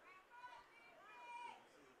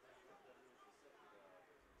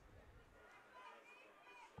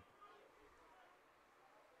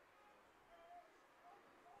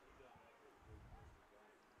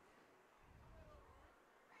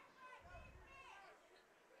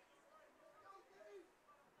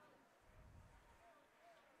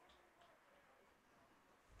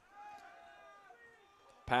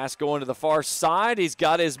 Pass going to the far side. He's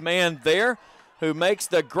got his man there who makes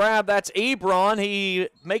the grab. That's Ebron. He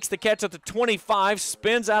makes the catch at the 25,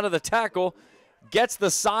 spins out of the tackle, gets the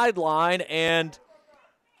sideline, and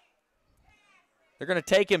they're going to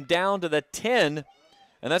take him down to the 10,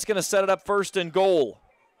 and that's going to set it up first and goal.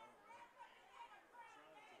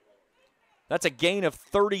 That's a gain of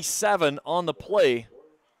 37 on the play.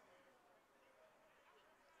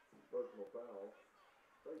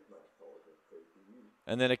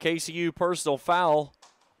 And then a KCU personal foul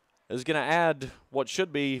is going to add what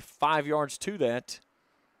should be 5 yards to that.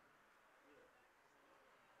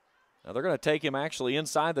 Now they're going to take him actually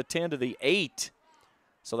inside the 10 to the 8.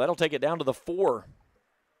 So that'll take it down to the 4.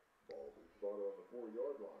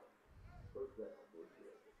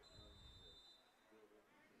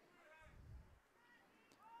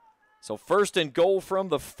 So first and goal from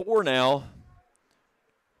the 4 now.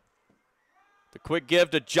 The quick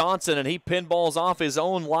give to Johnson, and he pinballs off his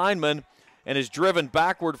own lineman and is driven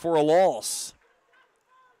backward for a loss.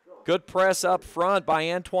 Good press up front by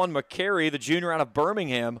Antoine McCary, the junior out of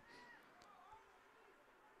Birmingham.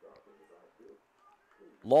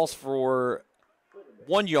 Loss for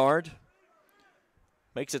 1 yard.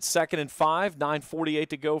 Makes it 2nd and 5, 9:48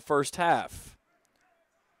 to go first half.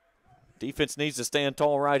 Defense needs to stand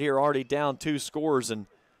tall right here, already down 2 scores, and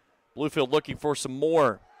Bluefield looking for some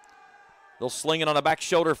more. They'll sling it on a back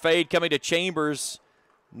shoulder fade coming to Chambers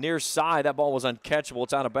near side. That ball was uncatchable.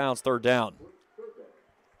 It's out of bounds, 3rd down.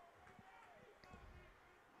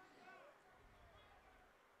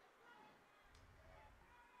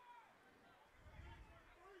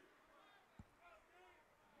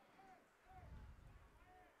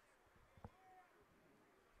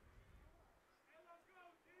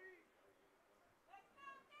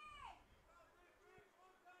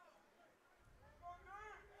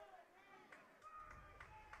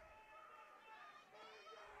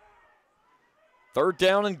 Third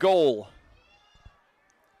down and goal.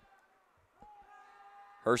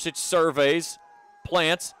 Hersich surveys,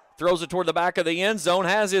 plants, throws it toward the back of the end zone,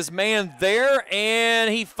 has his man there,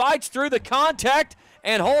 and he fights through the contact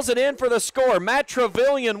and hauls it in for the score. Matt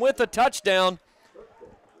Trevelyan with the touchdown.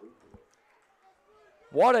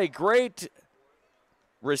 What a great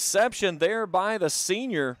reception there by the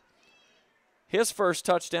senior. His first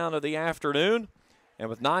touchdown of the afternoon. And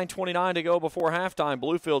with 9:29 to go before halftime,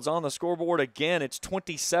 Bluefield's on the scoreboard again. It's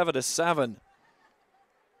 27-7.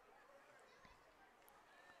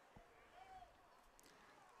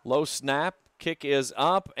 Low snap, kick is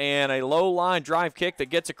up, and a low line drive kick that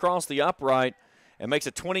gets across the upright and makes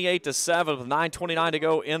it 28-7 with 9:29 to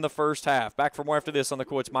go in the first half. Back for more after this on the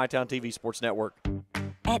Coit's MyTown TV Sports Network.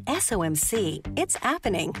 At SOMC, it's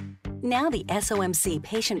happening. Now the SOMC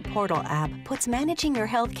Patient Portal app puts managing your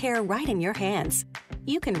health care right in your hands.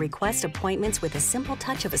 You can request appointments with a simple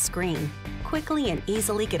touch of a screen, quickly and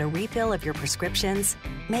easily get a refill of your prescriptions,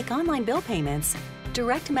 make online bill payments,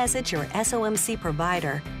 direct message your SOMC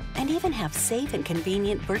provider, and even have safe and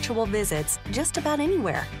convenient virtual visits just about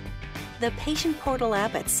anywhere. The Patient Portal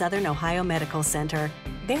app at Southern Ohio Medical Center.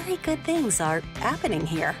 Very good things are happening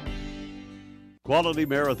here. Quality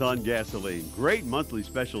Marathon gasoline, great monthly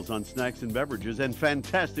specials on snacks and beverages, and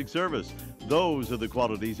fantastic service. Those are the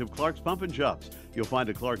qualities of Clark's Pump and Shops. You'll find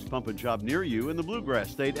a Clark's Pump and Shop near you in the Bluegrass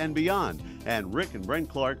State and beyond. And Rick and Brent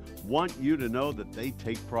Clark want you to know that they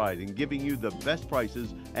take pride in giving you the best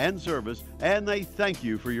prices and service, and they thank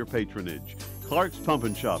you for your patronage. Clark's Pump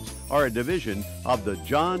and Shops are a division of the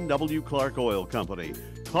John W. Clark Oil Company.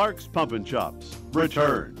 Clark's Pump and Shops.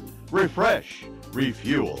 Return, refresh,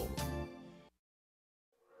 refuel.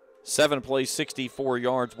 7 plays, 64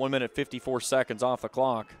 yards, 1 minute, 54 seconds off the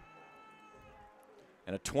clock.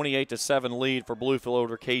 And a 28-7 lead for Bluefield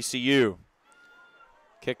over KCU.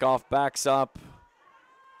 Kickoff backs up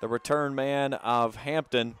the return man of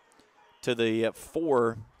Hampton to the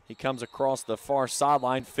 4. He comes across the far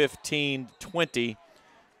sideline, 15-20.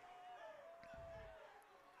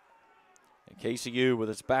 KCU with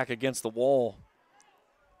its back against the wall.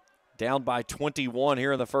 Down by 21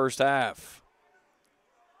 here in the first half.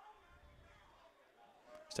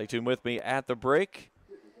 Stay tuned with me at the break.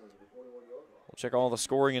 We'll check all the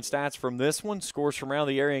scoring and stats from this one. Scores from around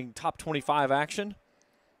the area in top 25 action.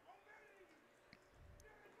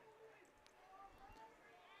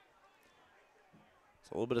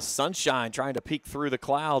 A little bit of sunshine trying to peek through the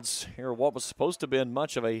clouds here. What was supposed to have been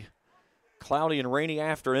much of a cloudy and rainy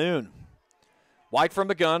afternoon. White from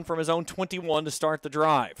the gun from his own 21 to start the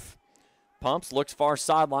drive. Pumps, looks far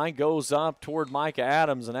sideline, goes up toward Micah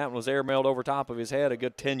Adams, and that one was airmailed over top of his head a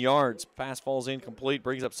good 10 yards. Pass falls incomplete,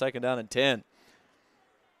 brings up second down and 10.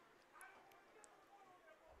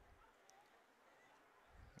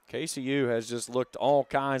 KCU has just looked all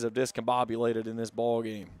kinds of discombobulated in this ball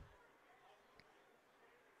game.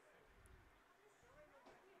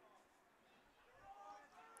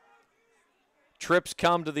 Trips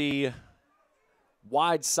come to the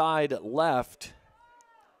wide side left.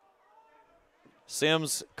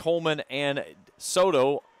 Sims, Coleman, and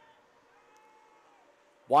Soto.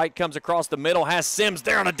 White comes across the middle, has Sims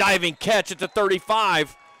there on a diving catch at the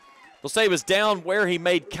 35. They'll say it was down where he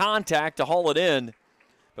made contact to haul it in.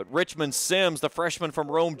 But Richmond Sims, the freshman from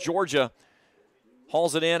Rome, Georgia,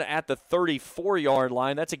 hauls it in at the 34-yard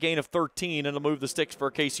line. That's a gain of 13, and it'll move the sticks for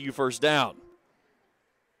a KCU first down.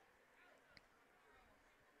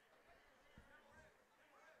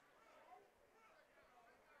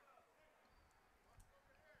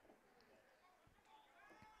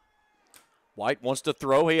 White wants to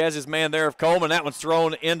throw. He has his man there of Coleman. That one's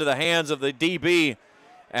thrown into the hands of the DB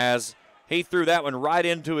as he threw that one right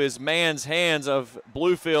into his man's hands of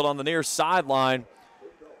Bluefield on the near sideline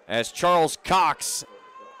as Charles Cox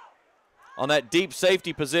on that deep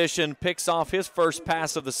safety position picks off his first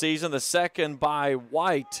pass of the season, the second by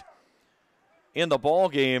White in the ball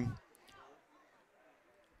game.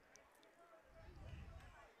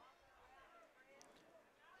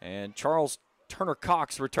 And Charles Turner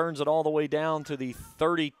Cox returns it all the way down to the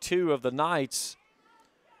 32 of the Knights.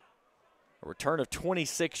 A return of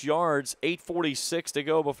 26 yards, 8:46 to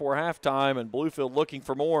go before halftime, and Bluefield looking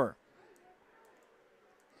for more.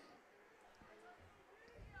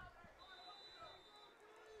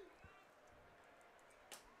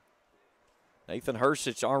 Nathan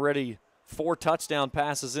Hersich already 4 touchdown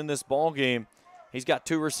passes in this ball game. He's got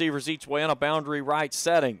 2 receivers each way on a boundary right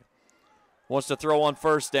setting. Wants to throw on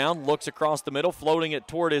first down, looks across the middle, floating it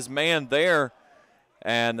toward his man there.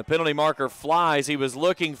 And the penalty marker flies. He was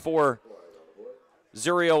looking for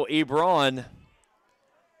Zurio Ebron.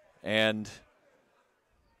 And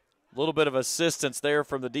a little bit of assistance there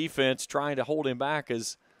from the defense trying to hold him back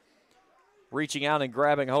as reaching out and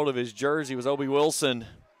grabbing hold of his jersey was Obi Wilson.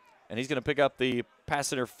 And he's going to pick up the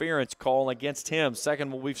pass interference call against him.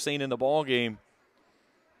 Second one we've seen in the ball game.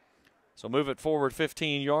 So move it forward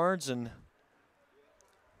 15 yards and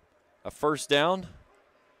a first down.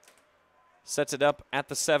 Sets it up at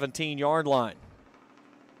the 17-yard line.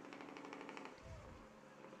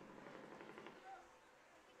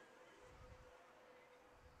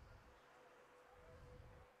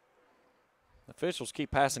 Officials keep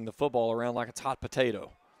passing the football around like it's hot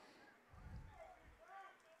potato.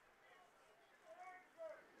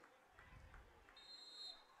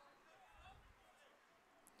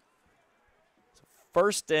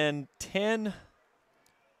 First and 10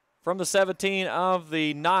 from the 17 of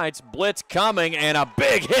the Knights. Blitz coming, and a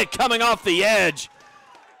big hit coming off the edge.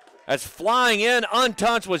 As flying in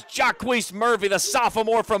untouched was Jacquees Murphy, the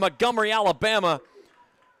sophomore from Montgomery, Alabama.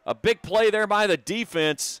 A big play there by the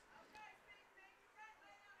defense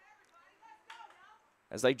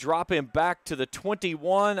as they drop him back to the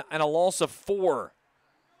 21 and a loss of 4.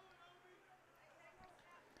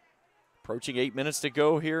 Approaching 8 minutes to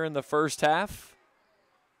go here in the first half.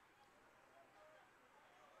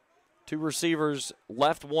 2 receivers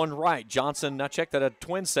left, 1 right. Johnson, now check that a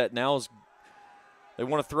twin set now. They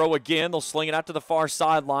want to throw again. They'll sling it out to the far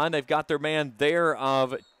sideline. They've got their man there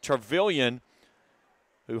of Trevelyan,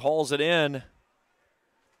 who hauls it in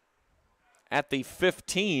at the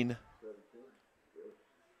 15.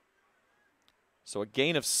 So a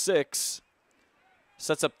gain of 6.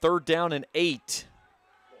 Sets up third down and 8.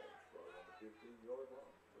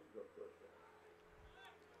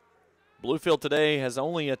 Bluefield today has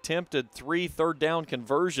only attempted 3 third down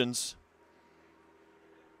conversions,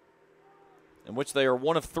 in which they are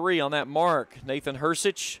 1 of 3 on that mark. Nathan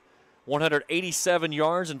Hersich, 187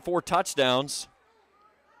 yards and 4 touchdowns.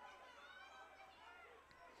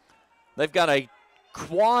 They've got a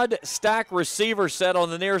quad stack receiver set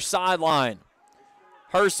on the near sideline.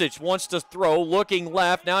 Hersich wants to throw, looking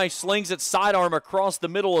left. Now he slings it sidearm across the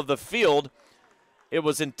middle of the field. It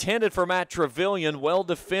was intended for Matt Trevelyan, well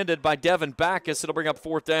defended by Devin Backus. It'll bring up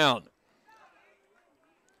 4th down.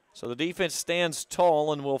 So the defense stands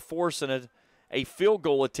tall and will force a field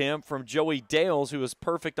goal attempt from Joey Dales, who is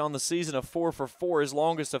perfect on the season of 4 for 4, his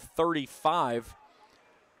longest of 35.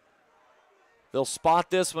 They'll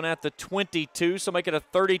spot this one at the 22, so make it a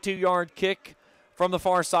 32-yard kick from the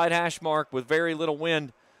far side hash mark with very little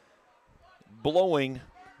wind blowing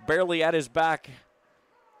barely at his back.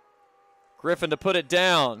 Griffin to put it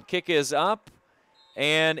down. Kick is up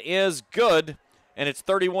and is good, and it's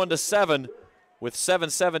 31-7 with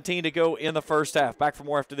 7:17 to go in the first half. Back for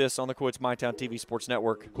more after this on the Coits MyTown TV Sports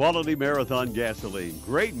Network. Quality Marathon gasoline,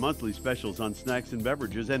 great monthly specials on snacks and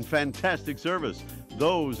beverages, and fantastic service.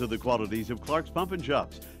 Those are the qualities of Clark's Pump and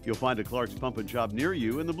Shops. You'll find a Clark's Pump and Shop near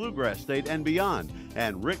you in the Bluegrass State and beyond.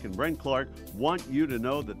 And Rick and Brent Clark want you to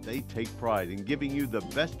know that they take pride in giving you the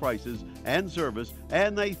best prices and service,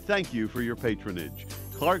 and they thank you for your patronage.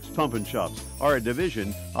 Clark's Pump and Shops are a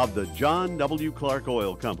division of the John W. Clark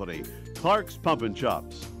Oil Company. Clark's Pump and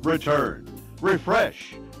Shops. Return,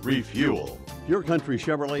 refresh, refuel. Pure Country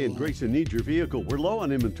Chevrolet in Grayson needs your vehicle. We're low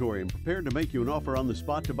on inventory and prepared to make you an offer on the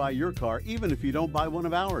spot to buy your car, even if you don't buy one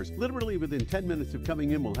of ours. Literally within 10 minutes of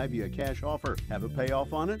coming in, we'll have you a cash offer. Have a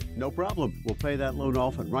payoff on it? No problem. We'll pay that loan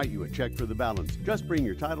off and write you a check for the balance. Just bring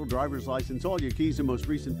your title, driver's license, all your keys, and most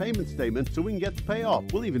recent payment statement so we can get the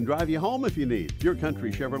payoff. We'll even drive you home if you need. Pure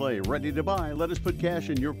Country Chevrolet, ready to buy. Let us put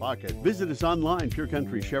cash in your pocket. Visit us online,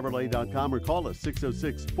 purecountrychevrolet.com, or call us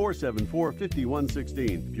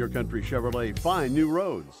 606-474-5116. Pure Country Chevrolet, find new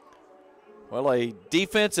roads. Well, a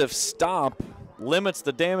defensive stop limits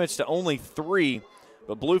the damage to only 3,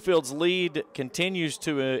 but Bluefield's lead continues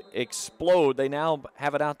to explode. They now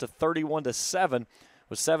have it out to 31-7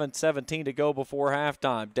 with 7:17 to go before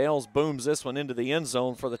halftime. Dales booms this one into the end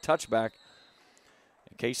zone for the touchback.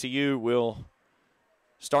 And KCU will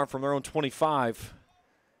start from their own 25,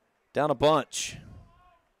 down a bunch.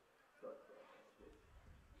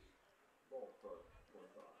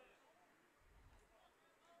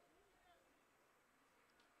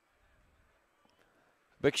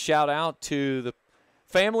 Big shout out to the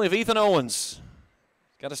family of Ethan Owens.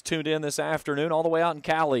 Got us tuned in this afternoon all the way out in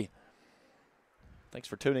Cali. Thanks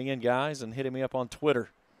for tuning in, guys, and hitting me up on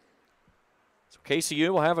Twitter. So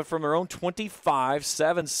KCU will have it from their own 25,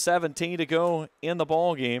 7:17 to go in the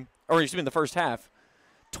ball game, or excuse me, in the first half.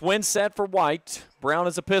 Twin set for White. Brown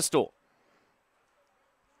is a pistol.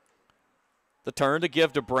 The turn to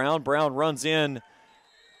give to Brown. Brown runs in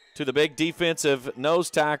to the big defensive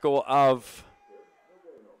nose tackle of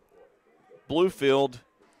Bluefield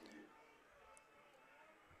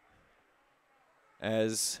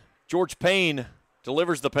as George Payne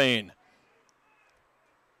delivers the pain.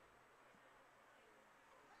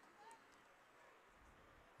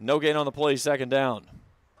 No gain on the play, 2nd down.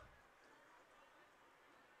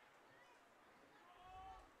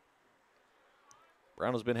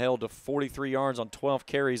 Brown has been held to 43 yards on 12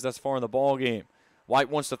 carries thus far in the ball game. White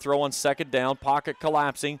wants to throw on 2nd down, pocket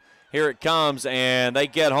collapsing. Here it comes, and they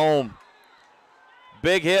get home.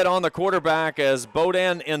 Big hit on the quarterback as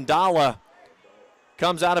Bodan Indala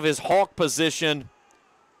comes out of his hawk position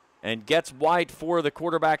and gets White for the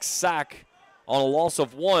quarterback sack on a loss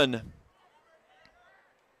of 1.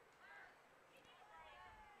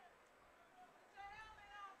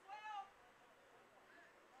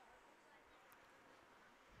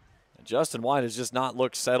 And Justin White has just not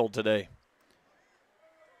looked settled today.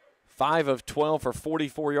 5 of 12 for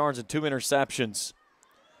 44 yards and 2 interceptions.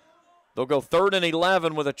 They'll go 3rd and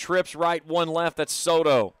 11 with a trips right, 1 left. That's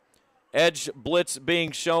Soto. Edge blitz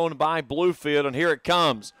being shown by Bluefield, and here it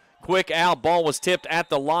comes. Quick out. Ball was tipped at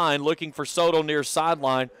the line, looking for Soto near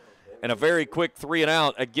sideline, and a very quick 3 and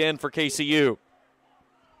out again for KCU.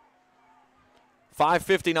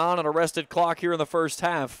 5:59 on arrested clock here in the first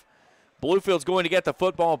half. Bluefield's going to get the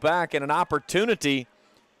football back and an opportunity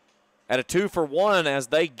at a 2-for-1 as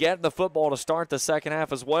they get the football to start the second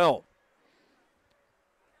half as well.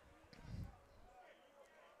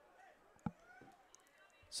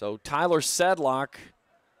 So Tyler Sedlock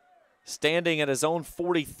standing at his own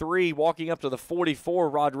 43, walking up to the 44.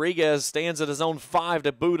 Rodriguez stands at his own 5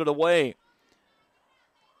 to boot it away.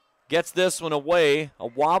 Gets this one away. A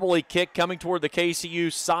wobbly kick coming toward the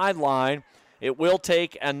KCU sideline. It will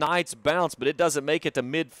take a Knights bounce, but it doesn't make it to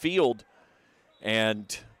midfield.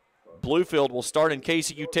 And Bluefield will start in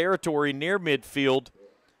KCU territory near midfield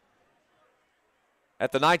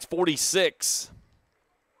at the Knights 46.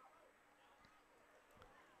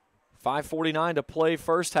 5:49 to play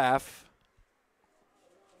first half.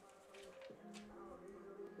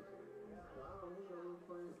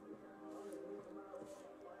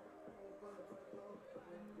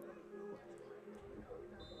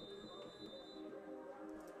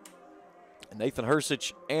 Nathan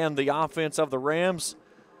Hersich and the offense of the Rams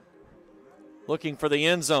looking for the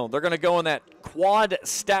end zone. They're going to go in that quad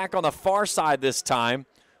stack on the far side this time.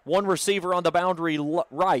 One receiver on the boundary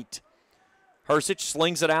right. Hersich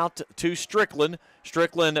slings it out to Strickland.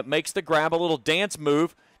 Strickland makes the grab, a little dance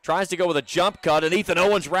move, tries to go with a jump cut, and Ethan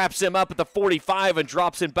Owens wraps him up at the 45 and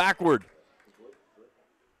drops him backward.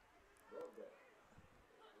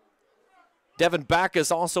 Devin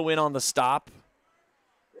Backus also in on the stop.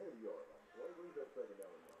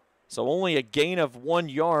 So only a gain of 1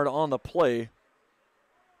 yard on the play.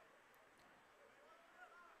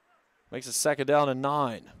 Makes it 2nd down and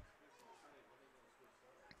 9.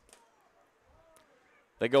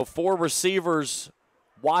 They go 4 receivers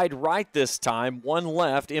wide right this time, 1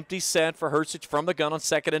 left. Empty set for Hersich from the gun on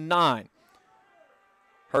 2nd and 9.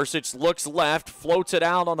 Hersich looks left, floats it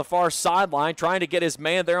out on the far sideline, trying to get his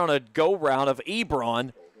man there on a go route of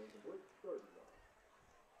Ebron.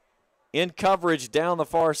 In coverage down the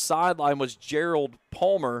far sideline was Gerald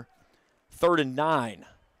Palmer, 3rd and 9.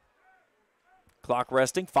 Clock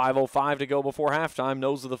resting, 5:05 to go before halftime.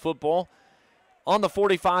 Nose of the football on the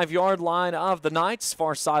 45-yard line of the Knights,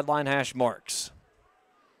 far sideline hash marks.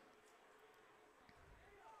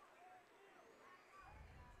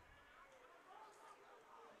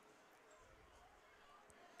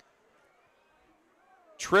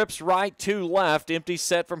 Trips right to left. Empty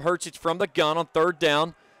set from Hersich from the gun on 3rd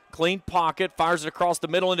down. Clean pocket. Fires it across the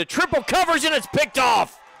middle into triple coverage, and it's picked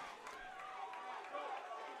off.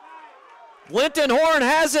 Linton Horn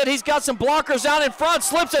has it. He's got some blockers out in front.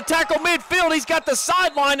 Slips a tackle midfield. He's got the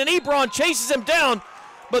sideline, and Ebron chases him down.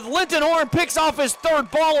 But Linton Horn picks off his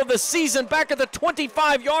 3rd ball of the season back at the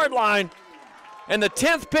 25-yard line. And the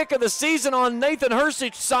 10th pick of the season on Nathan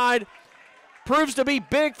Hersich's side proves to be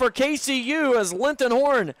big for KCU as Linton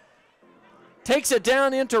Horn takes it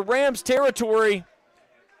down into Rams territory.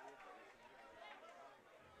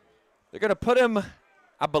 They're going to put him,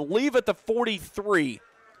 I believe, at the 43.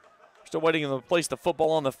 Still waiting to place the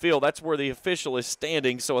football on the field. That's where the official is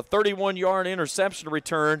standing. So a 31-yard interception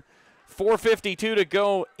return. 4:52 to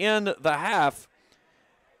go in the half.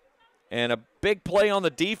 And a big play on the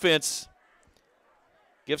defense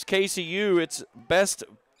gives KCU its best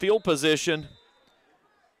field position,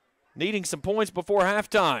 needing some points before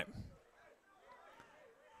halftime.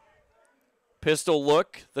 Pistol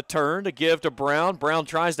look, the turn to give to Brown. Brown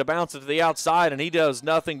tries to bounce it to the outside, and he does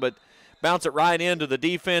nothing but bounce it right into the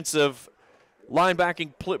defensive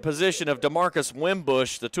linebacking position of DeMarcus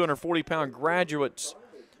Wimbush, the 240-pound graduate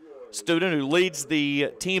student who leads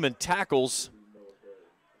the team in tackles.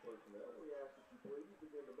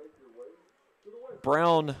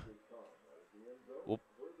 Brown will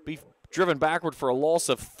be driven backward for a loss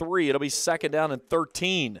of 3. It'll be 2nd down and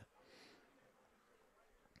 13.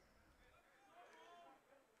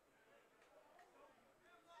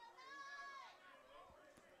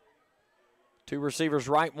 Two receivers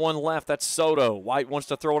right, 1 left. That's Soto. White wants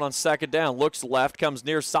to throw it on 2nd down. Looks left, comes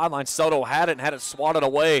near sideline. Soto had it and had it swatted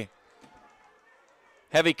away.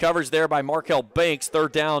 Heavy coverage there by Markel Banks.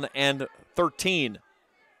 3rd down and 13.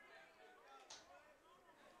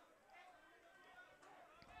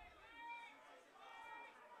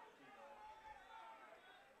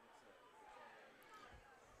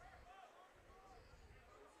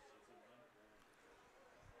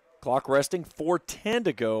 Clock resting, 4:10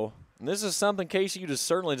 to go. And this is something KCU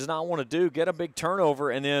certainly does not want to do. Get a big turnover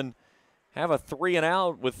and then have a 3 and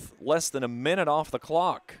out with less than a minute off the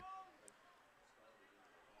clock.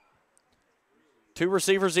 2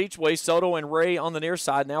 receivers each way, Soto and Ray on the near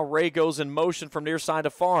side. Now Ray goes in motion from near side to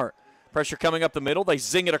far. Pressure coming up the middle. They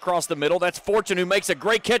zing it across the middle. That's Fortune who makes a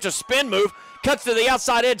great catch, a spin move, cuts to the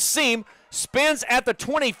outside edge seam, spins at the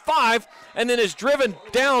 25, and then is driven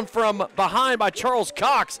down from behind by Charles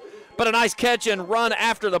Cox. But a nice catch and run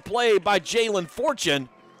after the play by Jalen Fortune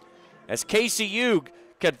as KCU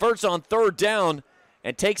converts on 3rd down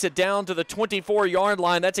and takes it down to the 24-yard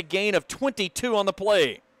line. That's a gain of 22 on the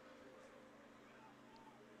play.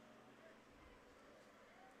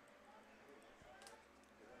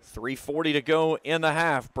 .340 to go in the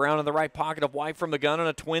half. Brown in the right pocket of White from the gun and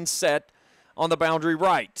a twin set on the boundary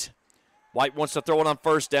right. White wants to throw it on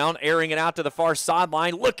 1st down, airing it out to the far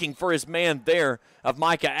sideline, looking for his man there of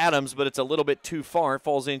Micah Adams, but it's a little bit too far. It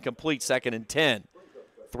falls incomplete, 2nd and 10.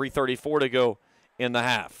 3:34 to go in the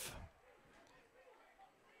half.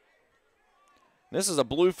 This is a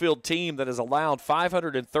Bluefield team that has allowed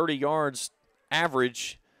 530 yards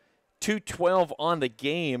average, 212 on the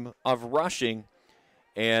game of rushing.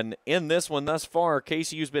 And in this one thus far,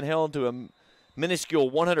 KCU's been held to a minuscule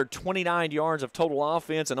 129 yards of total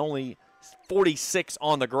offense and only 46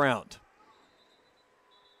 on the ground.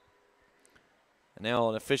 Now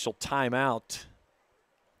an official timeout.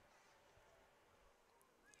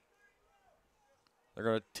 They're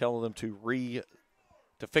going to tell them to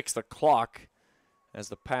fix the clock as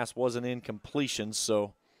the pass was an incompletion.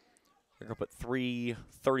 So they're going to put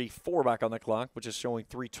 3:34 back on the clock, which is showing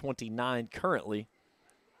 3:29 currently.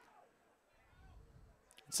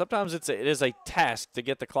 Sometimes it is a task to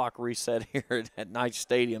get the clock reset here at Knight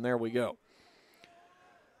Stadium. There we go.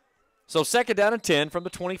 So 2nd down and 10 from the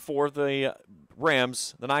 24. The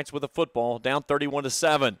Rams, the Knights with the football, down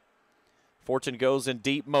 31-7. Fortune goes in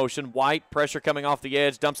deep motion. White, pressure coming off the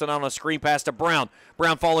edge, dumps it on a screen pass to Brown.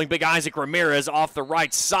 Brown following big Isaac Ramirez off the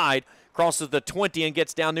right side, crosses the 20 and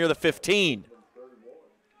gets down near the 15.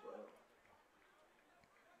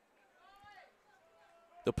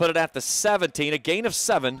 They'll put it at the 17, a gain of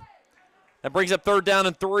 7. That brings up 3rd down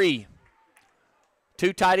and 3.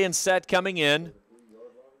 2 tight end set coming in.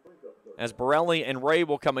 As Borelli and Ray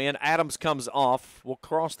will come in, Adams comes off. We'll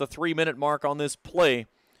cross the 3-minute mark on this play.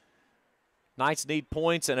 Knights need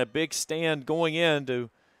points and a big stand going in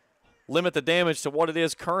to limit the damage to what it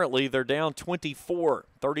is currently. They're down 24,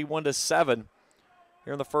 31-7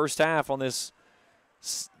 here in the first half on this.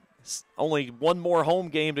 Only one more home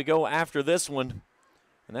game to go after this one.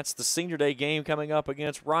 And that's the Senior Day game coming up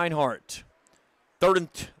against Reinhardt.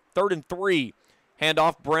 3rd and 3.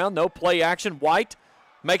 Handoff Brown, no play action. White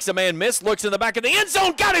makes a man miss, looks in the back of the end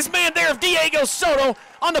zone, got his man there of Diego Soto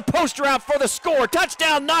on the post route for the score.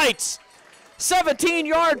 Touchdown Knights.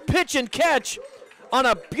 17-yard pitch and catch on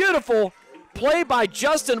a beautiful play by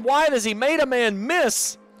Justin White as he made a man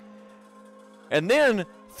miss and then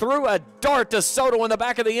threw a dart to Soto in the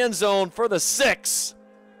back of the end zone for the 6.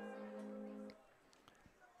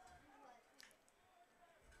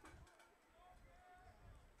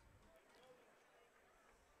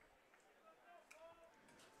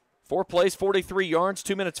 Four plays, 43 yards,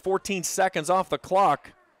 2 minutes, 14 seconds off the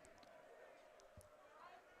clock.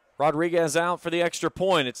 Rodriguez out for the extra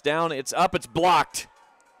point. It's down, it's up, it's blocked.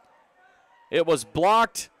 It was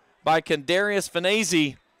blocked by Kendarius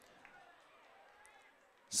Finese.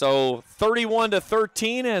 So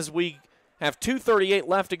 31-13 as we have 2:38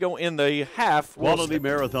 left to go in the half. Quality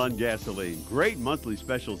Marathon gasoline. Great monthly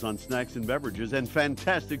specials on snacks and beverages and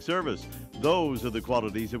fantastic service. Those are the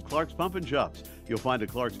qualities of Clark's Pump and Shops. You'll find a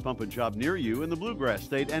Clark's Pump and Shop near you in the Bluegrass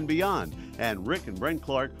State and beyond. And Rick and Brent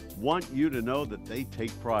Clark want you to know that they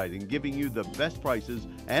take pride in giving you the best prices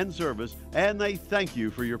and service, and they thank you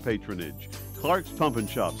for your patronage. Clark's Pump and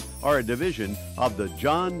Shops are a division of the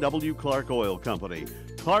John W. Clark Oil Company.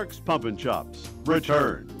 Clark's Pump and Shops.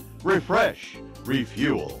 Return. Refresh,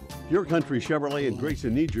 refuel. Pure Country Chevrolet in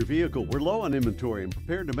Grayson needs your vehicle. We're low on inventory and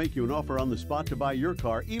prepared to make you an offer on the spot to buy your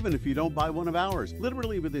car, even if you don't buy one of ours.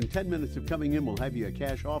 Literally within 10 minutes of coming in, we'll have you a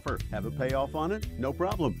cash offer. Have a payoff on it? No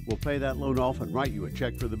problem. We'll pay that loan off and write you a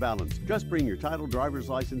check for the balance. Just bring your title, driver's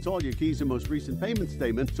license, all your keys, and most recent payment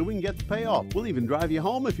statement so we can get the payoff. We'll even drive you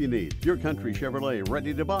home if you need. Pure Country Chevrolet,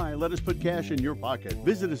 ready to buy. Let us put cash in your pocket.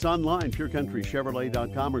 Visit us online,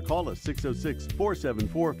 purecountrychevrolet.com, or call us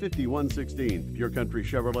 606-474-5116. Pure Country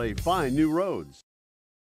Chevrolet, find new roads.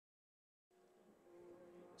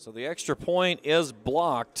 So the extra point is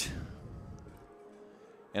blocked.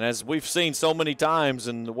 And as we've seen so many times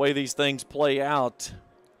in the way these things play out,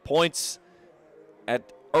 points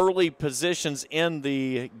at early positions in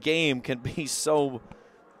the game can be so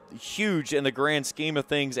huge in the grand scheme of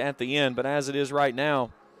things at the end. But as it is right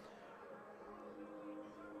now,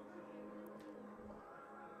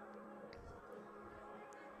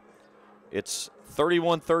 it's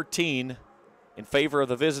 31-13 in favor of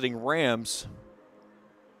the visiting Rams.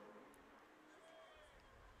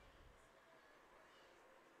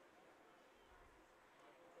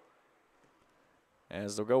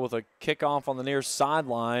 As they'll go with a kickoff on the near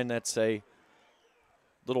sideline. That's a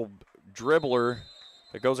little dribbler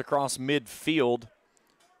that goes across midfield.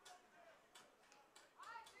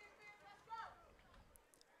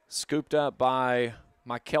 Scooped up by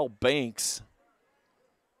Michael Banks.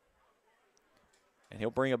 And he'll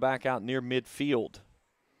bring it back out near midfield.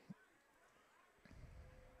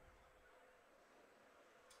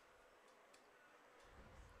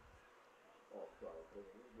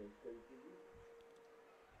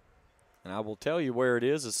 And I will tell you where it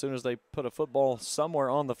is as soon as they put a football somewhere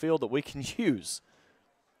on the field that we can use.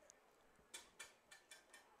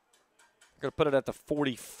 We're going to put it at the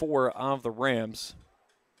 44 of the Rams.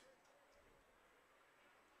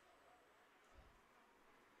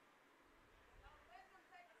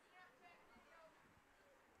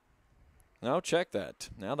 No, check that.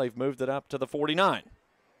 Now they've moved it up to the 49.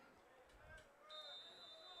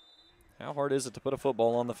 How hard is it to put a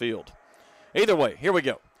football on the field? Either way, here we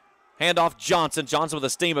go. Handoff Johnson. Johnson with a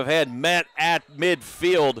steam of head, met at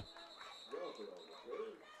midfield.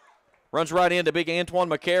 Runs right into big Antoine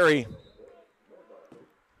McCary.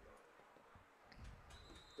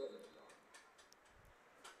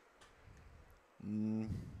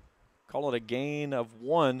 Call it a gain of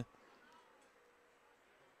 1.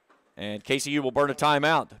 And KCU will burn a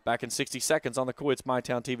timeout. Back in 60 seconds on the Coits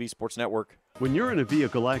MyTown TV Sports Network. When you're in a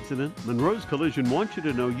vehicle accident, Monroe's Collision wants you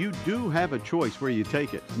to know you do have a choice where you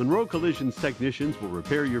take it. Monroe Collision's technicians will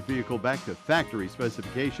repair your vehicle back to factory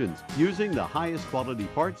specifications using the highest quality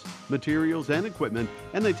parts, materials, and equipment,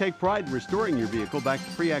 and they take pride in restoring your vehicle back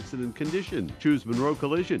to pre-accident condition. Choose Monroe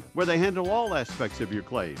Collision, where they handle all aspects of your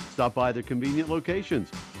claim. Stop by their convenient locations: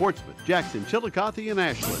 Portsmouth, Jackson, Chillicothe, and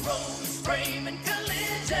Ashland. Monroe's Frame and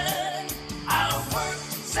Collision. Our work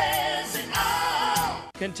says it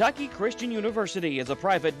all. Kentucky Christian University is a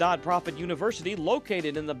private nonprofit university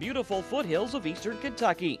located in the beautiful foothills of eastern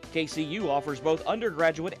Kentucky. KCU offers both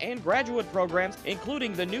undergraduate and graduate programs,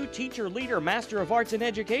 including the new Teacher Leader Master of Arts in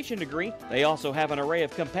Education degree. They also have an array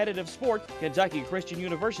of competitive sports. Kentucky Christian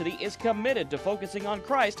University is committed to focusing on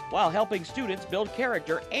Christ while helping students build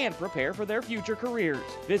character and prepare for their future careers.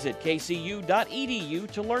 Visit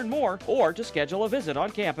kcu.edu to learn more or to schedule a visit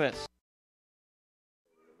on campus.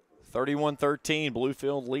 31-13,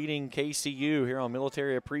 Bluefield leading KCU here on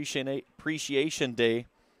Military Appreciation Day.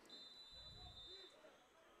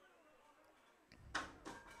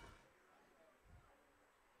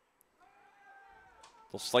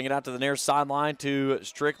 They'll sling it out to the near sideline to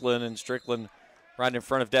Strickland, and Strickland right in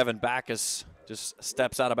front of Devin Backus just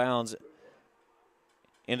steps out of bounds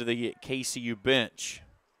into the KCU bench.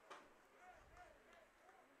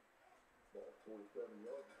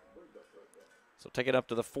 So take it up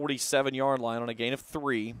to the 47-yard line on a gain of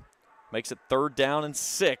 3. Makes it 3rd down and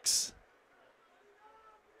 6.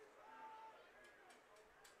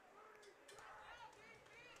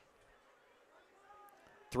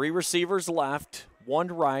 Three receivers left, 1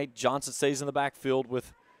 to right. Johnson stays in the backfield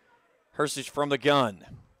with Hersich from the gun.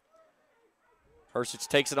 Hersich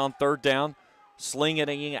takes it on 3rd down, slinging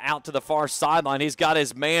it out to the far sideline. He's got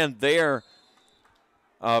his man there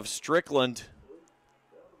of Strickland.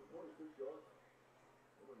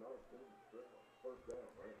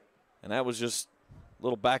 And that was just a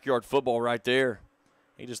little backyard football right there.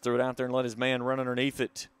 He just threw it out there and let his man run underneath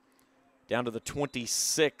it. Down to the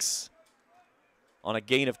 26 on a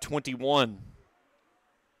gain of 21.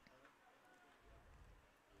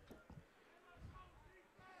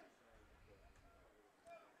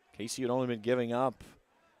 KCU had only been giving up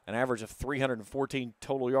an average of 314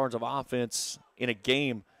 total yards of offense in a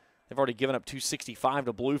game. They've already given up 265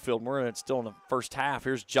 to Bluefield. We're in it still in the first half.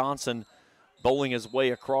 Here's Johnson bowling his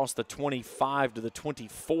way across the 25 to the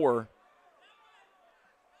 24.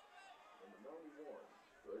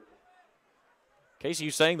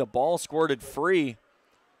 KCU saying the ball squirted free,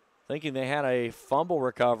 thinking they had a fumble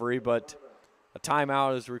recovery, but a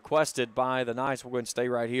timeout is requested by the Knights. We're going to stay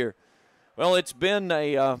right here. Well, it's been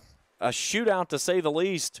a shootout to say the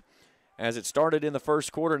least. As it started in the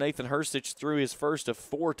first quarter, Nathan Hersich threw his first of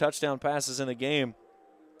 4 touchdown passes in the game.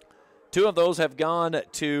 2 of those have gone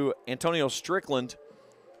to Antonio Strickland.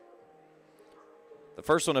 The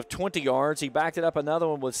first one of 20 yards. He backed it up another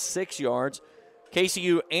one with 6 yards.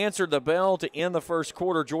 KCU answered the bell to end the first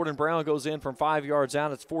quarter. Jordan Brown goes in from 5 yards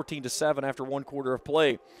out. It's 14-7 after 1 quarter of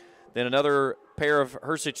play. Then another pair of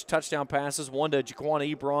Hersich touchdown passes, one to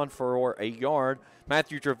Jaquan Ebron for a yard.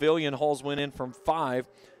 Matthew Trevelyan hauls one in from 5,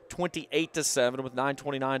 28-7 with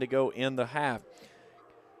 9:29 to go in the half.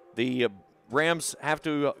 The Rams have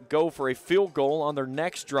to go for a field goal on their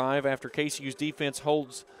next drive after KCU's defense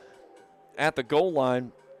holds at the goal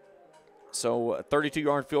line. So a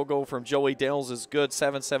 32-yard field goal from Joey Dales is good.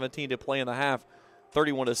 7:17 to play in the half.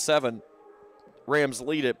 31-7. Rams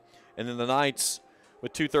lead it. And then the Knights,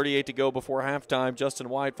 with 2:38 to go before halftime, Justin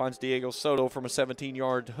White finds Diego Soto from a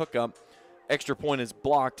 17-yard hookup. Extra point is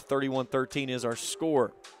blocked. 31-13 is our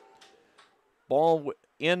score. Ball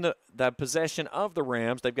in the possession of the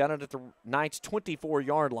Rams. They've got it at the Knights'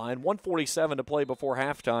 24-yard line. 1:47 to play before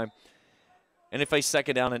halftime. And they face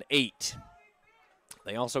 2nd down and 8.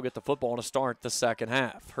 They also get the football to start the second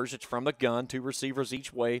half. Hersich from the gun, 2 receivers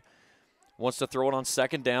each way. Wants to throw it on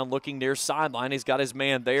 2nd down, looking near sideline. He's got his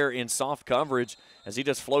man there in soft coverage as he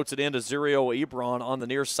just floats it into Zirio Ebron on the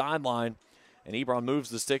near sideline. And Ebron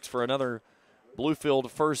moves the sticks for another Bluefield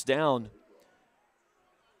first down,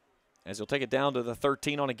 as he'll take it down to the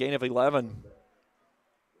 13 on a gain of 11.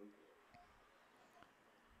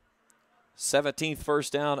 17th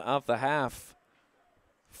first down of the half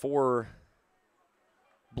for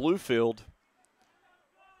Bluefield.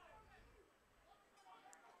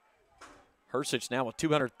 Hersich now with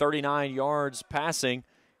 239 yards passing.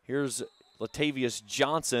 Here's Latavius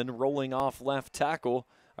Johnson rolling off left tackle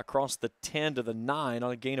across the 10 to the 9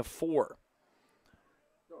 on a gain of 4.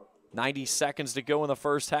 90 seconds to go in the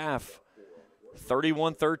first half.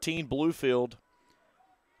 31-13 Bluefield,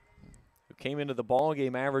 who came into the ball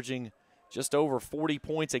game averaging just over 40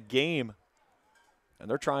 points a game. And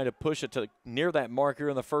they're trying to push it to near that mark here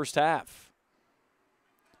in the first half.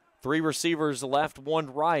 3 receivers left,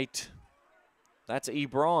 1 right. That's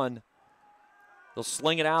Ebron. They'll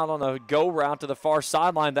sling it out on a go route to the far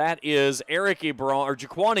sideline. That is Eric Ebron, or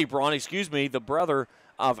Jaquan Ebron, excuse me, the brother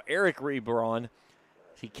of Eric Ebron.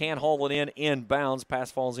 He can't haul it in inbounds.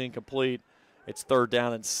 Pass falls incomplete. It's 3rd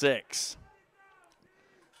down and 6.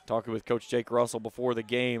 Talking with Coach Jake Russell before the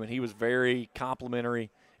game, and he was very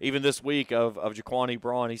complimentary, even this week, of Jaquan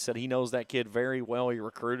Ebron. He said he knows that kid very well. He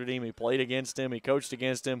recruited him. He played against him. He coached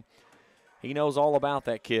against him. He knows all about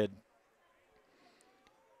that kid.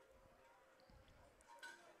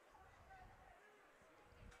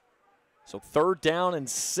 So 3rd down and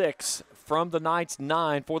 6 from the Knights'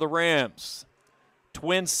 9 for the Rams.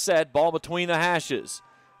 Twin set, ball between the hashes.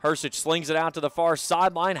 Hersich slings it out to the far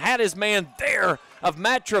sideline. Had his man there of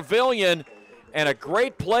Matt Trevelyan. And a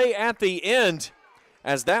great play at the end,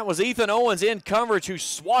 as that was Ethan Owens in coverage who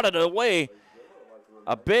swatted it away.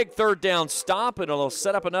 A big 3rd down stop, and it'll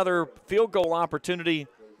set up another field goal opportunity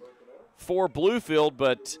for Bluefield.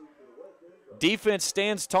 But defense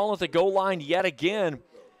stands tall at the goal line yet again.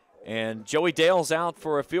 And Joey Dale's out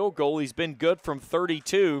for a field goal. He's been good from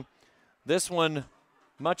 32. This one,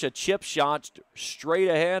 much a chip shot straight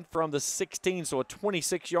ahead from the 16, so a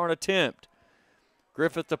 26-yard attempt.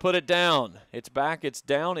 Griffith to put it down. It's back, it's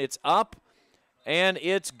down, it's up, and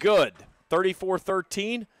it's good.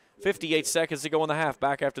 34-13, 58 seconds to go in the half.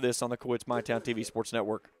 Back after this on the Coit's MyTown TV Sports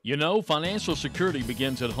Network. You know, financial security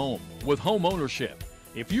begins at home with home ownership.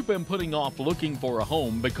 If you've been putting off looking for a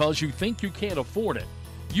home because you think you can't afford it,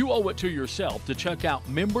 you owe it to yourself to check out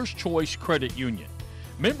Members Choice Credit Union.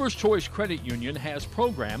 Members Choice Credit Union has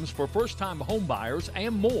programs for first-time home buyers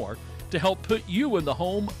and more to help put you in the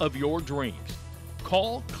home of your dreams.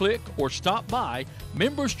 Call, click, or stop by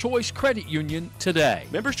Members Choice Credit Union today.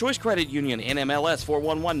 Members Choice Credit Union, NMLS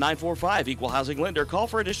 411945, Equal Housing Lender. Call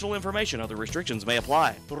for additional information. Other restrictions may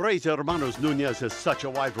apply. Tres Hermanos Nunez has such a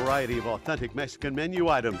wide variety of authentic Mexican menu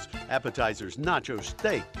items. Appetizers, nachos,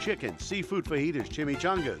 steak, chicken, seafood fajitas,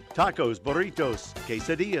 chimichangas, tacos, burritos,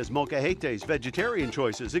 quesadillas, molcajetes, vegetarian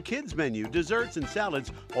choices, a kids menu, desserts, and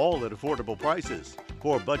salads, all at affordable prices.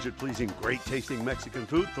 For budget-pleasing, great-tasting Mexican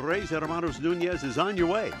food, Tres Hermanos Nunez is on your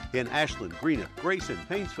way in Ashland, Greenock, Grayson,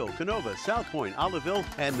 Paintsville, Canova, South Point, Oliveville,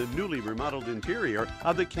 and the newly remodeled interior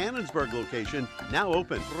of the Cannonsburg location, now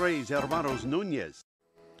open. Tres Hermanos Nunez.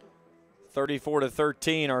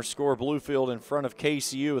 34-13, our score. Bluefield in front of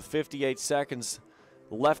KCU with 58 seconds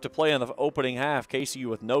left to play in the opening half. KCU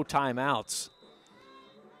with no timeouts.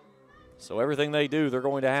 So everything they do, they're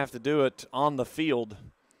going to have to do it on the field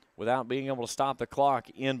without being able to stop the clock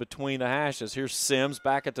in between the hashes. Here's Sims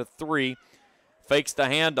back at the 3. Fakes the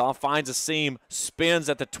handoff, finds a seam, spins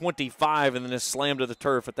at the 25, and then is slammed to the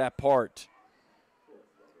turf at that part.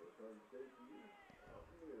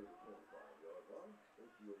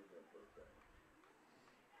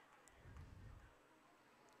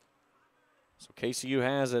 So KCU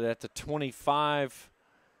has it at the 25.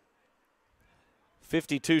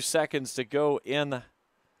 52 seconds to go in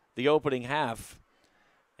the opening half,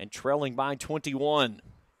 and trailing by 21.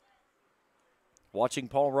 Watching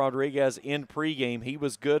Paul Rodriguez in pregame, he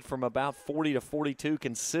was good from about 40 to 42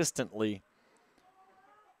 consistently.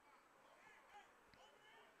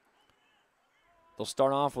 They'll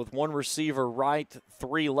start off with 1 receiver right,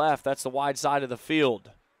 3 left. That's the wide side of the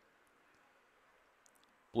field.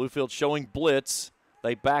 Bluefield showing blitz.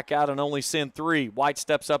 They back out and only send 3. White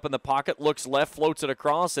steps up in the pocket, looks left, floats it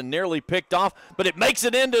across, and nearly picked off, but it makes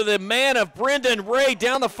it into the man of Brendan Ray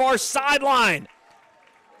down the far sideline.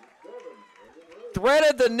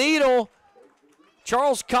 Threaded the needle.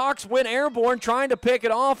 Charles Cox went airborne trying to pick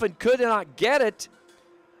it off and could not get it.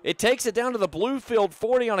 It takes it down to the Bluefield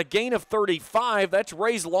 40 on a gain of 35. That's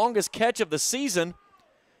Ray's longest catch of the season,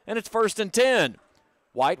 and it's 1st and 10.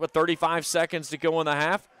 White with 35 seconds to go in the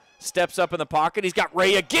half. Steps up in the pocket. He's got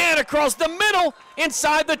Ray again across the middle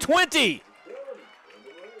inside the 20.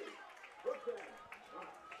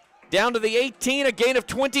 Down to the 18, a gain of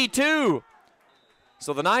 22.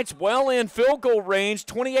 So the Knights well in field goal range,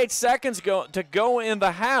 28 seconds to go in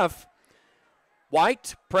the half.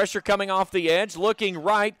 White, pressure coming off the edge, looking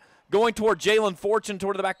right, going toward Jalen Fortune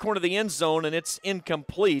toward the back corner of the end zone, and it's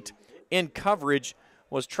incomplete. In coverage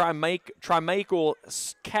was Trimakel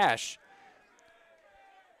Cash.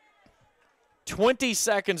 20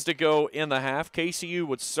 seconds to go in the half. KCU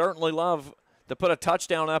would certainly love to put a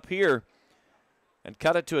touchdown up here and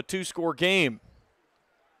cut it to a 2-score game.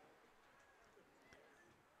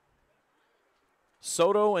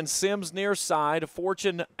 Soto and Sims near side,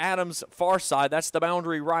 Fortune Adams far side. That's the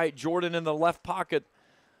boundary right. Jordan in the left pocket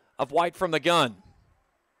of White from the gun.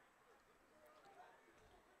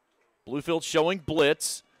 Bluefield showing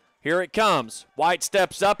blitz. Here it comes. White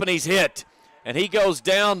steps up and he's hit. And he goes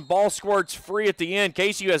down. Ball squirts free at the end.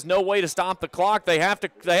 KCU has no way to stop the clock. They have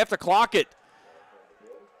to clock it.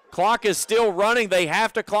 Clock is still running. They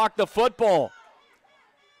have to clock the football.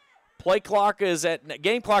 Game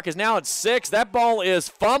clock is now at 6. That ball is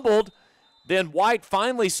fumbled. Then White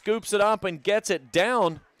finally scoops it up and gets it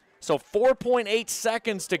down. So 4.8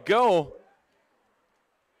 seconds to go.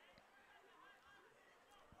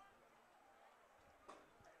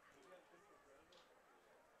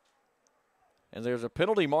 And there's a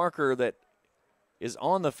penalty marker that is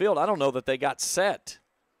on the field. I don't know that they got set.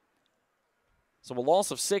 So a loss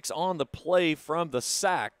of 6 on the play from the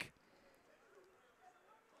sack.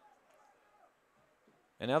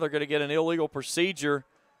 And now they're going to get an illegal procedure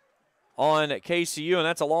on KCU, and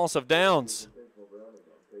that's a loss of downs.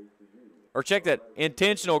 Or check that,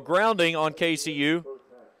 intentional grounding on KCU.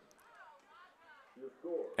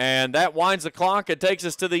 And that winds the clock and takes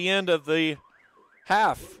us to the end of the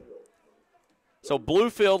half. So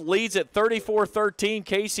Bluefield leads at 34-13.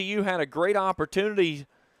 KCU had a great opportunity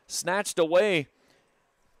snatched away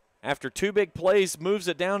after 2 big plays, moves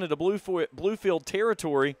it down into Bluefield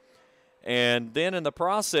territory. And then in the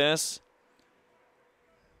process,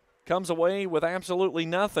 comes away with absolutely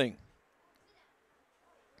nothing.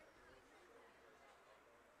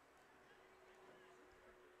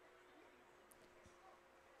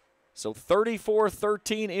 So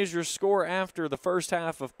 34-13 is your score after the first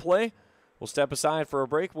half of play. We'll step aside for a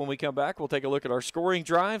break. When we come back, we'll take a look at our scoring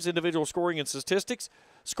drives, individual scoring and statistics,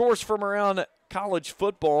 scores from around college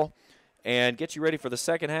football, and get you ready for the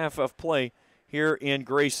second half of play here in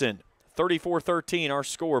Grayson. 34-13, our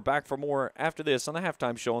score. Back for more after this on the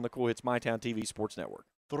Halftime Show on the Cool Hits MyTown TV Sports Network.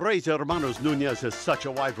 Tres Hermanos Nunez has such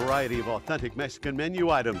a wide variety of authentic Mexican menu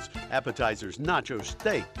items. Appetizers, nachos,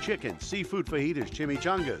 steak, chicken, seafood fajitas,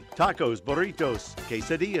 chimichangas, tacos, burritos,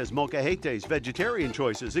 quesadillas, molcajetes, vegetarian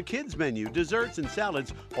choices, a kids menu, desserts, and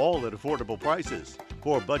salads, all at affordable prices.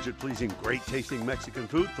 For budget-pleasing, great-tasting Mexican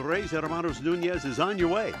food, Tres Hermanos Nunez is on your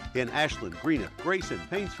way in Ashland, Greenup, Grayson,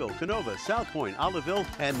 Paintsville, Canova, South Point, Oliveville,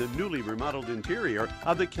 and the newly remodeled interior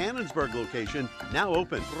of the Cannonsburg location, now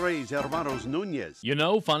open. Tres Hermanos Nunez. You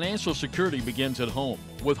know, financial security begins at home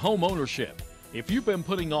with home ownership. If you've been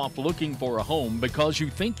putting off looking for a home because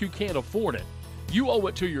you think you can't afford it, you owe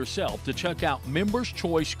it to yourself to check out Members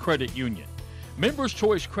Choice Credit Union. Members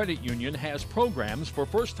Choice Credit Union has programs for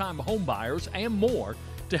first-time home buyers and more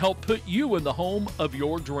to help put you in the home of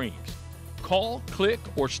your dreams. Call, click,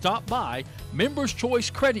 or stop by Members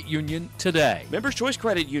Choice Credit Union today. Members Choice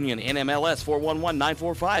Credit Union, NMLS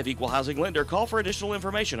 411945, Equal Housing Lender. Call for additional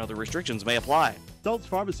information. Other restrictions may apply. Stultz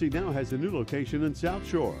Pharmacy now has a new location in South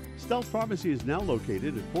Shore. Stultz Pharmacy is now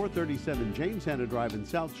located at 437 James Hanna Drive in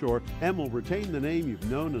South Shore and will retain the name you've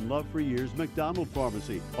known and loved for years, McDonald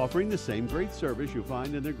Pharmacy, offering the same great service you'll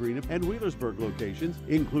find in their Greenup and Wheelersburg locations,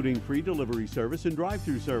 including free delivery service and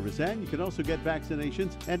drive-through service. And you can also get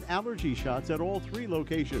vaccinations and allergy shots at all 3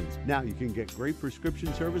 locations. Now you can get great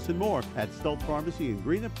prescription service and more at Stultz Pharmacy in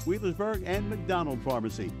Greenup, Wheelersburg, and McDonald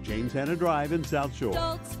Pharmacy, James Hanna Drive in South Shore.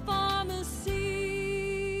 Stultz Pharmacy.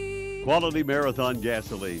 Quality Marathon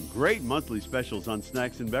gasoline, great monthly specials on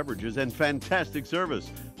snacks and beverages, and fantastic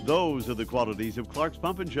service. Those are the qualities of Clark's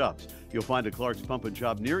Pump and Shops. You'll find a Clark's Pump and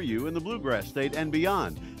Shop near you in the Bluegrass State and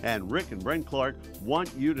beyond. And Rick and Brent Clark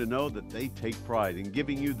want you to know that they take pride in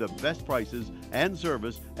giving you the best prices and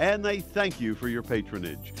service, and they thank you for your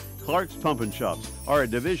patronage. Clark's Pump and Shops are a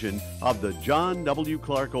division of the John W.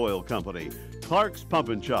 Clark Oil Company. Clark's Pump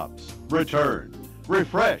and Shops. Return,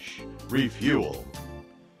 refresh, refuel.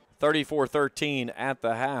 34-13 at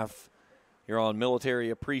the half here on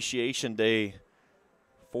Military Appreciation Day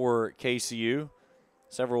for KCU.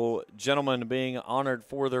 Several gentlemen being honored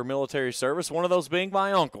for their military service, one of those being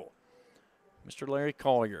my uncle, Mr. Larry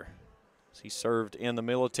Collier. He served in the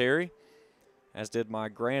military, as did my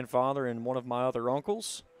grandfather and one of my other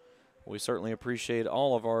uncles. We certainly appreciate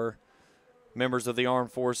all of our members of the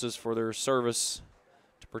armed forces for their service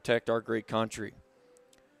to protect our great country.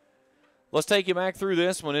 Let's take you back through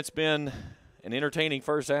this one. It's been an entertaining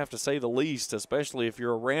first half, to say the least, especially if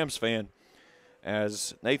you're a Rams fan,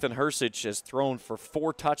 as Nathan Hersich has thrown for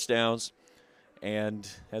 4 touchdowns and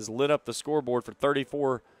has lit up the scoreboard for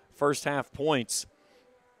 34 first half points.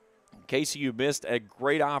 KCU missed a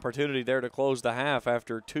great opportunity there to close the half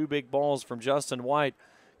after two big balls from Justin White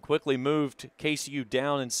quickly moved KCU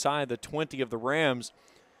down inside the 20 of the Rams.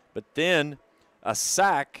 But then a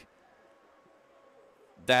sack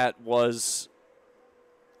that was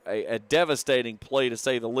a devastating play, to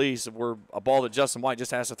say the least, where a ball that Justin White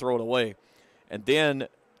just has to throw it away. And then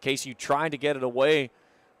KCU tried to get it away.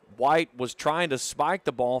 White was trying to spike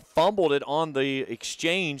the ball, fumbled it on the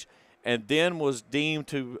exchange, and then was deemed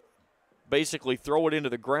to basically throw it into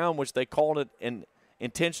the ground, which they called it an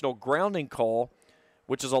intentional grounding call,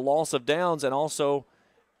 which is a loss of downs, and also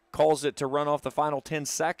calls it to run off the final 10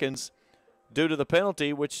 seconds due to the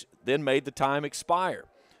penalty, which then made the time expire.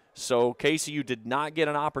 So KCU did not get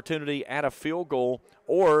an opportunity at a field goal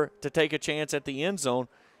or to take a chance at the end zone,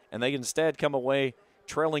 and they instead come away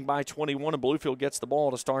trailing by 21, and Bluefield gets the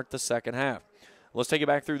ball to start the second half. Let's take it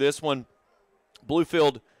back through this one.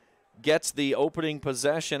 Bluefield gets the opening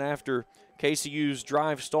possession after KCU's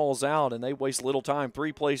drive stalls out, and they waste little time.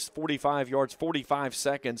 3 plays, 45 yards, 45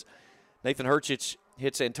 seconds. Nathan Herchich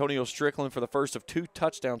hits Antonio Strickland for the first of 2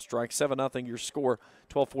 touchdown strikes. 7-0 your score.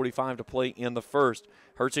 12:45 to play in the first.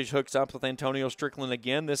 Herchich hooks up with Antonio Strickland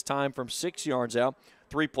again, this time from 6 yards out.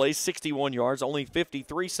 3 plays, 61 yards, only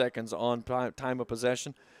 53 seconds on time of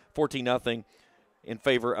possession. 14-0 in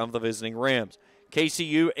favor of the visiting Rams.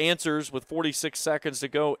 KCU answers with 46 seconds to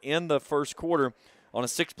go in the first quarter on a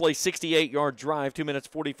 6-play, 68-yard drive, 2 minutes,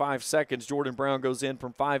 45 seconds. Jordan Brown goes in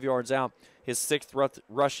from 5 yards out, his 6th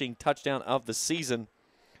rushing touchdown of the season.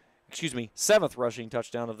 7th rushing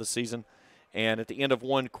touchdown of the season. And at the end of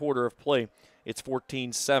one quarter of play, it's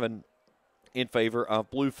 14-7 in favor of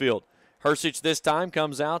Bluefield. Herchich this time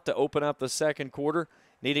comes out to open up the second quarter,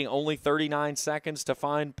 needing only 39 seconds to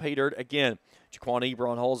find pay dirt again. Jaquan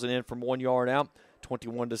Ebron hauls it in from 1 yard out,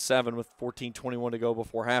 21-7 with 14:21 to go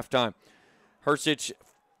before halftime. Herchich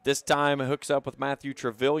this time hooks up with Matthew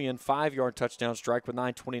Trevelyan, 5-yard touchdown strike with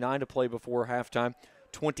 9:29 to play before halftime,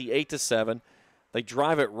 28-7. They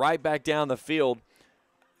drive it right back down the field.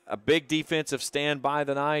 A big defensive stand by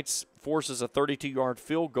the Knights forces a 32-yard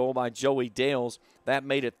field goal by Joey Dales. That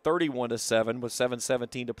made it 31-7 with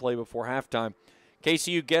 7:17 to play before halftime.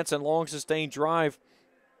 KCU gets a long sustained drive,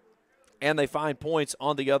 and they find points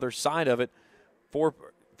on the other side of it. Four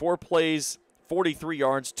plays, 43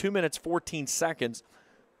 yards, 2 minutes, 14 seconds.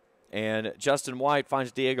 And Justin White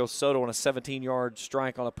finds Diego Soto on a 17-yard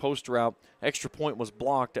strike on a post route. Extra point was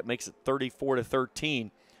blocked. That makes it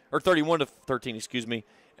 31-13.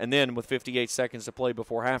 And then with 58 seconds to play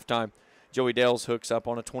before halftime, Joey Dales hooks up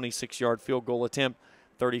on a 26-yard field goal attempt.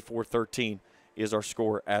 34-13 is our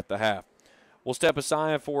score at the half. We'll step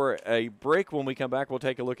aside for a break. When we come back, we'll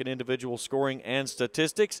take a look at individual scoring and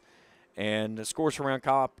statistics and scores from around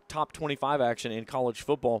top 25 action in college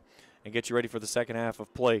football and get you ready for the second half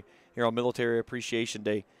of play here on Military Appreciation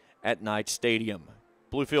Day at Knight Stadium.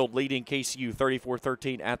 Bluefield leading KCU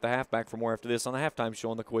 34-13 at the halfback. For more after this on the halftime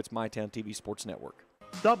show on the Coit's MyTown TV Sports Network.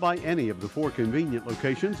 Stop by any of the 4 convenient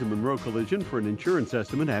locations in Monroe Collision for an insurance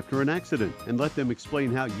estimate after an accident and let them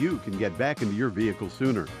explain how you can get back into your vehicle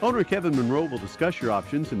sooner. Owner Kevin Monroe will discuss your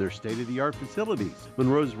options in their state-of-the-art facilities.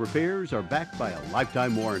 Monroe's repairs are backed by a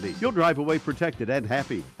lifetime warranty. You'll drive away protected and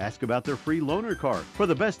happy. Ask about their free loaner car. For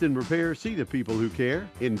the best in repair, see the people who care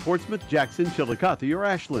in Portsmouth, Jackson, Chillicothe, or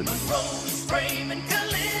Ashland. Monroe's Frame and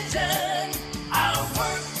Collision. Our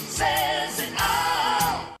work says it all.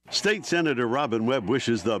 State Senator Robin Webb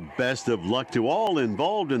wishes the best of luck to all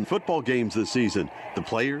involved in football games this season. The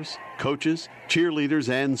players, coaches, cheerleaders,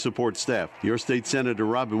 and support staff. Your State Senator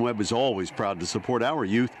Robin Webb is always proud to support our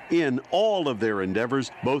youth in all of their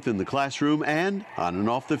endeavors, both in the classroom and on and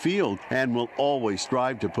off the field, and will always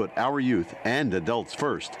strive to put our youth and adults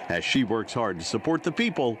first as she works hard to support the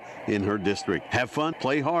people in her district. Have fun,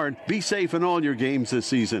 play hard, be safe in all your games this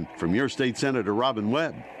season. From your State Senator Robin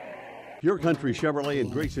Webb. Your Country Chevrolet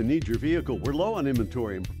in Grayson needs your vehicle. We're low on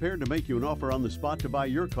inventory and prepared to make you an offer on the spot to buy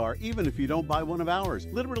your car, even if you don't buy one of ours.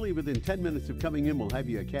 Literally within 10 minutes of coming in, we'll have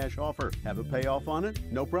you a cash offer. Have a payoff on it?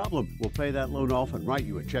 No problem. We'll pay that loan off and write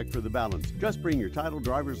you a check for the balance. Just bring your title,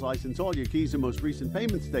 driver's license, all your keys, and most recent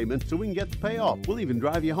payment statement so we can get the payoff. We'll even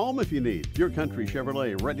drive you home if you need. Your Country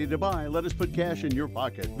Chevrolet, ready to buy. Let us put cash in your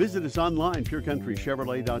pocket. Visit us online,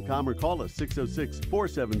 purecountrychevrolet.com, or call us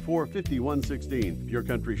 606-474-5116. Pure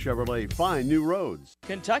Country Chevrolet, Chevrolet, find new roads.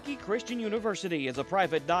 Kentucky Christian University is a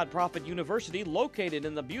private nonprofit university located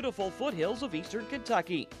in the beautiful foothills of eastern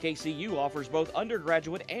Kentucky. KCU offers both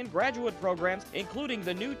undergraduate and graduate programs, including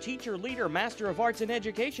the new Teacher Leader Master of Arts in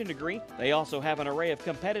Education degree. They also have an array of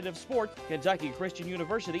competitive sports. Kentucky Christian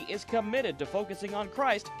University is committed to focusing on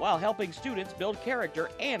Christ while helping students build character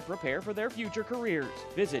and prepare for their future careers.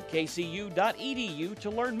 Visit kcu.edu to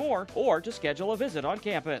learn more or to schedule a visit on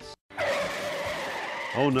campus.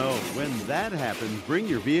 Oh no, when that happens, bring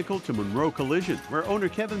your vehicle to Monroe Collision, where owner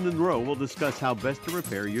Kevin Monroe will discuss how best to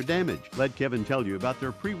repair your damage. Let Kevin tell you about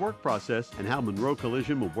their pre-work process and how Monroe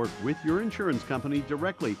Collision will work with your insurance company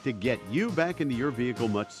directly to get you back into your vehicle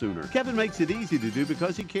much sooner. Kevin makes it easy to do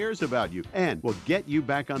because he cares about you and will get you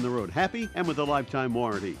back on the road happy and with a lifetime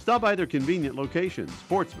warranty. Stop by their convenient locations,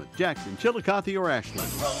 Portsmouth, Jackson, Chillicothe, or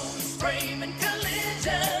Ashland. Monroe's Frame and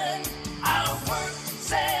Collision. Our work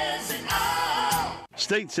says it all.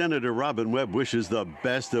 State Senator Robin Webb wishes the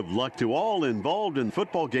best of luck to all involved in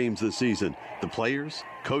football games this season. The players,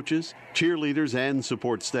 coaches, cheerleaders, and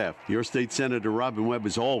support staff. Your State Senator Robin Webb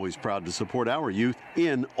is always proud to support our youth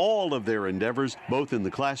in all of their endeavors, both in the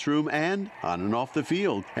classroom and on and off the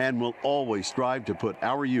field, and will always strive to put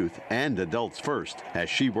our youth and adults first as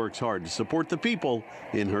she works hard to support the people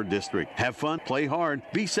in her district. Have fun, play hard,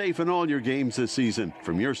 be safe in all your games this season.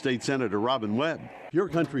 From your State Senator Robin Webb. Your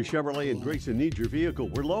Country Chevrolet in Grayson needs your vehicle.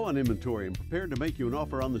 We're low on inventory and prepared to make you an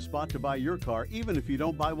offer on the spot to buy your car, even if you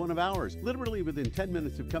don't buy one of ours. Literally within 10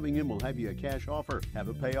 minutes of coming in, we'll have you a cash offer. Have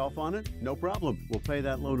a payoff on it? No problem. We'll pay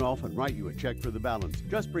that loan off and write you a check for the balance.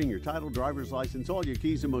 Just bring your title, driver's license, all your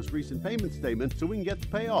keys, and most recent payment statement so we can get the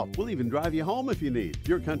payoff. We'll even drive you home if you need.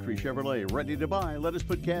 Your Country Chevrolet, ready to buy. Let us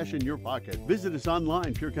put cash in your pocket. Visit us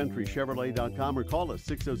online, purecountrychevrolet.com, or call us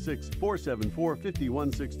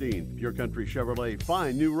 606-474-5116. Pure Country Chevrolet,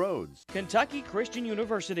 find new roads. Kentucky Christian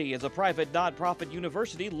University is a private nonprofit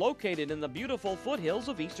university located in the beautiful foothills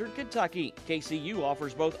of eastern Kentucky. KCU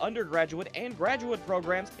offers both undergraduate and graduate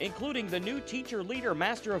programs, including the new Teacher Leader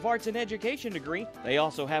Master of Arts in Education degree. They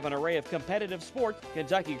also have an array of competitive sports.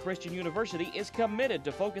 Kentucky Christian University is committed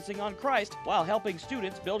to focusing on Christ while helping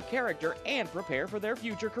students build character and prepare for their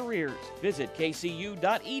future careers. Visit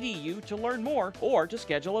kcu.edu to learn more or to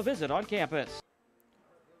schedule a visit on campus.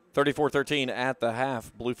 34-13 at the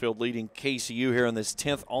half. Bluefield leading KCU here in this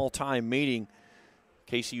 10th all-time meeting.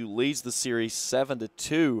 KCU leads the series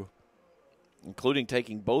 7-2, including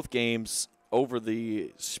taking both games over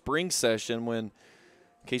the spring session when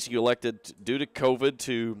KCU elected, due to COVID,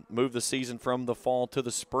 to move the season from the fall to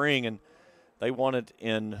the spring, and they won it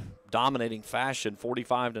in dominating fashion,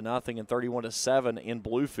 45-0 and 31-7 in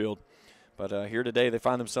Bluefield. But here today, they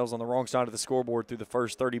find themselves on the wrong side of the scoreboard through the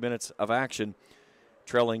first 30 minutes of action,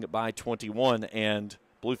 trailing by 21, and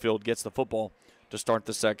Bluefield gets the football to start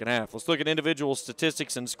the second half. Let's look at individual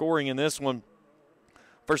statistics and scoring in this one.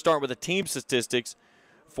 First, start with the team statistics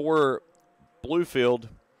for Bluefield.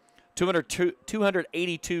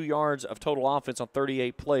 282 yards of total offense on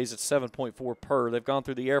 38 plays at 7.4 per. They've gone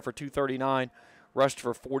through the air for 239, rushed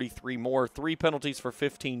for 43 more, 3 penalties for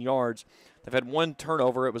 15 yards. They've had 1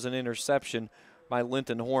 turnover. It was an interception by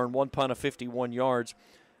Linton Horn, 1 punt of 51 yards.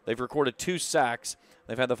 They've recorded 2 sacks.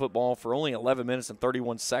 They've had the football for only 11 minutes and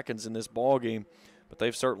 31 seconds in this ball game, but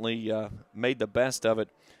they've certainly made the best of it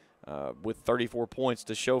with 34 points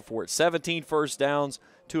to show for it. 17 first downs,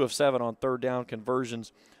 2 of 7 on third down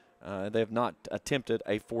conversions. They have not attempted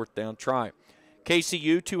a fourth down try.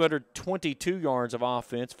 KCU, 222 yards of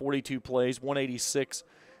offense, 42 plays, 186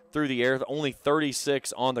 through the air, only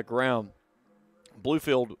 36 on the ground.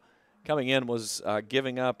 Bluefield coming in was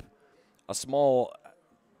giving up a small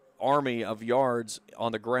army of yards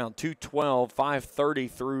on the ground, 212, 530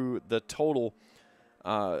 through the total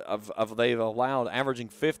of they've allowed, averaging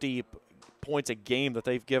 50 points a game that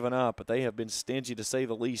they've given up, but they have been stingy to say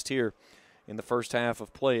the least here in the first half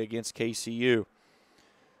of play against KCU.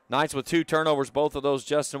 Knights with 2 turnovers, both of those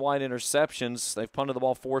Justin White interceptions. They've punted the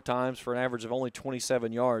ball 4 times for an average of only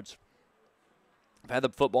 27 yards. They've had the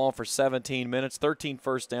football for 17 minutes, 13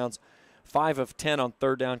 first downs, 5 of 10 on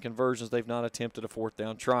third down conversions. They've not attempted a fourth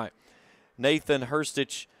down try. Nathan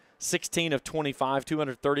Hurstich, 16 of 25,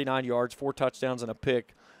 239 yards, 4 touchdowns and a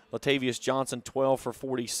pick. Latavius Johnson, 12 for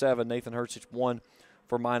 47. Nathan Hurstich, 1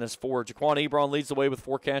 for -4. Jaquan Ebron leads the way with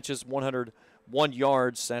 4 catches, 101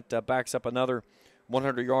 yards. That backs up another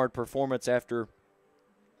 100-yard performance after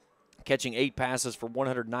catching 8 passes for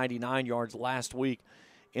 199 yards last week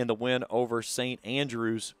in the win over St.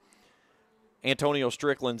 Andrews. Antonio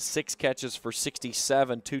Strickland, 6 catches for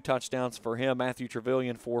 67, 2 touchdowns for him. Matthew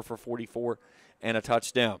Trevelyan, 4 for 44 and a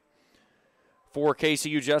touchdown. For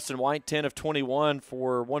KCU, Justin White, 10 of 21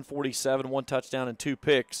 for 147, 1 touchdown and 2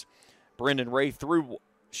 picks. Brendan Ray threw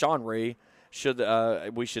Sean Ray,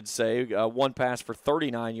 we should say, 1 pass for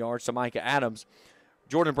 39 yards to Micah Adams.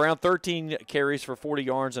 Jordan Brown, 13 carries for 40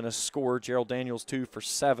 yards and a score. Gerald Daniels, 2 for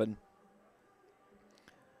 7.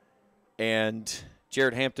 And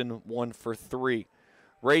Jared Hampton, 1 for 3.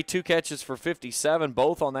 Ray, 2 catches for 57,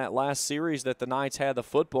 both on that last series that the Knights had the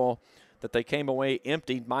football, that they came away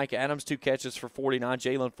empty. Mike Adams, 2 catches for 49.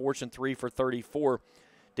 Jalen Fortune, 3 for 34.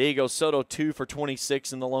 Diego Soto, 2 for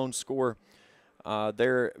 26 in the lone score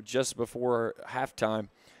there just before halftime.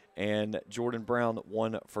 And Jordan Brown,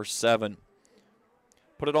 1 for 7.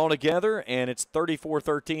 Put it all together, and it's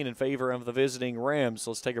 34-13 in favor of the visiting Rams.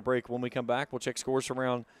 So let's take a break. When we come back, we'll check scores from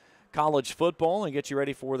around college football and get you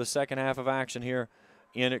ready for the second half of action here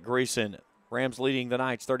in Grayson. Rams leading the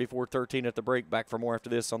Knights 34-13 at the break. Back for more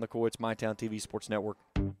after this on the Coits MyTown TV Sports Network.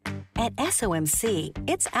 At SOMC,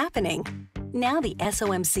 it's happening. Now the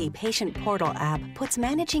SOMC Patient Portal app puts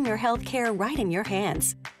managing your health care right in your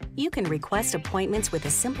hands. You can request appointments with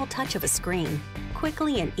a simple touch of a screen,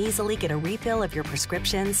 quickly and easily get a refill of your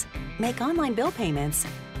prescriptions, make online bill payments,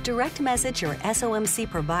 direct message your SOMC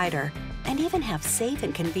provider, and even have safe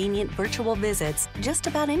and convenient virtual visits just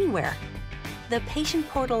about anywhere. The Patient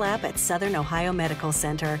Portal app at Southern Ohio Medical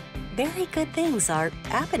Center. Very good things are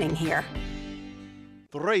happening here.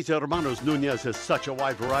 Tres Hermanos Nunez has such a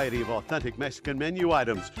wide variety of authentic Mexican menu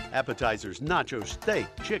items. Appetizers, nachos, steak,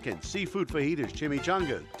 chicken, seafood fajitas,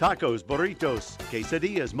 chimichangas, tacos, burritos,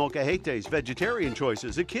 quesadillas, molcajetes, vegetarian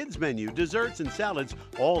choices, a kids menu, desserts, and salads,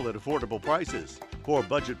 all at affordable prices. For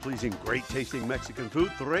budget-pleasing, great-tasting Mexican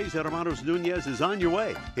food, Tres Hermanos Nunez is on your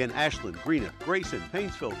way in Ashland, Greenup, Grayson,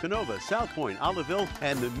 Paintsville, Canova, South Point, Oliveville,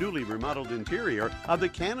 and the newly remodeled interior of the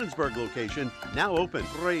Cannonsburg location, now open.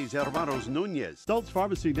 Tres Hermanos Nunez. Stultz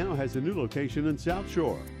Pharmacy now has a new location in South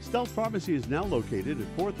Shore. Stultz Pharmacy is now located at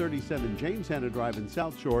 437 James Hanna Drive in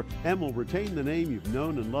South Shore and will retain the name you've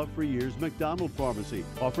known and loved for years, McDonald Pharmacy,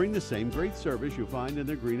 offering the same great service you'll find in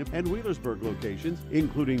their Greenup and Wheelersburg locations,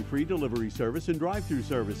 including free delivery service and drive-through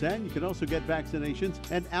service. And you can also get vaccinations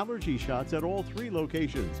and allergy shots at all 3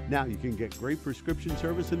 locations. Now you can get great prescription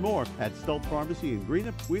service and more at Stultz Pharmacy in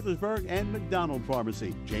Greenup, Wheelersburg, and McDonald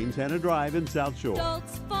Pharmacy, James Hanna Drive in South Shore.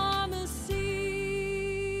 Stultz Pharmacy.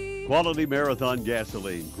 Quality Marathon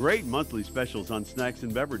gasoline, great monthly specials on snacks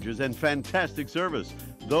and beverages, and fantastic service.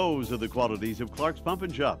 Those are the qualities of Clark's Pump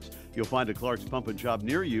and Shops. You'll find a Clark's Pump and Shop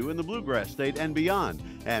near you in the Bluegrass State and beyond.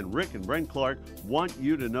 And Rick and Brent Clark want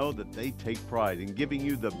you to know that they take pride in giving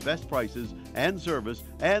you the best prices and service,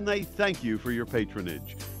 and they thank you for your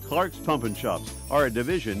patronage. Clark's Pump and Shops are a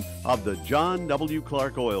division of the John W.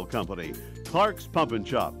 Clark Oil Company. Clark's Pump and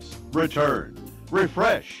Shops. Return,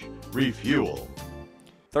 refresh, refuel.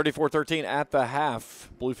 34-13 at the half.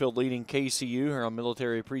 Bluefield leading KCU here on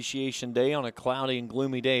Military Appreciation Day on a cloudy and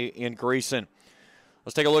gloomy day in Grayson.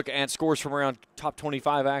 Let's take a look at scores from around top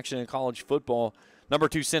 25 action in college football. Number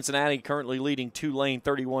 2 Cincinnati currently leading Tulane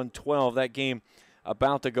 31-12. That game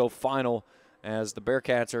about to go final as the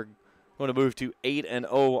Bearcats are going to move to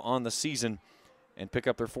 8-0 on the season and pick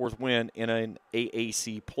up their 4th win in an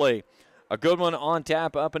AAC play. A good one on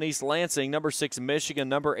tap up in East Lansing. Number 6 Michigan,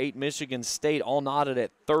 number 8 Michigan State, all knotted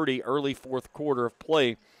at 30 early 4th quarter of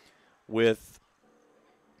play, with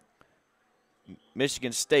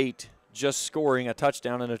Michigan State just scoring a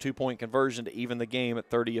touchdown and a 2-point conversion to even the game at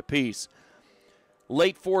 30 apiece.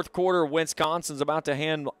 Late 4th quarter, Wisconsin's about to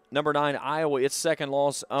hand number 9 Iowa its 2nd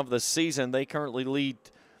loss of the season. The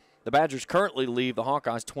Badgers currently lead the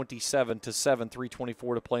Hawkeyes 27-7,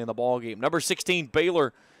 3:24 to play in the ball game. Number 16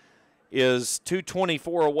 Baylor is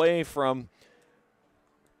 2:24 away from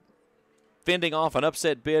fending off an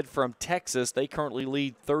upset bid from Texas. They currently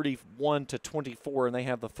lead 31-24, and they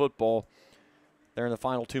have the football. They're in the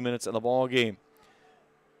final 2 minutes of the ball game.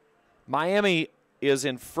 Miami is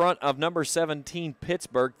in front of number 17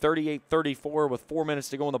 Pittsburgh, 38-34, with 4 minutes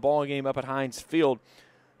to go in the ball game up at Heinz Field.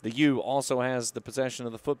 The U also has the possession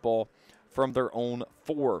of the football from their own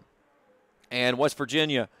 4. And West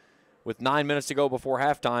Virginia, with 9 minutes to go before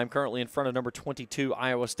halftime, currently in front of number 22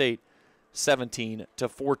 Iowa State,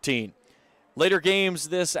 17-14. Later games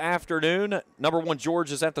this afternoon, number 1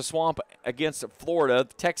 Georgia is at the Swamp against Florida.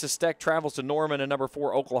 Texas Tech travels to Norman and number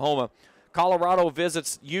 4 Oklahoma. Colorado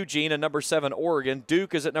visits Eugene and number 7 Oregon.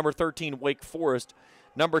 Duke is at number 13 Wake Forest.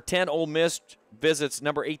 Number 10 Ole Miss visits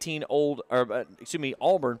number 18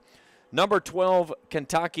 Auburn. Number 12,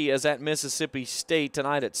 Kentucky is at Mississippi State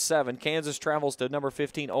tonight at 7. Kansas travels to number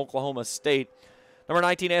 15, Oklahoma State. Number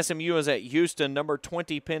 19, SMU is at Houston. Number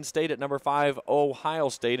 20, Penn State at number 5, Ohio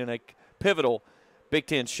State in a pivotal Big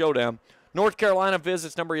Ten showdown. North Carolina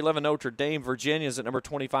visits number 11 Notre Dame. Virginia is at number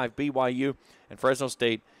 25 BYU. And Fresno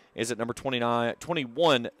State is at number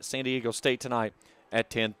 21 San Diego State tonight at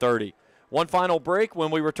 10:30. One final break. When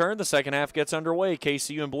we return, the second half gets underway.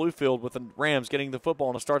 KCU and Bluefield with the Rams getting the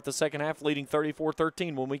football to start the second half, leading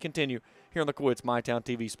 34-13 when we continue here on the Coit's MyTown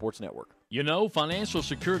TV Sports Network. You know, financial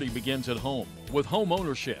security begins at home with home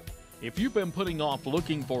ownership. If you've been putting off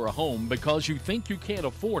looking for a home because you think you can't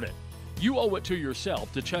afford it, you owe it to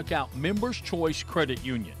yourself to check out Members Choice Credit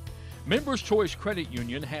Union. Members Choice Credit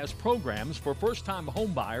Union has programs for first-time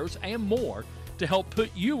home buyers and more to help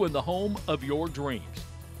put you in the home of your dreams.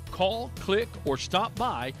 Call, click, or stop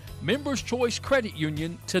by Members Choice Credit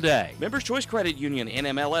Union today. Members Choice Credit Union,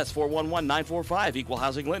 NMLS 411945, Equal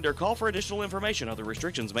Housing Lender. Call for additional information. Other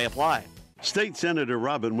restrictions may apply. State Senator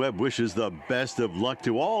Robin Webb wishes the best of luck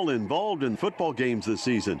to all involved in football games this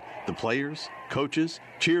season. The players, coaches,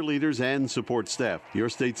 cheerleaders, and support staff. Your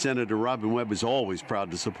State Senator Robin Webb is always proud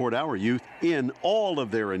to support our youth in all of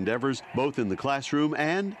their endeavors, both in the classroom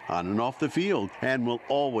and on and off the field, and will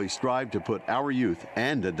always strive to put our youth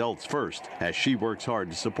and adults first as she works hard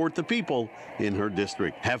to support the people in her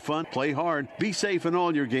district. Have fun, play hard, be safe in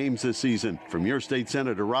all your games this season. From your State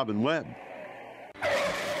Senator Robin Webb.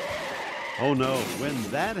 Oh no, when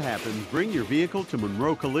that happens, bring your vehicle to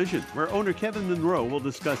Monroe Collision, where owner Kevin Monroe will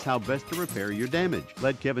discuss how best to repair your damage.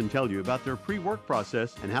 Let Kevin tell you about their pre-work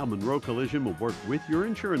process and how Monroe Collision will work with your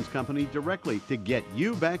insurance company directly to get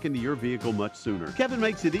you back into your vehicle much sooner. Kevin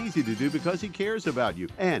makes it easy to do because he cares about you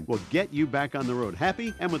and will get you back on the road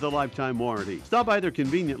happy and with a lifetime warranty. Stop by their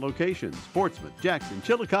convenient locations, Portsmouth, Jackson,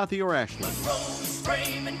 Chillicothe, or Ashland. Monroe's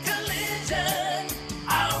Frame and Collision.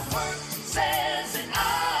 Our work says it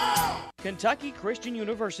all. Kentucky Christian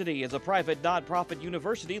University is a private nonprofit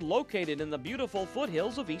university located in the beautiful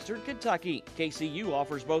foothills of eastern Kentucky. KCU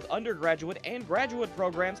offers both undergraduate and graduate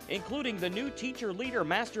programs, including the new Teacher Leader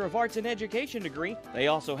Master of Arts in Education degree. They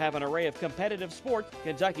also have an array of competitive sports.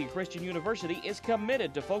 Kentucky Christian University is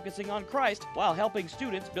committed to focusing on Christ while helping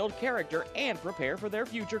students build character and prepare for their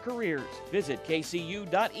future careers. Visit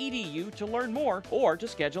kcu.edu to learn more or to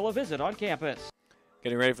schedule a visit on campus.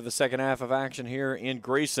 Getting ready for the second half of action here in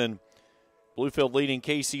Grayson. Bluefield leading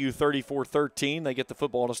KCU 34-13. They get the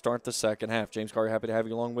football to start the second half. James Carter, happy to have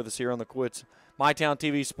you along with us here on the Coit's MyTown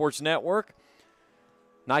TV Sports Network.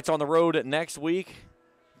 Knights on the road next week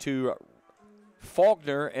to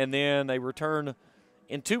Faulkner, and then they return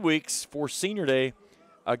in 2 weeks for Senior Day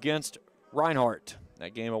against Reinhardt.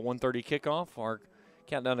 That game, a 1:30 kickoff. Our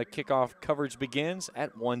countdown to kickoff coverage begins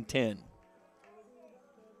at 1:10.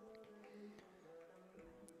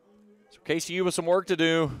 So KCU with some work to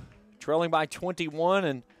do. Trailing by 21,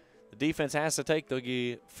 and the defense has to take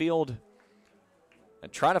the field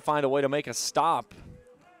and try to find a way to make a stop.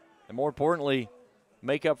 And more importantly,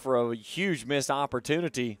 make up for a huge missed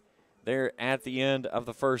opportunity there at the end of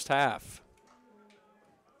the first half.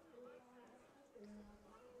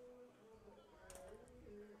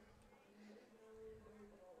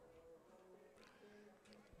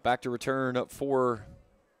 Back to return for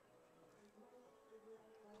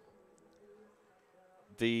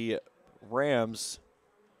the Rams.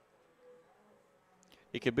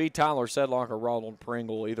 It could be Tyler Sedlock or Ronald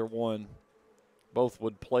Pringle, either one. Both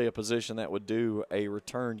would play a position that would do a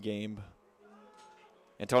return game.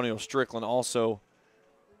 Antonio Strickland also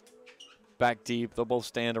back deep. They'll both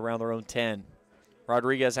stand around their own 10.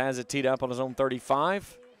 Rodriguez has it teed up on his own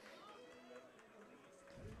 35.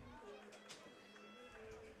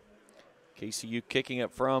 KCU kicking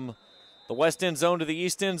it from the west end zone to the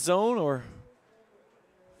east end zone, or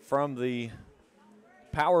from the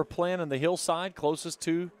power plant on the hillside closest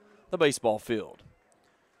to the baseball field.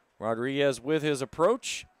 Rodriguez with his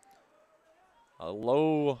approach. A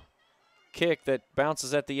low kick that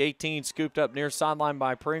bounces at the 18, scooped up near sideline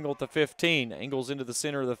by Pringle at the 15. Angles into the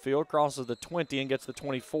center of the field, crosses the 20 and gets the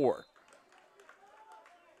 24.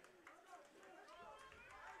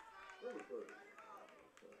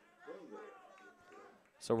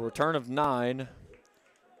 So a return of 9.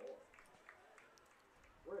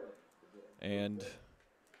 And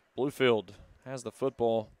Bluefield has the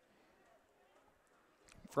football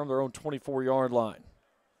from their own 24-yard line.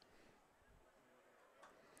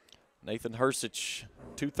 Nathan Hersich,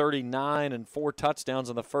 239 and 4 touchdowns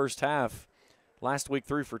in the first half. Last week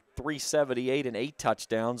threw for 378 and 8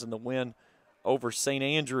 touchdowns in the win over St.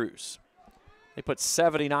 Andrews. They put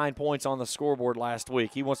 79 points on the scoreboard last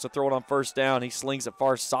week. He wants to throw it on first down. He slings it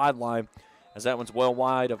far sideline as that one's well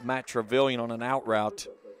wide of Matt Trevelyan on an out route.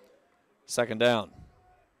 Second down.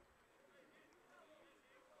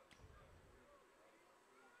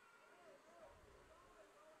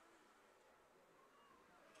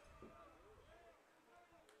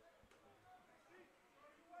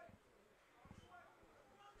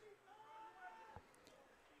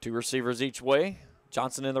 Two receivers each way.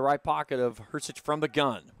 Johnson in the right pocket of Hersich from the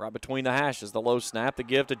gun. Right between the hashes. The low snap, the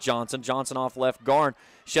give to Johnson. Johnson off left guard.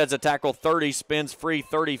 Sheds a tackle 30, spins free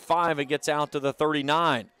 35, and gets out to the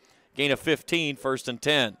 39. Gain of 15, 1st and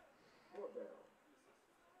 10.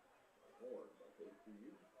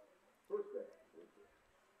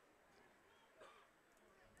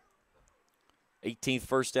 Eighteenth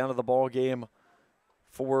first down of the ball game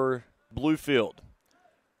for Bluefield.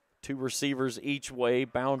 Two receivers each way,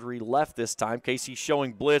 boundary left this time. KC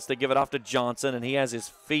showing blitz. They give it off to Johnson, and he has his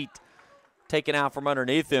feet taken out from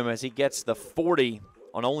underneath him as he gets the 40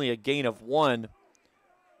 on only a gain of 1.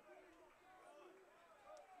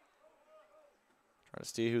 Trying to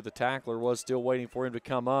see who the tackler was, still waiting for him to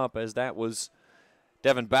come up, as that was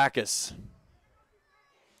Devin Backus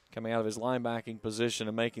coming out of his linebacking position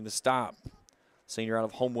and making the stop. Senior out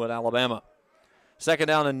of Homewood, Alabama. 2nd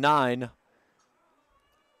down and 9.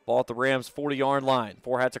 Ball at the Rams' 40-yard line.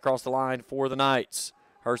 4 hats across the line for the Knights.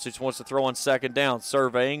 Hersich wants to throw on 2nd down.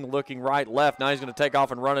 Surveying, looking right, left. Now he's going to take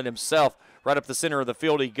off and run it himself. Right up the center of the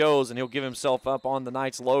field he goes, and he'll give himself up on the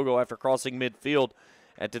Knights logo after crossing midfield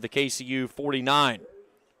to the KCU 49.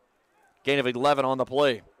 Gain of 11 on the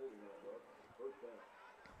play.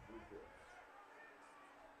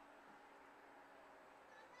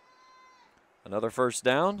 Another first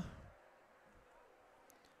down.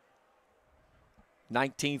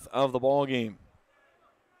 19th of the ball game.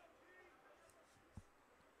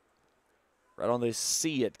 Right on the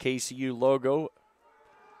C at KCU logo.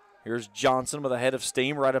 Here's Johnson with a head of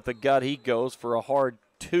steam. Right up the gut he goes for a hard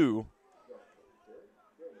 2.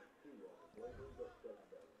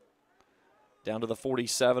 Down to the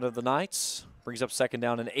 47 of the Knights. Brings up 2nd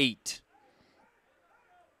down and 8.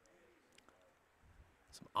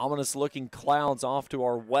 Some ominous looking clouds off to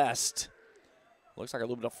our west. Looks like a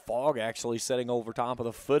little bit of fog actually setting over top of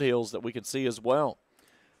the foothills that we can see as well.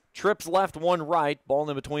 Trips left, 1 right, ball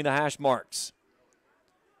in between the hash marks.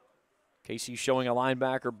 KC showing a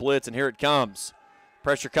linebacker blitz, and here it comes.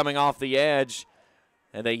 Pressure coming off the edge,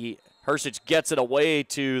 and Hersich gets it away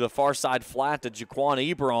to the far side flat to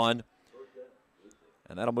Jaquan Ebron.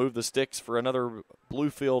 And that'll move the sticks for another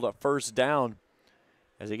Bluefield first down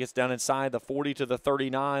as he gets down inside the 40 to the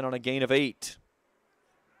 39 on a gain of 8.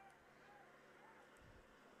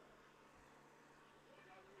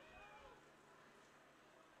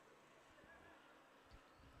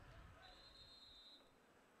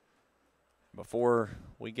 Before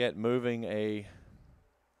we get moving an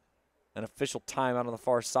official timeout on the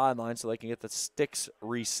far sideline so they can get the sticks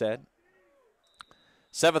reset.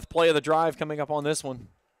 7th play of the drive coming up on this one.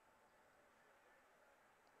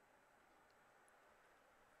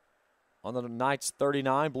 On the Knights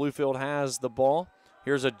 39, Bluefield has the ball.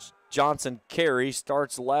 Here's a Johnson carry,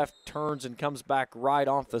 starts left, turns and comes back right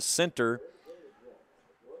off the center.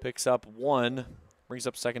 Picks up 1, brings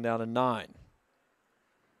up 2nd down and 9.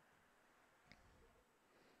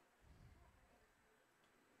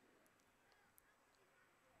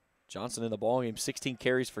 Johnson in the ballgame, 16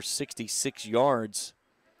 carries for 66 yards.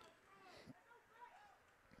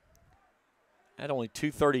 Had only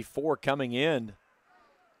 234 coming in.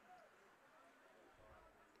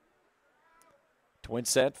 Twin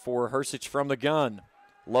set for Hersich from the gun.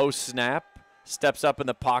 Low snap, steps up in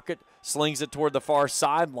the pocket, slings it toward the far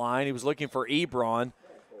sideline. He was looking for Ebron.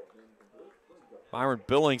 Byron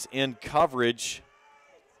Billings in coverage.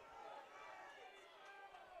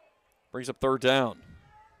 Brings up 3rd down.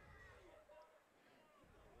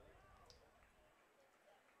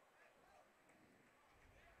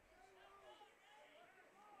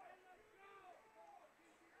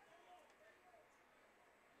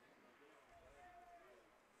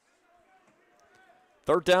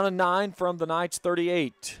 Third down and 9 from the Knights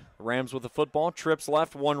 38. Rams with the football, trips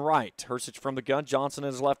left, 1 right. Hersich from the gun, Johnson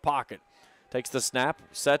in his left pocket. Takes the snap,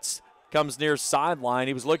 sets, comes near sideline.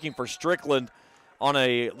 He was looking for Strickland on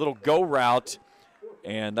a little go route,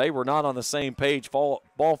 and they were not on the same page. Ball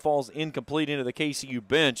falls incomplete into the KCU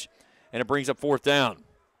bench, and it brings up 4th down.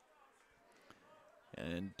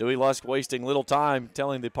 And Dewey Lusk wasting little time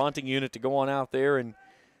telling the punting unit to go on out there and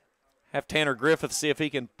have Tanner Griffith see if he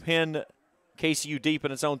can pin KCU deep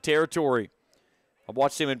in its own territory. I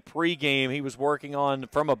watched him in pregame. He was working on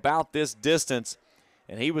from about this distance,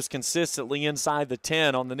 and he was consistently inside the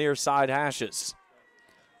 10 on the near side hashes.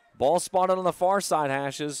 Ball spotted on the far side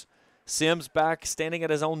hashes. Sims back standing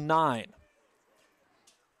at his own 9.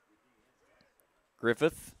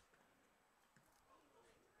 Griffith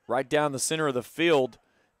right down the center of the field,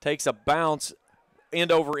 takes a bounce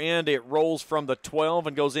end over end. It rolls from the 12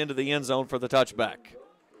 and goes into the end zone for the touchback.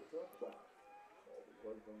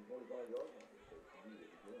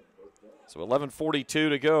 So 11:42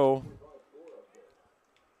 to go.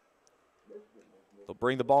 They'll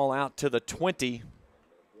bring the ball out to the 20.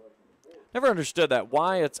 Never understood that.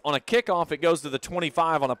 Why it's on a kickoff it goes to the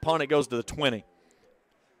 25, on a punt it goes to the 20.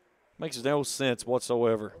 Makes no sense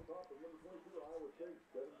whatsoever.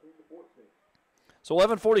 So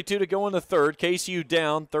 11:42 to go in the third. KCU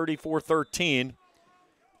down 34-13.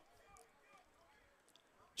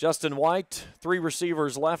 Justin White, 3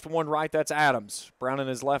 receivers left, 1 right. That's Adams. Brown in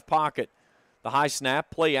his left pocket. The high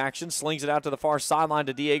snap, play action, slings it out to the far sideline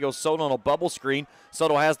to Diego Soto on a bubble screen.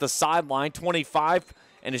 Soto has the sideline, 25,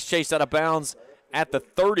 and is chased out of bounds at the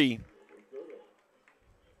 30.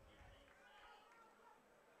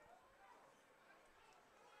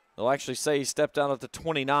 They'll actually say he stepped out at the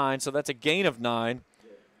 29, so that's a gain of 9.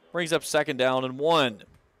 Brings up 2nd down and 1.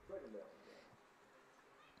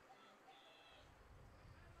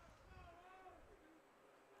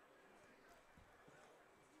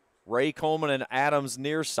 Ray Coleman and Adams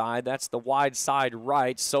near side. That's the wide side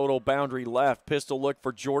right. Soto boundary left. Pistol look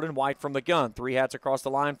for Jordan. White from the gun. 3 hats across the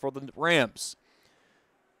line for the Rams.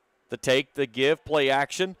 The take, the give, play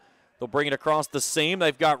action. They'll bring it across the seam.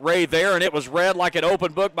 They've got Ray there, and it was read like an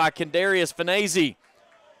open book by Kendarius Finese.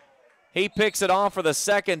 He picks it off for the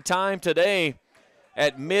 2nd time today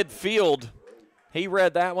at midfield. He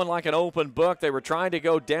read that one like an open book. They were trying to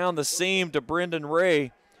go down the seam to Brendan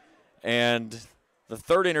Ray, and the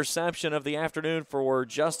 3rd interception of the afternoon for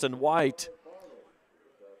Justin White.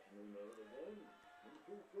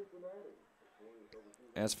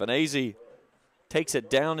 As Finese takes it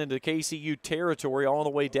down into KCU territory all the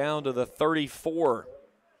way down to the 34.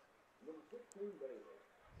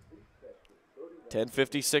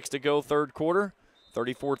 10:56 to go, 3rd quarter.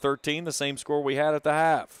 34-13, the same score we had at the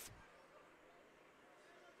half.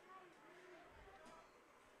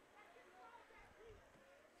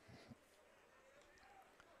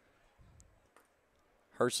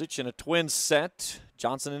 Hersich in a twin set.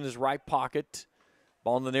 Johnson in his right pocket.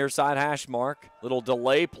 Ball on the near side hash mark. Little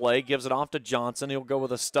delay play, gives it off to Johnson. He'll go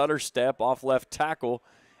with a stutter step off left tackle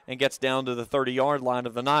and gets down to the 30-yard line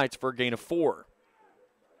of the Knights for a gain of 4.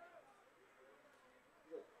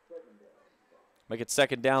 Make it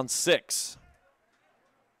 2nd down 6.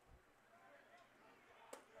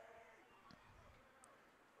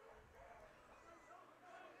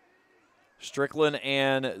 Strickland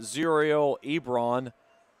and Zuriel Ebron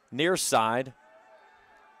near side.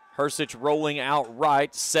 Hersich rolling out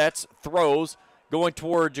right, sets, throws, going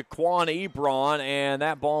toward Jaquan Ebron, and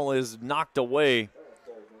that ball is knocked away.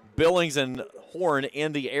 Billings and Horn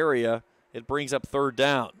in the area. It brings up 3rd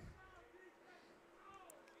down.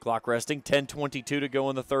 Clock resting, 10:22 to go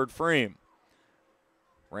in the 3rd frame.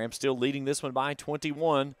 Rams still leading this one by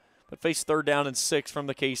 21, but face 3rd down and 6 from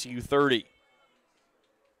the KCU 30.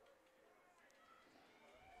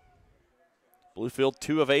 Bluefield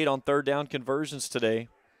 2 of 8 on 3rd down conversions today.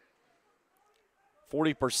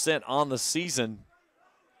 40% on the season.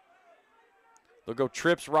 They'll go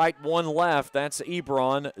trips right, 1 left. That's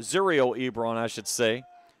Ebron, Zuriel Ebron, I should say.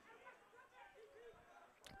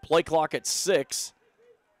 Play clock at 6.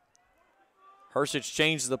 Hersich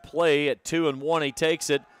changes the play at 2 and 1. He takes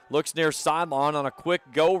it, looks near sideline on a quick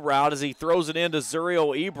go route as he throws it into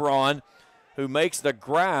Zuriel Ebron, who makes the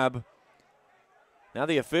grab. Now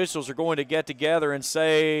the officials are going to get together and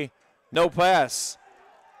say no pass.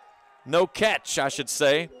 No catch, I should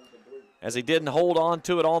say, as he didn't hold on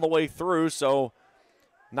to it all the way through. So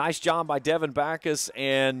nice job by Devin Backus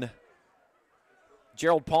and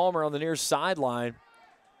Gerald Palmer on the near sideline.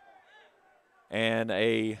 And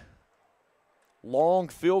a long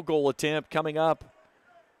field goal attempt coming up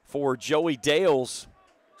for Joey Dales,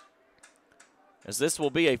 as this will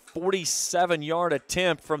be a 47-yard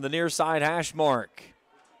attempt from the near side hash mark.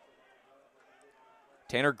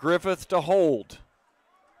 Tanner Griffith to hold.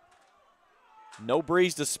 No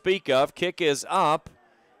breeze to speak of. Kick is up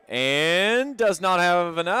and does not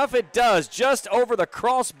have enough. It does, just over the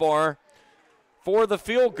crossbar for the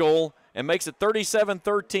field goal, and makes it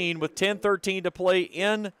 37-13 with 10:13 to play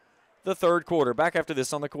in the 3rd quarter. Back after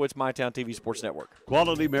this on the Coit's MyTown TV Sports Network.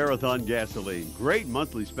 Quality Marathon gasoline, great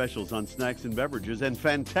monthly specials on snacks and beverages, and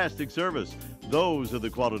fantastic service. Those are the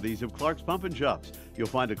qualities of Clark's Pump and Shops. You'll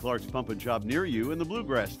find a Clark's Pump and Shop near you in the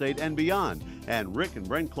Bluegrass State and beyond. And Rick and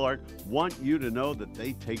Brent Clark want you to know that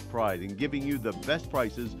they take pride in giving you the best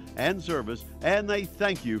prices and service, and they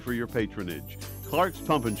thank you for your patronage. Clark's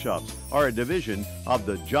Pump and Shops are a division of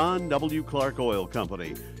the John W. Clark Oil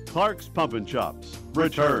Company. Clark's Pump and Shops.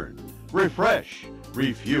 Return, refresh,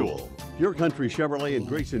 refuel. Your Country Chevrolet in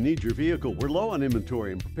Grayson needs your vehicle. We're low on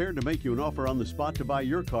inventory and prepared to make you an offer on the spot to buy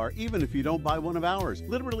your car, even if you don't buy one of ours.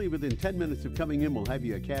 Literally within 10 minutes of coming in, we'll have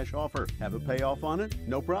you a cash offer. Have a payoff on it?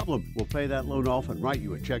 No problem. We'll pay that loan off and write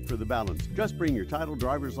you a check for the balance. Just bring your title,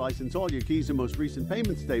 driver's license, all your keys, and most recent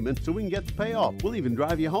payment statement so we can get the payoff. We'll even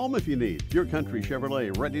drive you home if you need. Your Country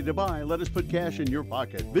Chevrolet, ready to buy. Let us put cash in your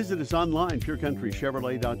pocket. Visit us online,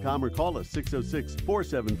 purecountrychevrolet.com, or call us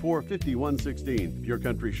 606-474-5116. Pure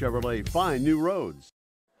Country Chevrolet, find new roads.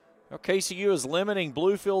 Now, KCU is limiting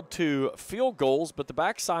Bluefield to field goals, but the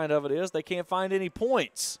backside of it is they can't find any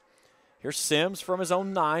points. Here's Sims from his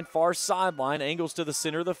own 9, far sideline, angles to the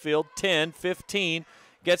center of the field, 10, 15,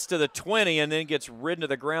 gets to the 20, and then gets ridden to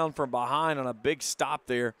the ground from behind on a big stop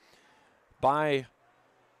there by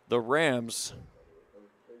the Rams.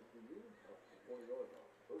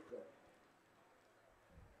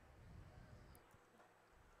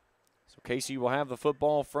 KCU will have the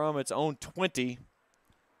football from its own 20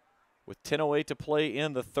 with 10:08 to play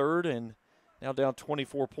in the third and now down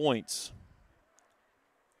 24 points.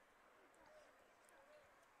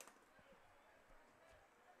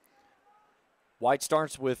 White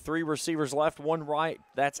starts with 3 receivers left, 1 right.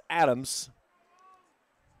 That's Adams.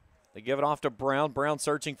 They give it off to Brown. Brown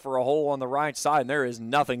searching for a hole on the right side, and there is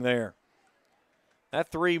nothing there. That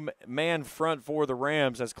 3-man front for the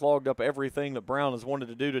Rams has clogged up everything that Brown has wanted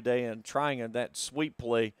to do today and trying that sweep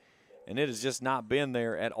play, and it has just not been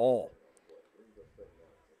there at all.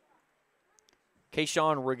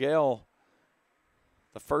 Kayshawn Rigel,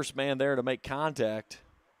 the first man there to make contact.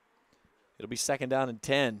 It'll be 2nd down and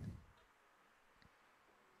 10.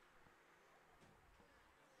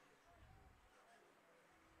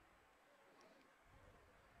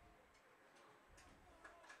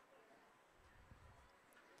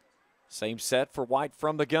 Same set for White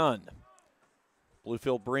from the gun.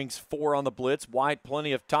 Bluefield brings 4 on the blitz. White,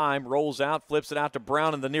 plenty of time, rolls out, flips it out to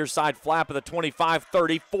Brown in the near side flap of the 25,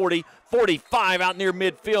 30, 40, 45 out near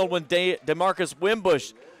midfield when DeMarcus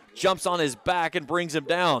Wimbush jumps on his back and brings him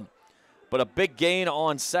down. But a big gain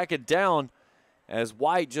on 2nd down as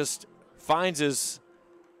White just finds his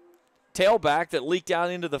tailback that leaked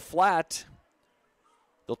out into the flat.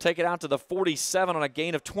 They'll take it out to the 47 on a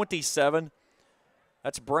gain of 27.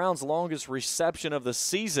 That's Brown's longest reception of the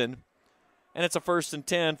season, and it's a 1st and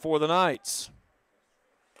 10 for the Knights.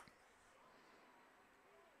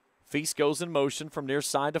 Feast goes in motion from near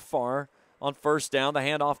side to far on 1st down. The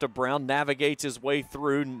handoff to Brown, navigates his way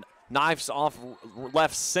through, knifes off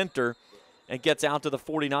left center, and gets out to the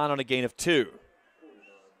 49 on a gain of 2.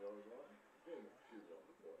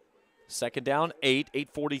 2nd down,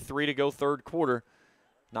 8:43 to go third quarter.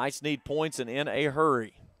 Knights need points and in a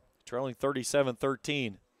hurry. Trailing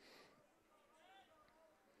 37-13.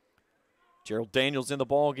 Gerald Daniels in the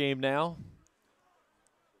ball game now.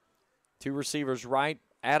 2 receivers right,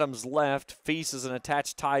 Adams left. Feast is an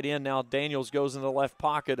attached tight end. Now Daniels goes in the left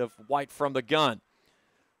pocket of White from the gun.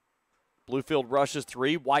 Bluefield rushes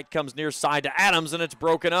 3. White comes near side to Adams, and it's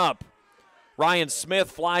broken up. Ryan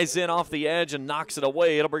Smith flies in off the edge and knocks it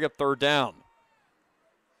away. It'll bring up 3rd down.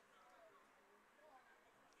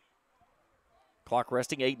 Clock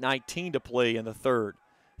resting, 8:19 to play in the third.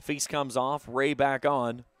 Feast comes off, Ray back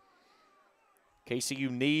on. KCU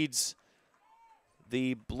needs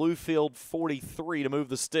the Bluefield 43 to move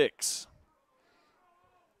the sticks.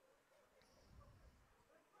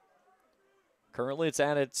 Currently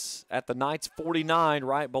it's at the Knights 49,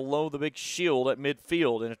 right below the big shield at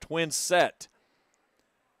midfield in a twin set.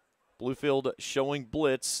 Bluefield showing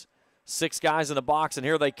blitz. 6 guys in the box, and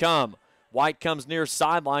here they come. White comes near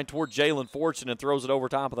sideline toward Jalen Fortune and throws it over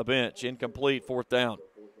top of the bench. Incomplete, 4th down.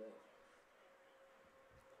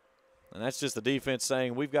 And that's just the defense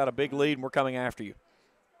saying, we've got a big lead and we're coming after you.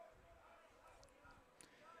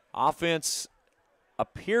 Offense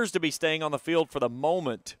appears to be staying on the field for the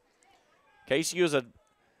moment. KCU has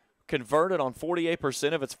converted on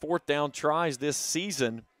 48% of its 4th down tries this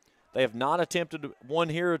season. They have not attempted one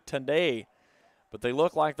here today, but they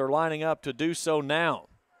look like they're lining up to do so now.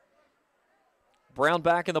 Brown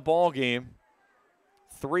back in the ball game.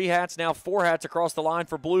 3 hats, now 4 hats across the line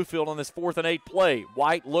for Bluefield on this 4th and 8 play.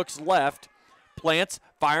 White looks left, plants,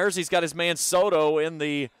 fires. He's got his man Soto in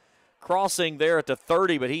the crossing there at the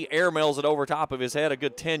 30, but he airmails it over top of his head a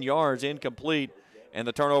good 10 yards, incomplete. And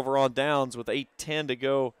the turnover on downs with 8:12 to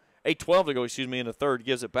go, in the third,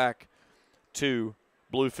 gives it back to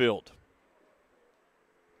Bluefield.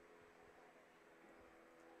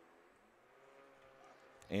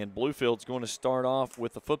 And Bluefield's going to start off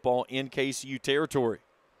with the football in KCU territory.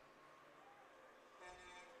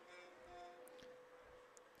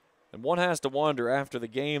 And one has to wonder, after the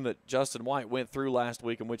game that Justin White went through last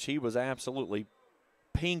week, in which he was absolutely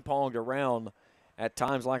ping-ponged around at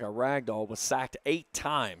times like a rag doll, was sacked 8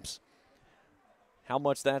 times, how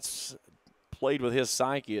much that's played with his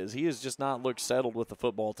psyche is. He has just not looked settled with the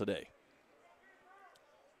football today.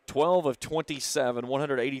 12 of 27,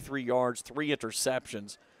 183 yards, 3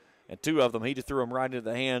 interceptions, and 2 of them he just threw them right into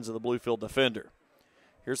the hands of the Bluefield defender.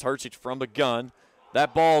 Here's Herchich from the gun.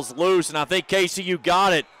 That ball's loose, and I think KCU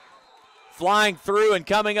got it. Flying through and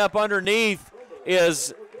coming up underneath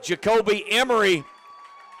is Jacoby Emery.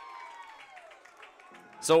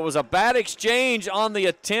 So it was a bad exchange on the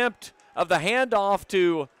attempt of the handoff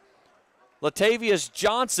to Latavius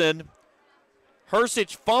Johnson.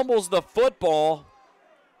 Herchich fumbles the football,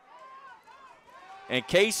 and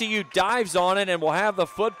KCU dives on it and will have the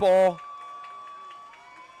football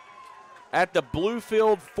at the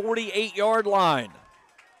Bluefield 48-yard line.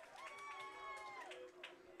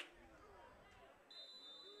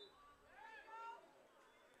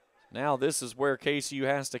 Now this is where KCU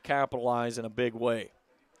has to capitalize in a big way.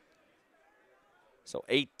 So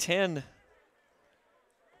 8-10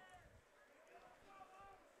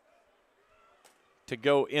 to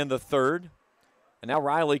go in the third. And now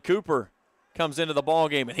Riley Cooper comes into the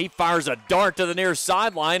ballgame, and he fires a dart to the near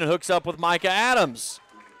sideline and hooks up with Micah Adams.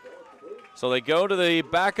 So they go to the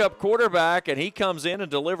backup quarterback, and he comes in and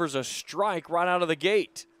delivers a strike right out of the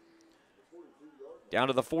gate. Down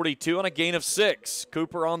to the 42 on a gain of 6.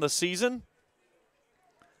 Cooper on the season,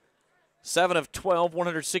 7 of 12,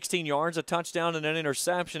 116 yards, a touchdown and an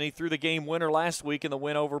interception. He threw the game winner last week in the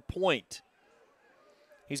win over Point.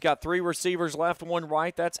 He's got 3 receivers left, 1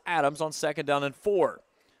 right. That's Adams on 2nd down and 4.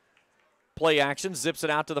 Play action, zips it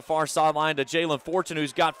out to the far sideline to Jalen Fortune,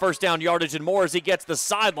 who's got first down yardage and more as he gets the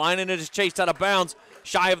sideline, and it is chased out of bounds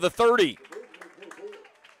shy of the 30.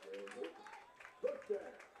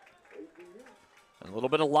 A little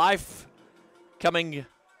bit of life coming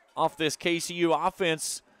off this KCU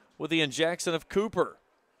offense with the injection of Cooper.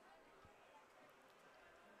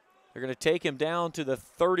 They're going to take him down to the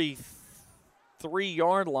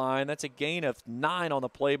 33-yard line. That's a gain of 9 on the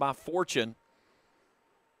play by Fortune.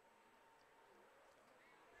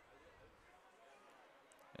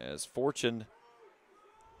 As Fortune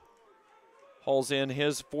hauls in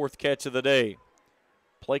his 4th catch of the day.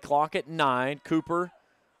 Play clock at 9. Cooper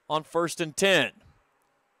on 1st and 10.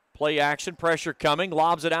 Play action, pressure coming,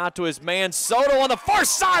 lobs it out to his man Soto on the far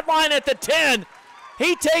sideline at the 10.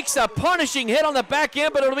 He takes a punishing hit on the back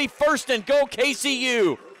end, but it'll be 1st and goal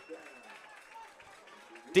KCU.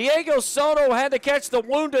 Diego Soto had to catch the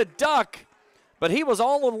wounded duck, but he was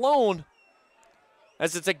all alone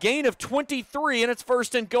as it's a gain of 23 and it's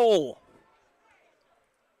 1st and goal.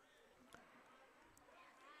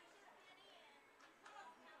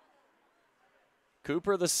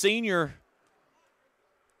 Cooper, the senior,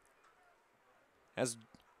 has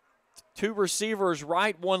 2 receivers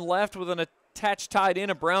right, 1 left with an attached tight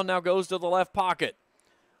end, and Brown now goes to the left pocket.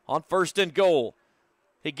 On 1st and goal,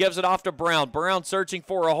 he gives it off to Brown. Brown searching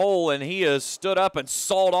for a hole, and he has stood up and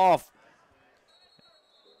sawed off.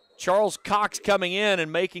 Charles Cox coming in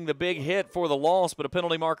and making the big hit for the loss, but a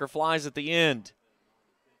penalty marker flies at the end.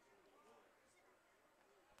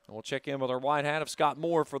 And we'll check in with our white hat of Scott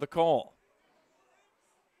Moore for the call.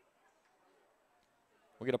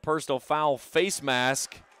 We get a personal foul face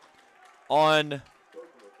mask on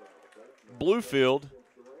Bluefield,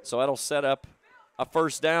 so that'll set up a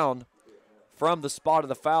 1st down from the spot of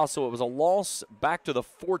the foul. So it was a loss back to the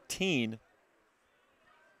 14.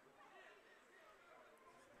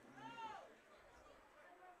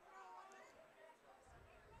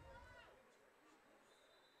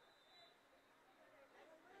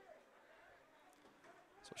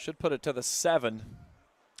 So should put it to the 7,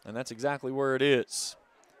 and that's exactly where it is.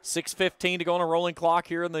 6:15 to go on a rolling clock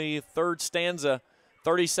here in the 3rd stanza.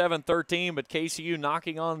 37-13, but KCU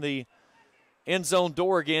knocking on the end zone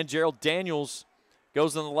door again. Gerald Daniels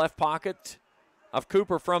goes in the left pocket of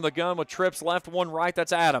Cooper from the gun with trips left, 1 right.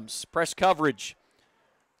 That's Adams. Press coverage.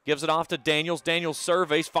 Gives it off to Daniels. Daniels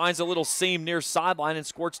surveys, finds a little seam near sideline and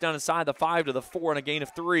squirts down inside the 5 to the 4 and a gain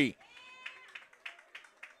of 3.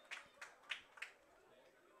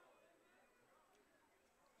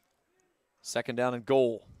 Second down and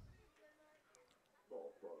goal.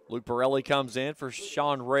 Luke Borelli comes in for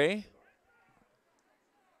Sean Ray.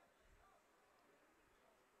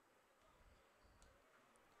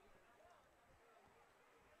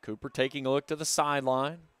 Cooper taking a look to the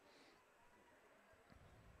sideline.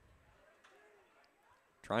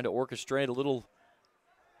 Trying to orchestrate a little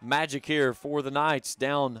magic here for the Knights,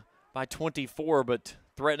 down by 24, but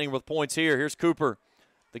threatening with points here. Here's Cooper.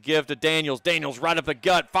 The give to Daniels. Daniels right up the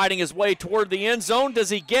gut, fighting his way toward the end zone. Does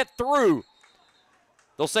he get through?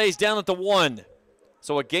 They'll say he's down at the 1.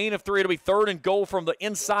 So a gain of 3. It'll be 3rd and goal from the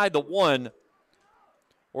inside the 1.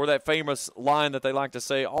 Or that famous line that they like to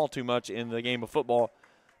say all too much in the game of football.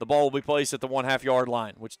 The ball will be placed at the 1/2 yard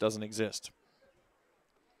line, which doesn't exist.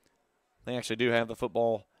 They actually do have the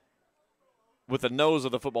football with the nose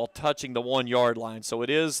of the football touching the 1 yard line. So it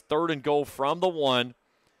is 3rd and goal from the 1.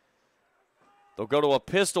 They'll go to a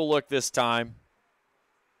pistol look this time.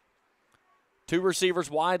 2 receivers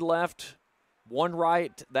wide left, 1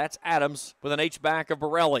 right. That's Adams with an H-back of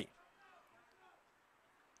Borelli.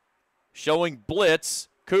 Showing blitz.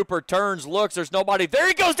 Cooper turns, looks, there's nobody. There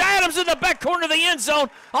he goes to Adams in the back corner of the end zone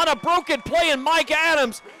on a broken play, and Mike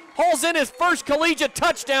Adams hauls in his first collegiate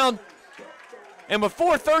touchdown. And with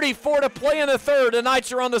 4:34 to play in the 3rd, the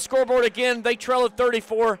Knights are on the scoreboard again. They trail at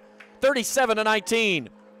 37-19.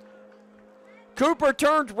 Cooper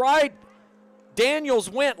turned right. Daniels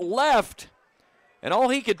went left. And all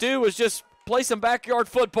he could do was just play some backyard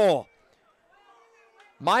football.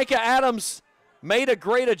 Micah Adams made a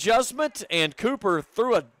great adjustment, and Cooper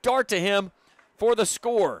threw a dart to him for the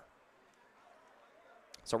score.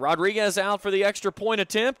 So Rodriguez out for the extra point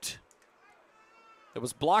attempt. It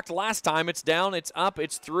was blocked last time. It's down, it's up,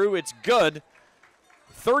 it's through, it's good.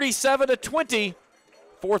 37-20.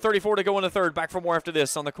 4:34 to go in the 3rd. Back for more after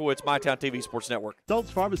this on the cool It's MyTown TV Sports Network.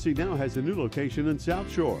 Stultz Pharmacy now has a new location in South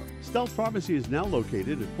Shore. Stultz Pharmacy is now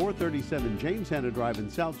located at 437 James Hanna Drive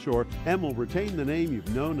in South Shore and will retain the name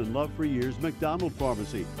you've known and loved for years, McDonald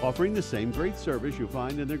Pharmacy, offering the same great service you'll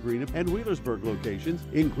find in their Greenup and Wheelersburg locations,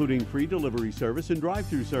 including free delivery service and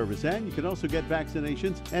drive-through service. And you can also get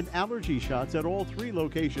vaccinations and allergy shots at all 3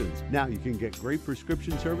 locations. Now you can get great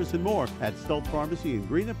prescription service and more at Stultz Pharmacy in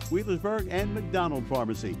Greenup, Wheelersburg, and McDonald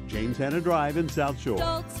Pharmacy. James Hanna Drive in South Shore.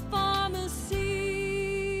 Stultz Pharmacy.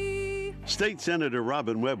 State Senator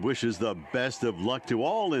Robin Webb wishes the best of luck to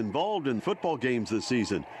all involved in football games this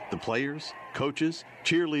season. The players, coaches,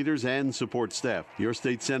 cheerleaders, and support staff. Your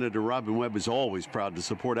State Senator Robin Webb is always proud to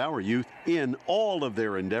support our youth in all of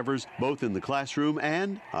their endeavors, both in the classroom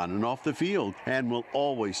and on and off the field, and will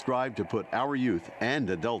always strive to put our youth and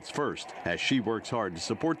adults first as she works hard to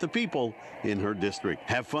support the people in her district.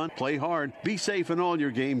 Have fun, play hard, be safe in all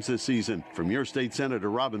your games this season. From your State Senator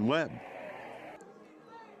Robin Webb.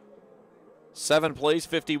 7 plays,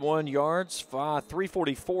 51 yards,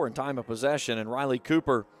 3:44 in time of possession, and Riley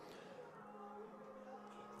Cooper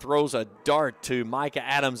throws a dart to Micah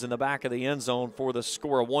Adams in the back of the end zone for the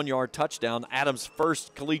score, a 1-yard touchdown. Adams'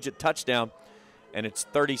 first collegiate touchdown, and it's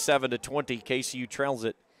 37-20. KCU trails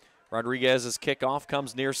it. Rodriguez's kickoff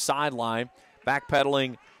comes near sideline.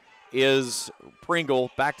 Backpedaling is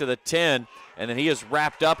Pringle back to the 10, and then he is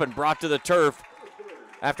wrapped up and brought to the turf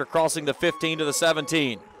after crossing the 15 to the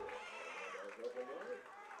 17.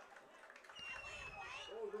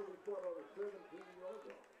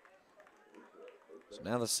 So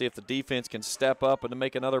now let's see if the defense can step up and to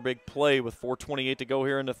make another big play with 4:28 to go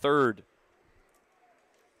here in the 3rd.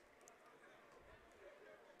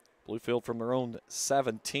 Bluefield from their own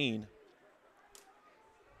 17.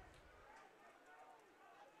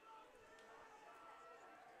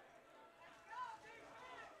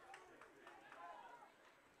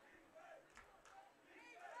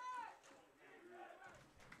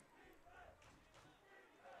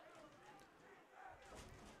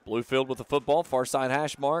 Bluefield with the football, far side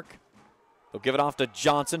hash mark. They'll give it off to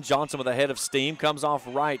Johnson. Johnson with a head of steam, comes off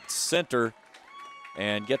right center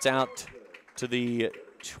and gets out to the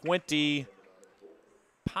 20,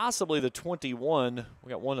 possibly the 21. We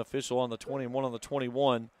got one official on the 20 and one on the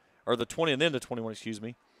 21, or the 20 and then the 21, excuse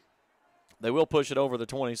me. They will push it over the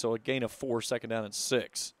 20, so a gain of 4, 2nd down and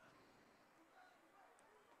 6.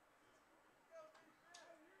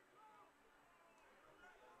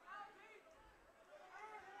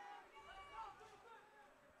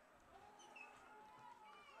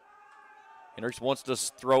 Hendricks wants to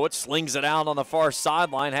throw it, slings it out on the far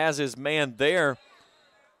sideline, has his man there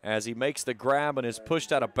as he makes the grab and is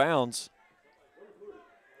pushed out of bounds.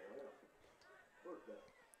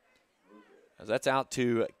 As that's out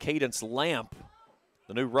to Cadence Lamp,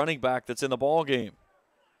 the new running back that's in the ball game.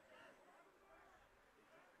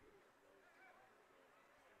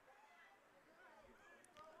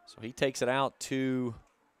 So he takes it out to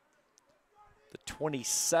the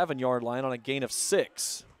 27-yard line on a gain of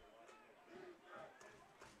 6.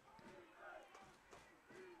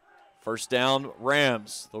 First down,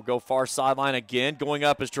 Rams. They'll go far sideline again. Going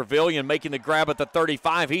up is Trevelyan making the grab at the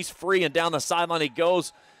 35. He's free, and down the sideline he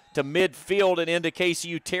goes to midfield and into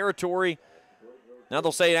KCU territory. Now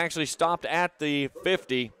they'll say it actually stopped at the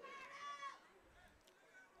 50.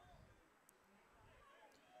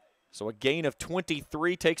 So a gain of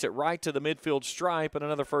 23 takes it right to the midfield stripe, and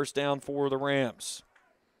another first down for the Rams.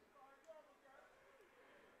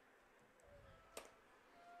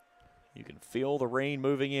 You can feel the rain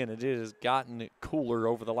moving in. It has gotten cooler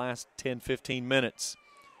over the last 10-15 minutes.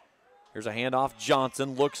 Here's a handoff.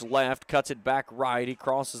 Johnson looks left, cuts it back right. He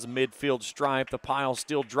crosses the midfield stripe. The pile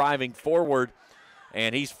still driving forward,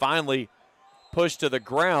 and he's finally pushed to the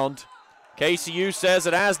ground. KCU says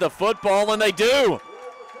it has the football, and they do.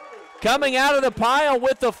 Coming out of the pile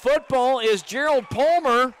with the football is Gerald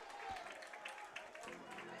Palmer.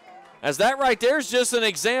 As that right there is just an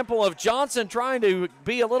example of Johnson trying to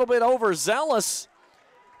be a little bit overzealous,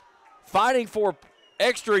 fighting for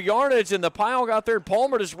extra yardage, and the pile got there.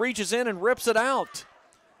 Palmer just reaches in and rips it out.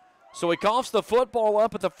 So he coughs the football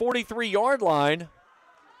up at the 43-yard line.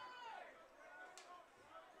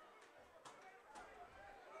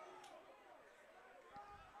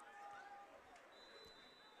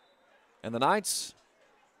 And the Knights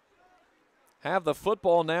have the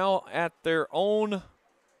football now at their own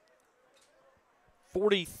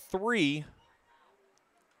 43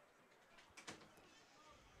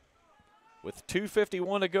 with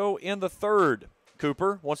 2:51 to go in the third.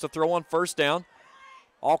 Cooper wants to throw on first down.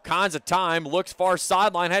 All kinds of time. Looks far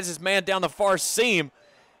sideline. Has his man down the far seam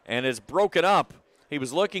and is broken up. He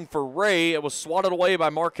was looking for Ray. It was swatted away by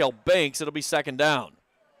Markel Banks. It'll be second down.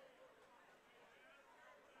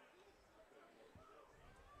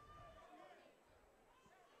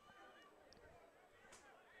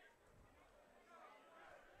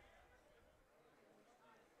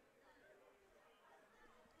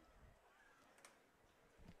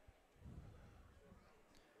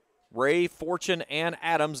 Ray, Fortune, and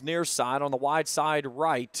Adams near side on the wide side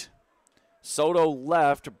right. Soto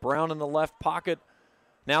left, Brown in the left pocket.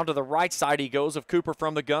 Now to the right side he goes of Cooper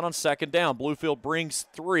from the gun on second down. Bluefield brings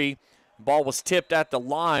 3. Ball was tipped at the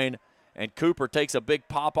line, and Cooper takes a big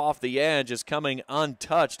pop off the edge. Is coming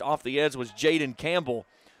untouched off the edge was Jaden Campbell,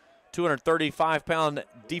 235-pound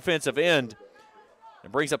defensive end,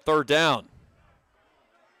 and brings up third down.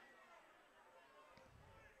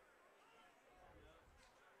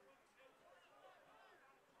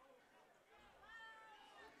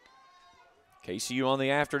 KCU on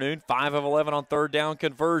the afternoon, 5 of 11 on third down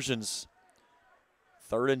conversions.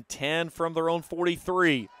 3rd and 10 from their own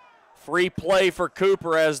 43. Free play for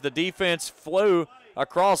Cooper as the defense flew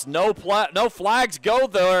across. No flags go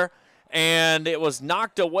there, and it was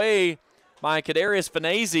knocked away by Kadarius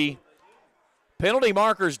Finese. Penalty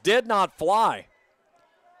markers did not fly.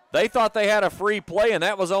 They thought they had a free play, and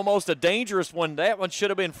that was almost a dangerous one. That one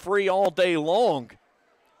should have been free all day long.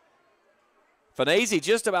 Finese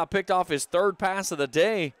just about picked off his 3rd pass of the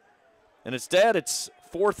day, and instead it's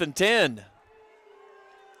 4th and 10.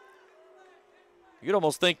 You'd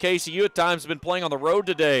almost think KCU at times has been playing on the road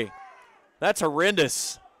today. That's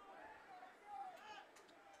horrendous.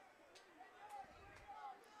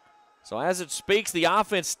 So as it speaks, the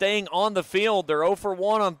offense staying on the field. They're 0 for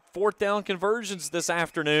 1 on 4th down conversions this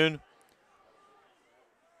afternoon.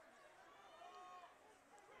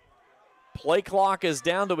 Play clock is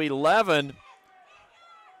down to 11.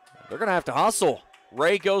 They're going to have to hustle.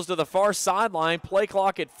 Ray goes to the far sideline. Play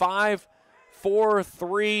clock at 5, 4,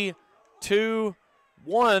 3, 2,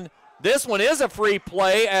 1. This one is a free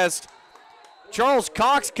play as Charles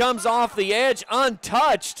Cox comes off the edge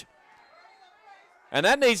untouched. And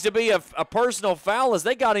that needs to be a personal foul as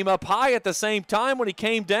they got him up high at the same time when he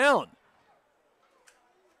came down.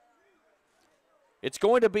 It's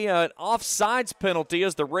going to be an offsides penalty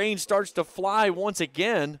as the rain starts to fly once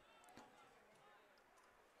again.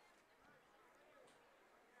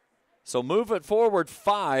 So move it forward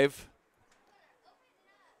 5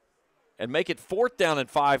 and make it 4th down and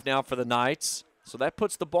 5 now for the Knights. So that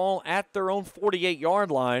puts the ball at their own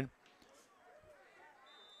 48-yard line.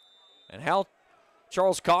 And how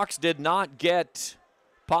Charles Cox did not get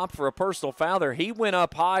popped for a personal foul there. He went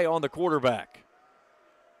up high on the quarterback.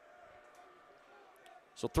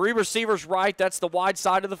 So 3 receivers right. That's the wide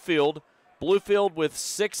side of the field. Bluefield with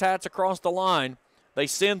 6 hats across the line. They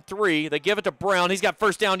send 3. They give it to Brown. He's got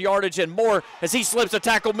first down yardage and more as he slips a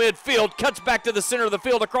tackle midfield, cuts back to the center of the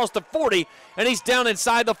field across the 40, and he's down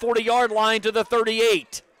inside the 40-yard line to the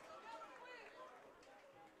 38.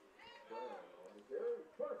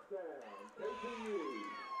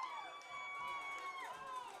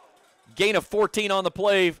 Gain of 14 on the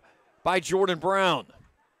play by Jordan Brown.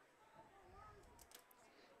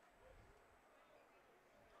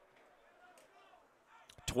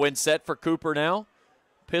 Twin set for Cooper now.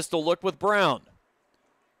 Pistol look with Brown.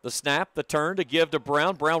 The snap, the turn to give to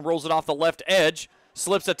Brown. Brown rolls it off the left edge.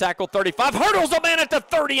 Slips a tackle 35. Hurdles a man at the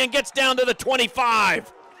 30 and gets down to the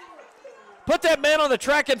 25. Put that man on the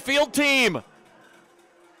track and field team.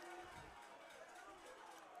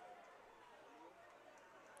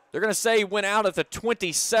 They're going to say he went out at the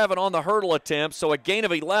 27 on the hurdle attempt, so a gain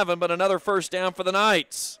of 11, but another first down for the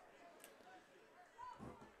Knights.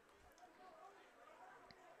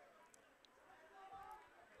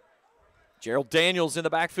 Gerald Daniels in the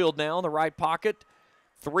backfield now in the right pocket.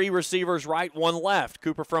 3 receivers right, 1 left.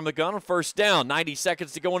 Cooper from the gun on first down. 90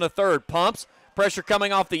 seconds to go in the third. Pumps. Pressure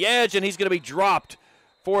coming off the edge, and he's going to be dropped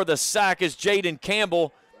for the sack as Jaden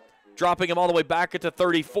Campbell dropping him all the way back at the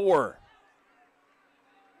 34.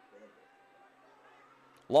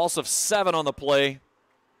 Loss of 7 on the play.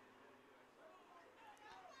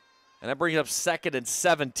 And that brings up 2nd and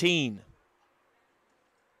 17.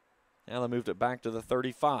 Now they moved it back to the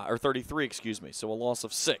 35, or 33, excuse me. So a loss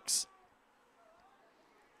of 6.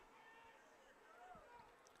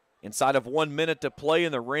 Inside of 1 minute to play,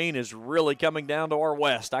 and the rain is really coming down to our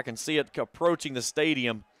west. I can see it approaching the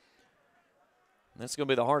stadium. That's going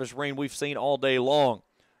to be the hardest rain we've seen all day long.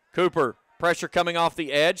 Cooper, pressure coming off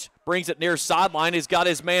the edge, brings it near sideline. He's got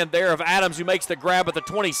his man there of Adams, who makes the grab at the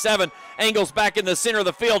 27, angles back in the center of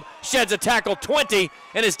the field, sheds a tackle 20,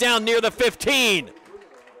 and is down near the 15.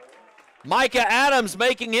 Micah Adams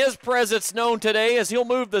making his presence known today as he'll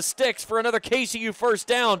move the sticks for another KCU first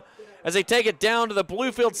down as they take it down to the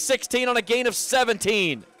Bluefield 16 on a gain of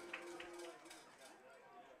 17.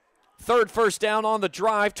 Third first down on the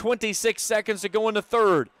drive, 26 seconds to go in the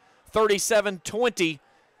third. 37-20.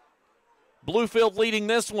 Bluefield leading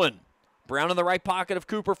this one. Brown in the right pocket of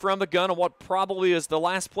Cooper from the gun on what probably is the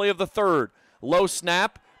last play of the third. Low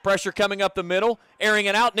snap, pressure coming up the middle, airing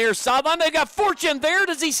it out near sideline. They got Fortune there.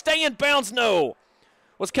 Does he stay in bounds? No.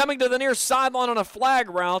 Was coming to the near sideline on a flag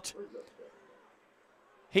route.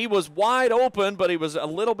 He was wide open, but he was a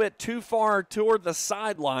little bit too far toward the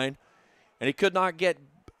sideline, and he could not get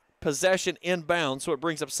possession inbound, so it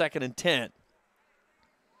brings up 2nd and 10.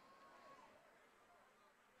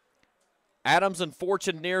 Adams and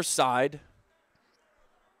Fortune near side.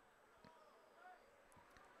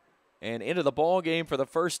 And into the ball game for the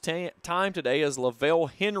first time today is Lavelle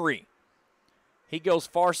Henry. He goes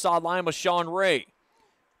far sideline with Sean Ray.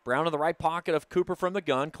 Brown in the right pocket of Cooper from the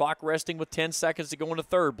gun. Clock resting with 10 seconds to go in the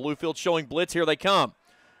third. Bluefield showing blitz. Here they come.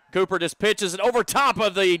 Cooper just pitches it over top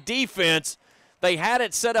of the defense. They had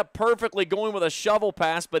it set up perfectly going with a shovel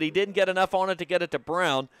pass, but he didn't get enough on it to get it to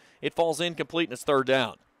Brown. It falls incomplete and it's third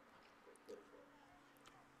down.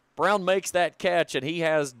 Brown makes that catch, and he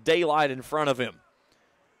has daylight in front of him.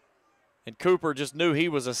 And Cooper just knew he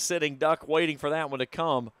was a sitting duck waiting for that one to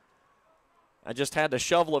come. I just had to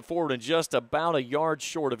shovel it forward and just about a yard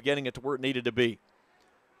short of getting it to where it needed to be.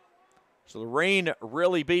 So the rain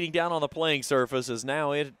really beating down on the playing surface as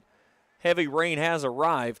now heavy rain has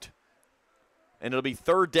arrived. And it'll be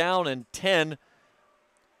 3rd down and 10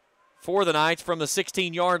 for the Knights from the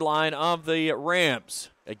 16-yard line of the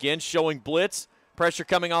Rams. Again, showing blitz. Pressure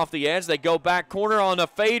coming off the edge. They go back corner on a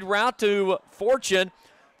fade route to Fortune.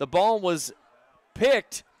 The ball was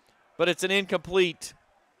picked, but it's an incomplete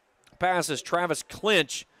pass as Travis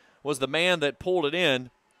Clinch was the man that pulled it in,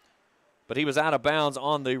 but he was out of bounds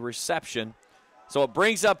on the reception. So it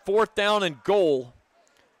brings up 4th down and goal,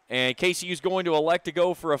 and KCU's going to elect to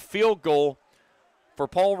go for a field goal for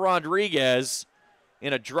Paul Rodriguez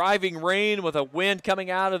in a driving rain with a wind coming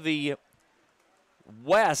out of the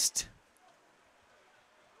west.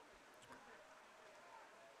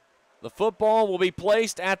 The football will be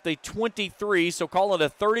placed at the 23, so call it a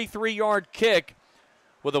 33-yard kick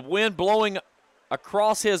with a wind blowing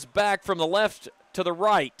across his back from the left to the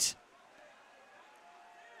right.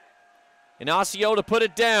 Inacio to put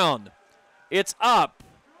it down. It's up,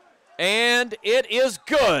 and it is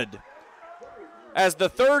good. As the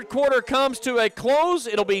third quarter comes to a close,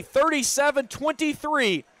 it'll be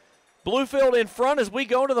 37-23. Bluefield in front as we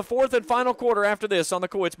go to the 4th and final quarter after this on the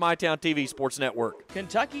Coit's MyTown TV Sports Network.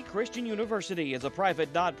 Kentucky Christian University is a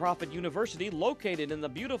private nonprofit university located in the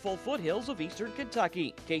beautiful foothills of eastern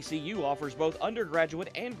Kentucky. KCU offers both undergraduate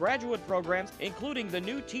and graduate programs, including the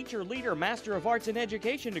new Teacher Leader Master of Arts in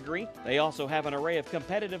Education degree. They also have an array of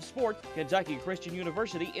competitive sports. Kentucky Christian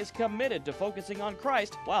University is committed to focusing on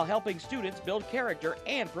Christ while helping students build character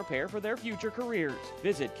and prepare for their future careers.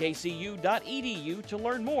 Visit kcu.edu to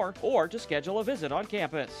learn more or to schedule a visit on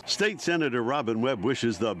campus. State Senator Robin Webb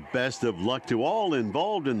wishes the best of luck to all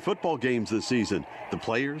involved in football games this season. The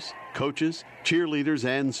players, coaches, cheerleaders,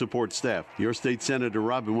 and support staff. Your State Senator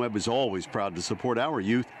Robin Webb is always proud to support our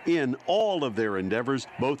youth in all of their endeavors,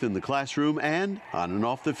 both in the classroom and on and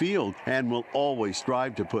off the field, and will always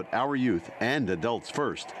strive to put our youth and adults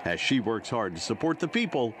first as she works hard to support the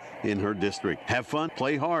people in her district. Have fun,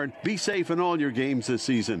 play hard, be safe in all your games this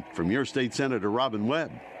season. From your State Senator Robin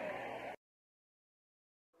Webb.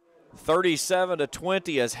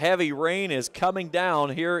 37-20 as heavy rain is coming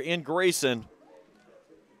down here in Grayson.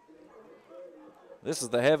 This is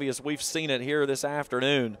the heaviest we've seen it here this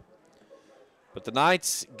afternoon. But the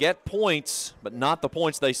Knights get points, but not the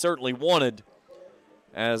points they certainly wanted,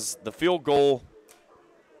 as the field goal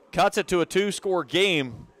cuts it to a 2-score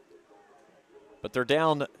game. But they're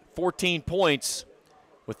down 14 points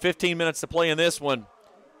with 15 minutes to play in this one.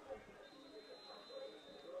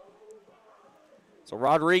 So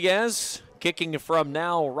Rodriguez kicking from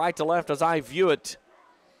now right to left as I view it.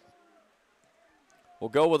 We'll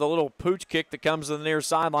go with a little pooch kick that comes to the near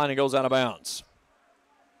sideline and goes out of bounds.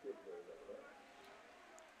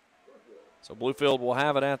 So Bluefield will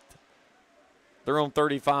have it at their own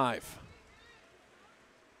 35.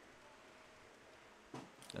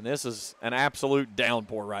 And this is an absolute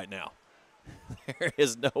downpour right now. There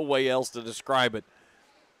is no way else to describe it.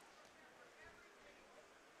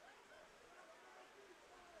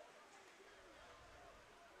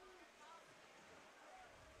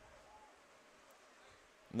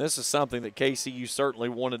 And this is something that KCU certainly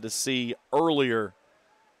wanted to see earlier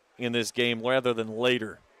in this game rather than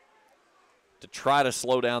later, to try to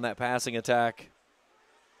slow down that passing attack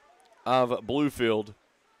of Bluefield.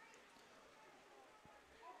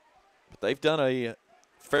 But they've done a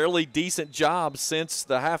fairly decent job since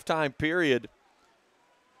the halftime period.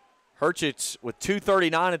 Herchich with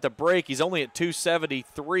 2:39 at the break. He's only at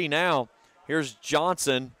 273 now. Here's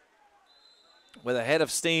Johnson with a head of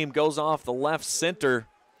steam, goes off the left center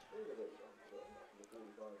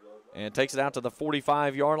and takes it out to the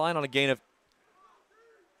 45-yard line on a gain of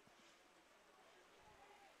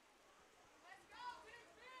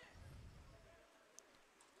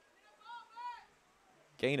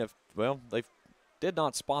well, they did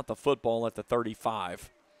not spot the football at the 35.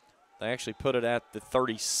 They actually put it at the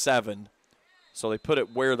 37. So they put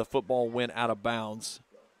it where the football went out of bounds.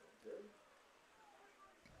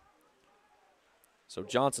 So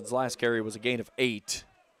Johnson's last carry was a gain of 8.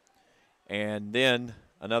 And then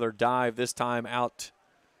another dive, this time out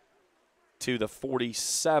to the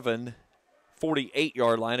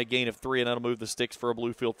 48-yard line, a gain of 3, and that'll move the sticks for a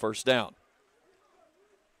Bluefield first down.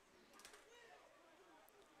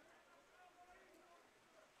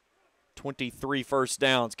 .23 first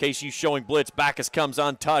downs. KCU showing blitz. Backus comes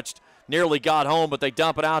untouched. Nearly got home, but they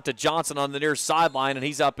dump it out to Johnson on the near sideline, and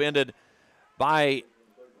he's upended by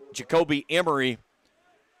Jacoby Emery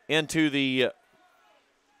into the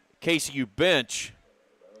KCU bench.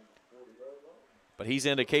 But he's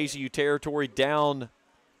into KCU territory down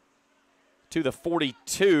to the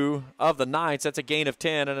 42 of the Knights. That's a gain of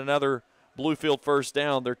 10 and another Bluefield first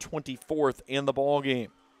down. They're 24th in the ball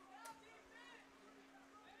game.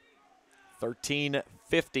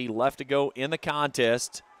 13:50 left to go in the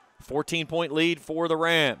contest. 14-point lead for the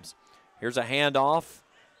Rams. Here's a handoff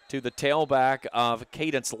to the tailback of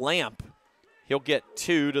Cadence Lamp. He'll get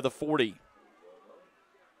 2 to the 40.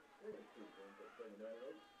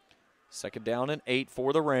 Second down and 8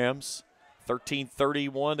 for the Rams.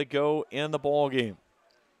 13:31 to go in the ball game.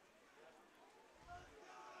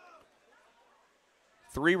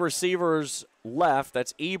 3 receivers left.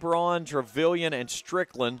 That's Ebron, Trevelyan, and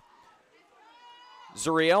Strickland.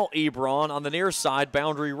 Zuriel Ebron on the near side,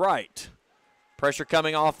 boundary right. Pressure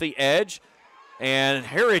coming off the edge, and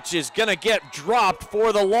Harich is going to get dropped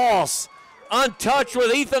for the loss. Untouched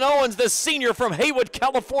with Ethan Owens, the senior from Haywood,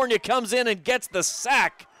 California, comes in and gets the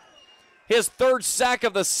sack. His 3rd sack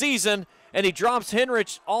of the season, and he drops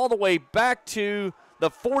Henrich all the way back to the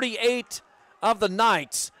 48 of the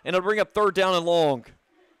Knights, and it'll bring up 3rd down and long.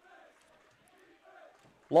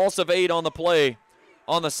 Loss of 8 on the play,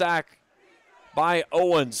 on the sack by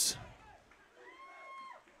Owens.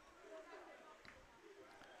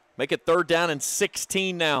 Make it 3rd down and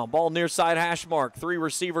 16 now. Ball near side hash mark. 3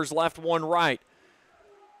 receivers left, 1 right.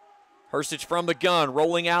 Herstich from the gun,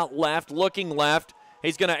 rolling out left, looking left.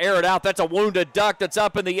 He's going to air it out. That's a wounded duck that's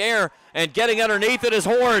up in the air, and getting underneath it is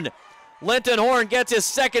Horn. Linton Horn gets his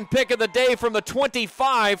 2nd pick of the day from the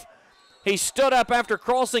 25. He stood up after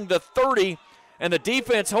crossing the 30, and the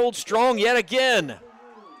defense holds strong yet again.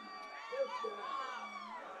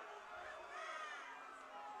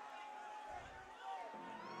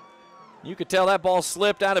 You could tell that ball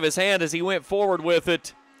slipped out of his hand as he went forward with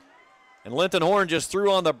it. And Linton Horn just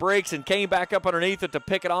threw on the brakes and came back up underneath it to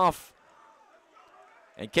pick it off.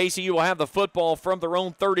 And KCU will have the football from their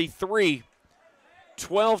own 33.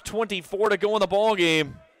 12:24 to go in the ball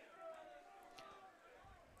game.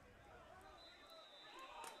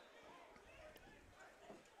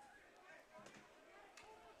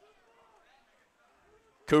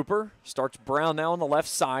 Cooper starts Brown now on the left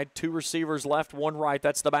side. 2 receivers left, 1 right.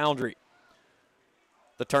 That's the boundary.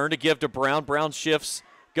 The turn to give to Brown. Brown shifts,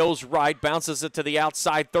 goes right, bounces it to the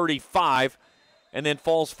outside 35, and then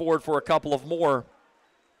falls forward for a couple of more.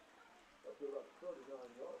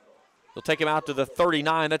 They'll take him out to the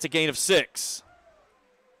 39. That's a gain of 6.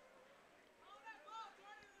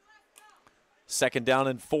 2nd down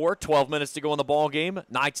and 4. 12 minutes to go in the ball game.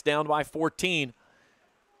 Knights down by 14.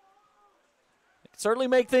 Certainly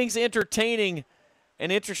make things entertaining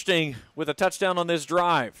and interesting with a touchdown on this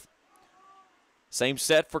drive. Same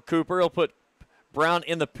set for Cooper. He'll put Brown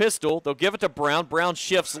in the pistol. They'll give it to Brown. Brown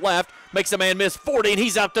shifts left, makes a man miss 40, and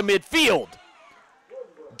he's out to midfield.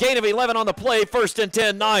 Gain of 11 on the play, 1st and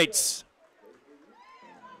 10 Knights.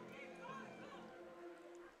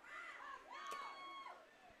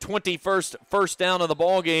 First down of the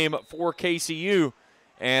ball game for KCU,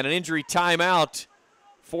 and an injury timeout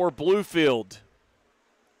for Bluefield.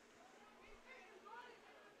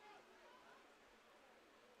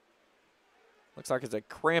 Looks like it's a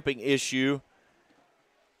cramping issue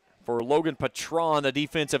for Logan Patron, the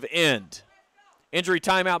defensive end. Injury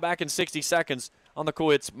timeout back in 60 seconds on the Cool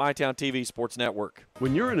Hits MyTown TV Sports Network.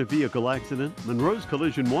 When you're in a vehicle accident, Monroe's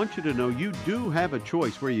Collision wants you to know you do have a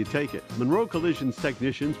choice where you take it. Monroe Collision's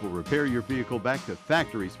technicians will repair your vehicle back to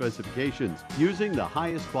factory specifications using the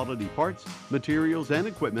highest quality parts, materials, and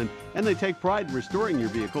equipment, and they take pride in restoring your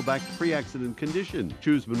vehicle back to pre-accident condition.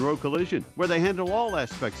 Choose Monroe Collision, where they handle all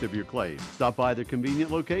aspects of your claim. Stop by their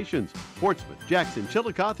convenient locations: Portsmouth, Jackson,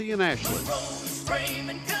 Chillicothe, and Ashland. Monroe's Frame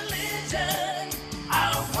and Collision.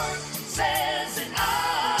 Our work says it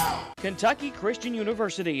all. Kentucky Christian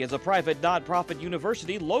University is a private nonprofit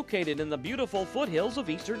university located in the beautiful foothills of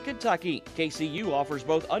eastern Kentucky. KCU offers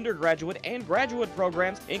both undergraduate and graduate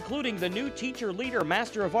programs, including the new Teacher Leader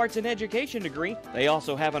Master of Arts in Education degree. They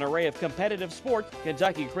also have an array of competitive sports.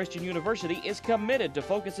 Kentucky Christian University is committed to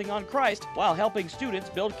focusing on Christ while helping students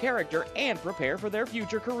build character and prepare for their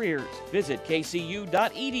future careers. Visit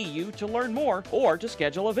kcu.edu to learn more or to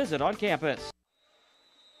schedule a visit on campus.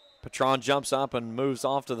 Patron jumps up and moves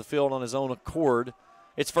off to the field on his own accord.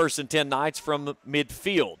 It's 1st and 10 Knights from the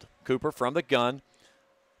midfield. Cooper from the gun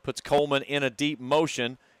puts Coleman in a deep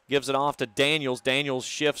motion, gives it off to Daniels. Daniels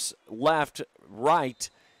shifts left, right,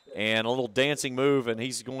 and a little dancing move, and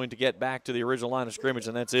he's going to get back to the original line of scrimmage,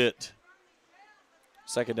 and that's it.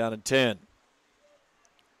 2nd down and 10.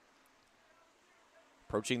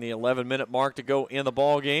 Approaching the 11-minute mark to go in the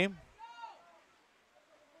ball game.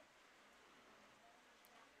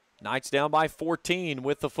 Knights down by 14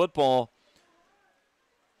 with the football.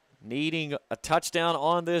 Needing a touchdown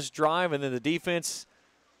on this drive, and then the defense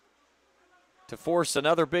to force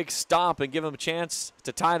another big stop and give them a chance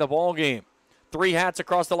to tie the ball game. 3 hats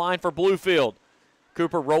across the line for Bluefield.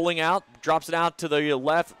 Cooper rolling out, drops it out to the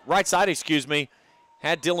right side,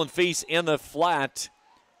 Had Dylan Feast in the flat.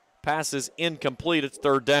 Pass is incomplete. It's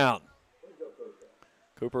 3rd down.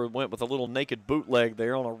 Cooper went with a little naked bootleg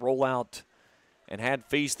there on a rollout and had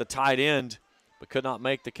Feast, the tight end, but could not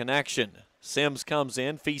make the connection. Sims comes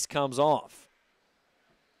in, Feast comes off.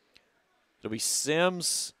 It'll be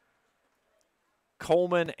Sims,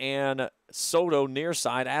 Coleman, and Soto near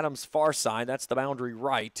side, Adams far side. That's the boundary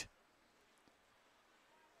right.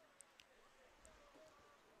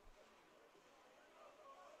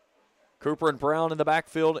 Cooper and Brown in the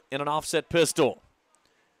backfield in an offset pistol.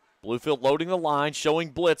 Bluefield loading the line, showing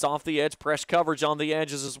blitz off the edge, press coverage on the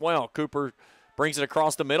edges as well. Cooper brings it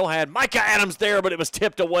across the middle, had Micah Adams there, but it was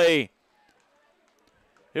tipped away.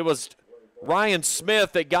 It was Ryan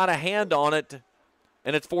Smith that got a hand on it,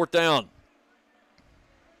 and it's 4th down.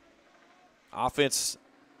 Offense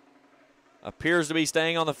appears to be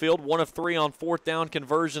staying on the field, 1 of 3 on 4th down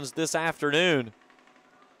conversions this afternoon.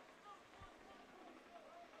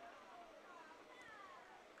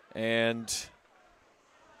 And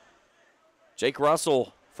Jake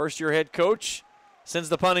Russell, first-year head coach, sends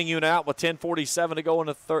the punting unit out with 10:47 to go in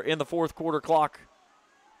the 4th quarter clock.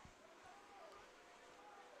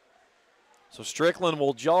 So Strickland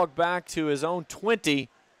will jog back to his own 20.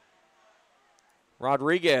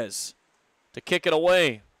 Rodriguez to kick it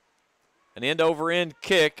away. An end-over-end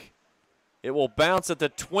kick. It will bounce at the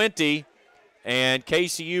 20, and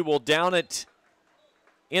KCU will down it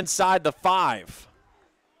inside the 5.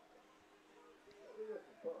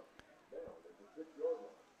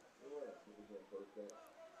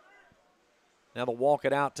 Now they'll walk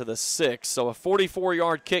it out to the 6. So a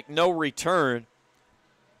 44-yard kick, no return.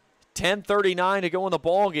 10:39 to go in the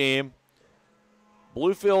ball game.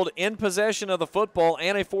 Bluefield in possession of the football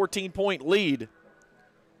and a 14-point lead.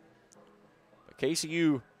 But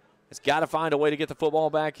KCU has got to find a way to get the football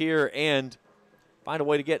back here and find a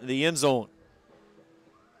way to get in the end zone.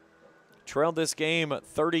 Trailed this game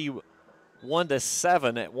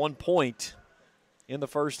 31-7 at one point in the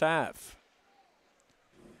first half.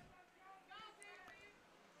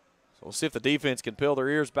 So we'll see if the defense can peel their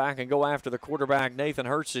ears back and go after the quarterback, Nathan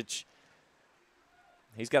Hertzich.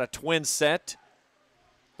 He's got a twin set.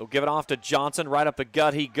 They'll give it off to Johnson. Right up the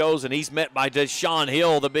gut he goes, and he's met by Deshaun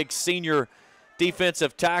Hill, the big senior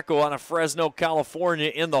defensive tackle out of Fresno, California,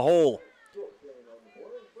 in the hole.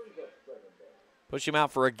 Push him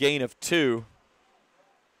out for a gain of 2.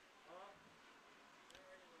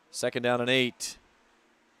 Second down and 8.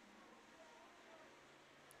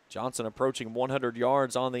 Johnson approaching 100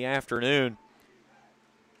 yards on the afternoon.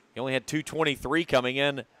 He only had 223 coming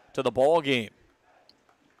in to the ball game.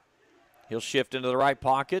 He'll shift into the right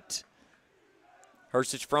pocket.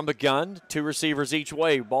 Hertzich from the gun. 2 receivers each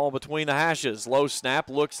way. Ball between the hashes. Low snap.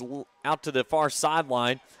 Looks out to the far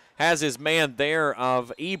sideline. Has his man there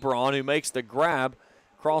of Ebron, who makes the grab.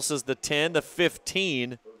 Crosses the 10, the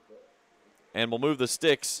 15. And will move the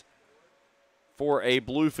sticks for a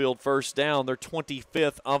Bluefield first down. They're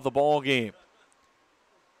 25th of the ball game.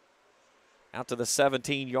 Out to the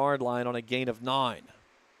 17-yard line on a gain of 9.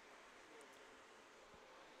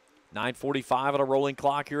 9:45 on a rolling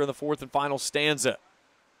clock here in the fourth and final stanza.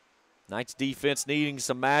 Knights defense needing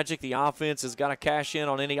some magic. The offense has got to cash in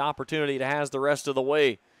on any opportunity it has the rest of the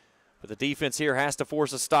way. But the defense here has to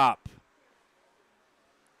force a stop.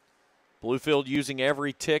 Bluefield using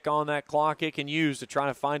every tick on that clock it can use to try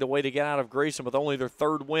to find a way to get out of Grayson with only their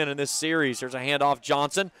 3rd win in this series. There's a handoff.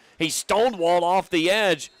 Johnson. He's stonewalled off the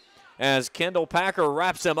edge as Kendall Packer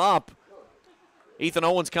wraps him up. Ethan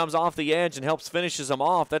Owens comes off the edge and finishes him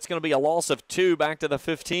off. That's going to be a loss of 2 back to the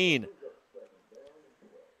 15.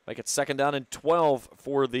 Make it second down and 12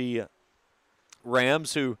 for the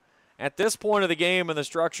Rams, who at this point of the game in the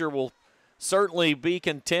structure will certainly be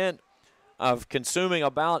content of consuming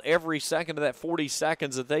about every second of that 40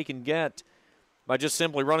 seconds that they can get by just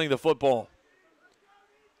simply running the football.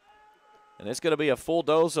 And it's going to be a full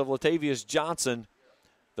dose of Latavius Johnson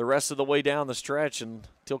the rest of the way down the stretch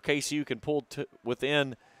until KCU can pull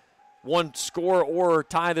within 1 score or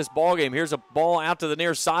tie this ball game. Here's a ball out to the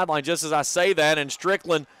near sideline just as I say that, and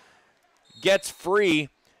Strickland gets free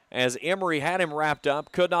as Emery had him wrapped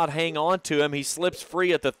up, could not hang on to him. He slips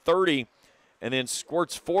free at the 30 and then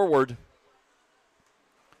squirts forward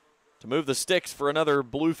to move the sticks for another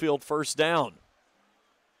Bluefield first down.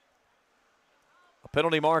 A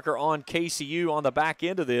penalty marker on KCU on the back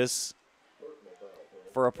end of this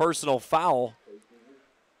for a personal foul.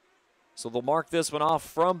 So they'll mark this one off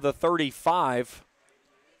from the 35.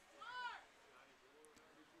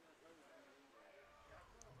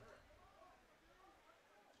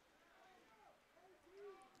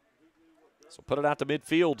 So put it out to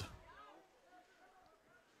midfield.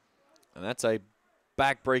 And that's a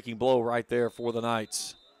back-breaking blow right there for the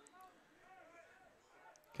Knights.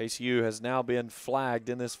 KCU has now been flagged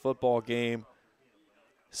in this football game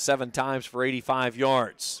 7 times for 85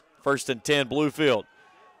 yards. First and 10, Bluefield.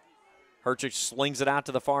 Hertzich slings it out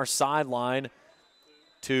to the far sideline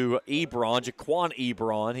to Ebron, Jaquan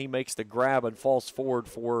Ebron. He makes the grab and falls forward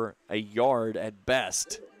for a yard at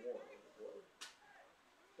best.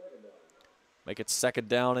 Make it second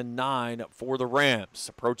down and 9 for the Rams.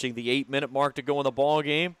 Approaching the 8-minute mark to go in the ball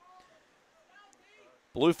game.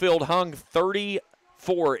 Bluefield hung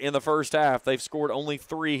 34 in the first half. They've scored only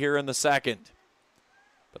 3 here in the second.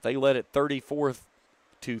 But they led it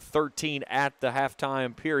 34-13 at the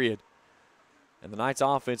halftime period. And the Knights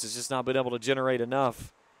offense has just not been able to generate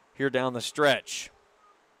enough here down the stretch.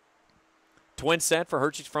 Twin set for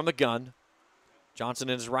Hertzich from the gun. Johnson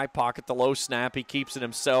in his right pocket, the low snap. He keeps it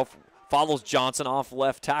himself. Follows Johnson off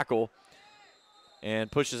left tackle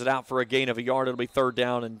and pushes it out for a gain of a yard. It'll be third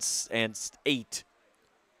down and 8.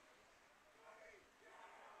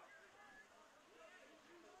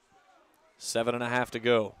 Seven and a half to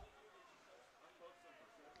go.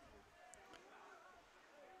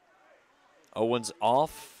 Owens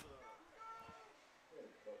off.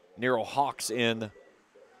 Nero Hawks in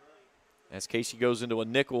as Casey goes into a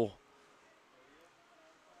nickel.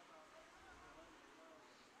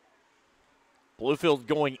 Bluefield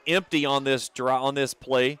going empty on this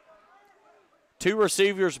play. 2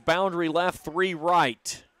 receivers, boundary left, 3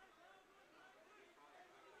 right.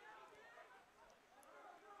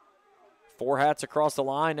 4 hats across the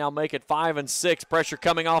line, now make it 5 and 6. Pressure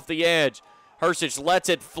coming off the edge. Hersich lets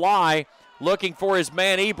it fly, looking for his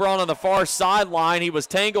man Ebron on the far sideline. He was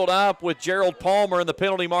tangled up with Gerald Palmer, and the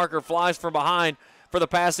penalty marker flies from behind for the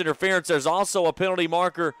pass interference. There's also a penalty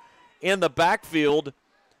marker in the backfield.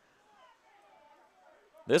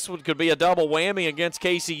 This one could be a double whammy against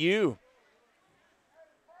KCU.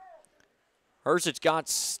 Hersich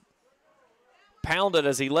got pounded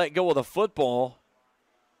as he let go of the football.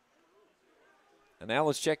 And now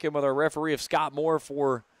let's check in with our referee, Scott Moore,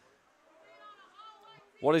 for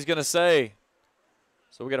what he's going to say.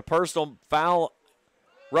 So we got a personal foul,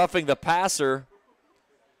 roughing the passer.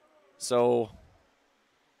 So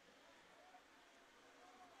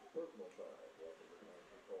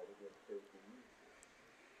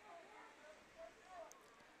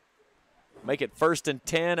make it 1st and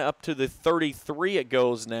 10 up to the 33 it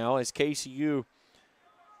goes now, as KCU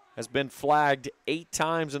has been flagged 8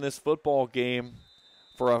 times in this football game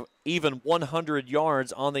for an even 100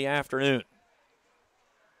 yards on the afternoon.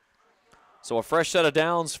 So a fresh set of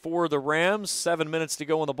downs for the Rams. 7 minutes to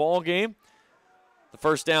go in the ball game. The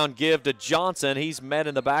first down give to Johnson. He's met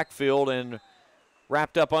in the backfield and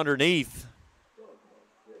wrapped up underneath.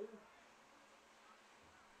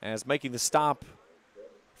 As making the stop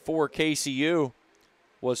for KCU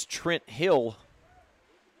was Trent Hill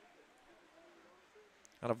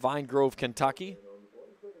out of Vine Grove, Kentucky.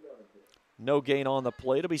 No gain on the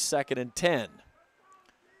play. It'll be 2nd and 10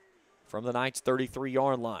 from the Knights'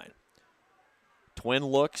 33-yard line. Twin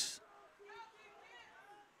looks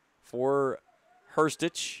for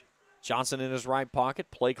Herstich. Johnson in his right pocket.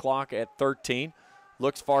 Play clock at 13.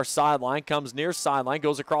 Looks far sideline. Comes near sideline.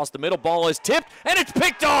 Goes across the middle. Ball is tipped, and it's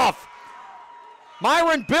picked off.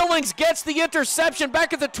 Myron Billings gets the interception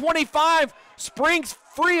back at the 25. Springs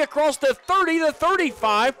free across the 30 to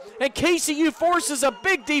 35. And KCU forces a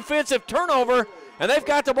big defensive turnover. And they've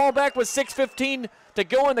got the ball back with 6:15 to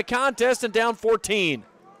go in the contest and down 14.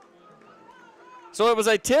 So it was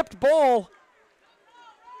a tipped ball,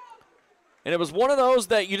 and it was one of those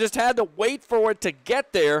that you just had to wait for it to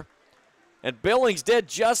get there, and Billings did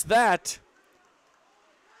just that.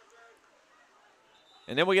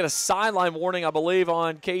 And then we get a sideline warning, I believe,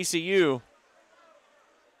 on KCU.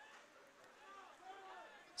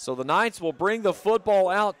 So the Knights will bring the football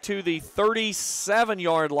out to the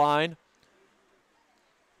 37-yard line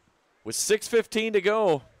with 6:15 to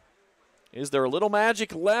go. Is there a little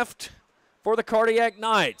magic left for the Cardiac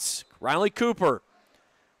Knights? Riley Cooper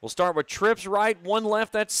will start with trips right, 1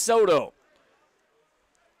 left, that's Soto.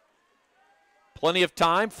 Plenty of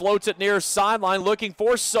time, floats it near sideline, looking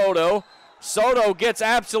for Soto. Soto gets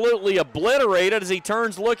absolutely obliterated as he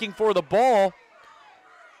turns looking for the ball.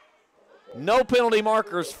 No penalty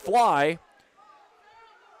markers fly.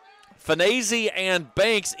 Finese and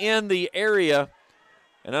Banks in the area.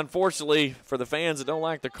 And unfortunately, for the fans that don't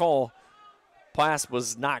like the call, pass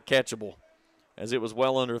was not catchable, as it was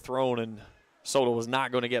well underthrown, and Soto was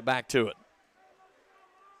not going to get back to it.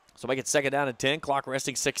 So make it 2nd down and 10, clock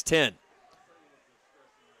resting 6:10.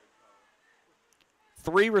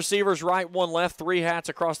 3 receivers right, 1 left, 3 hats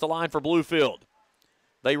across the line for Bluefield.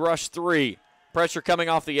 They rush 3. Pressure coming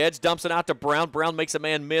off the edge, dumps it out to Brown. Brown makes a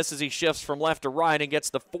man miss as he shifts from left to right and gets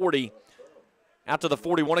the 40 out to the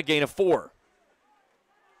 41, a gain of 4.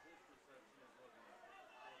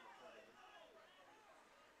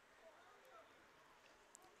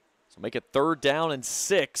 So make it 3rd down and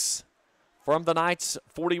 6 from the Knights'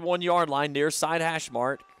 41-yard line near side hash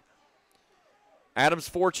mark. Adams,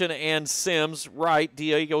 Fortune, and Sims right,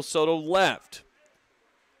 Diego Soto left.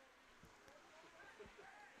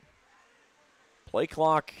 Play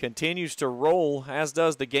clock continues to roll, as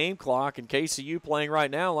does the game clock, and KCU playing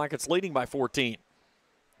right now like it's leading by 14.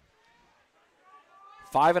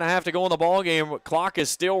 5.5 to go in the ball game. Clock is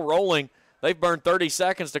still rolling. They've burned 30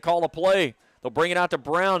 seconds to call a play. They'll bring it out to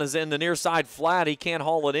Brown, is in the near side flat. He can't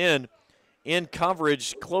haul it in. In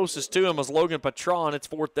coverage, closest to him is Logan Patron. It's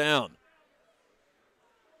 4th down.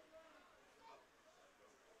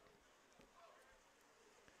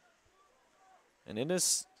 And in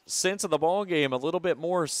this sense of the ball game, a little bit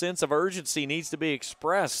more sense of urgency needs to be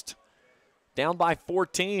expressed. Down by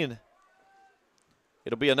 14.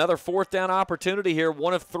 It'll be another 4th down opportunity here.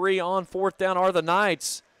 1 of 3 on 4th down are the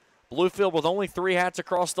Knights. Bluefield with only 3 hats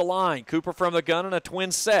across the line. Cooper from the gun and a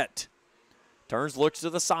twin set. Turns, looks to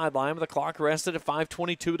the sideline with the clock rested at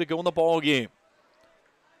 5:22 to go in the ball game.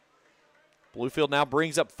 Bluefield now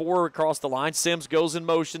brings up 4 across the line. Sims goes in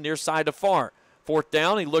motion near side to far. 4th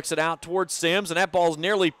down, he looks it out towards Sims, and that ball's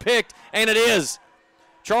nearly picked, and it is.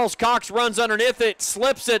 Charles Cox runs underneath it,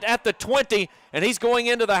 slips it at the 20, and he's going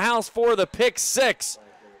into the house for the pick 6.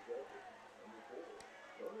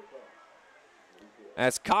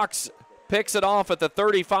 as Cox picks it off at the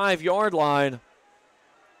 35-yard line.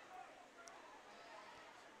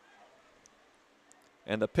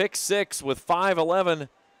 And the pick six with 5:11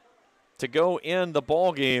 to go in the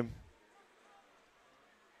ball game.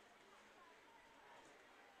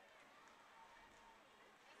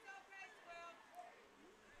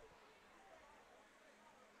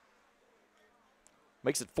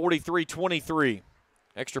 Makes it 43-23.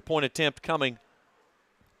 Extra point attempt coming.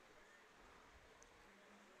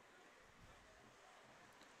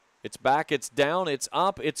 It's back, it's down, it's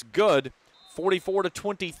up, it's good.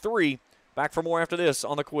 44-23. Back for more after this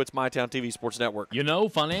on the Quits MyTown TV Sports Network. You know,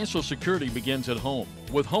 financial security begins at home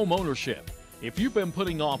with home ownership. If you've been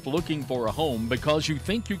putting off looking for a home because you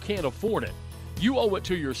think you can't afford it, you owe it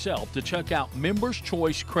to yourself to check out Members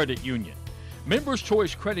Choice Credit Union. Members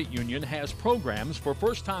Choice Credit Union has programs for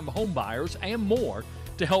first-time home buyers and more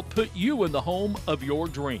to help put you in the home of your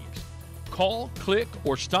dreams. Call, click,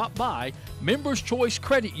 or stop by Members Choice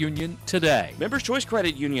Credit Union today. Members Choice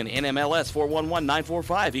Credit Union, NMLS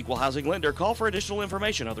 411945, Equal Housing Lender. Call for additional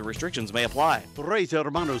information. Other restrictions may apply. Tres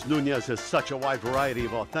Hermanos Nunez has such a wide variety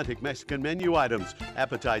of authentic Mexican menu items.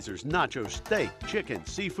 Appetizers, nachos, steak, chicken,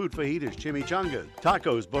 seafood fajitas, chimichangas,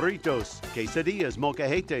 tacos, burritos, quesadillas,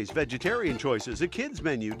 molcajetes, vegetarian choices, a kids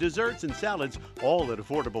menu, desserts, and salads, all at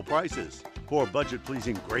affordable prices. For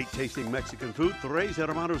budget-pleasing, great-tasting Mexican food, Tres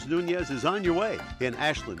Hermanos Nunez is on your way in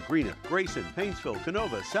Ashland, Greenock, Grayson, Painesville,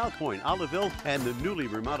 Canova, South Point, Oliveville, and the newly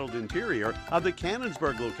remodeled interior of the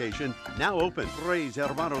Cannonsburg location, now open. Tres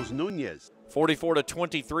Hermanos Nunez.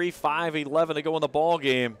 44-23, 5:11 to go in the ball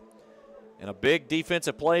game. And a big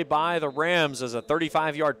defensive play by the Rams as a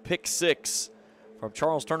 35-yard pick six from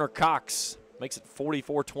Charles Turner Cox. Makes it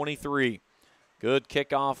 44-23. Good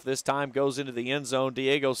kickoff this time, goes into the end zone.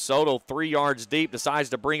 Diego Soto, 3 yards deep, decides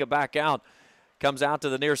to bring it back out. Comes out to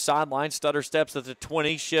the near sideline, stutter steps at the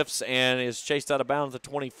 20, shifts and is chased out of bounds at the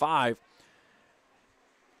 25.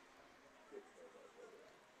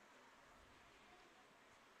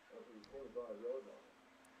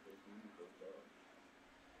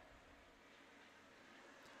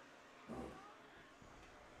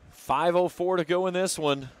 .504 to go in this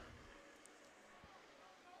one.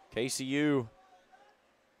 KCU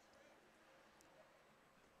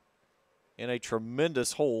in a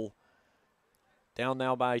tremendous hole. Down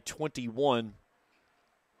now by 21.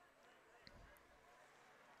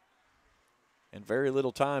 And very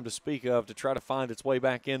little time to speak of to try to find its way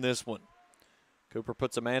back in this one. Cooper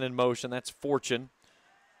puts a man in motion. That's Fortune.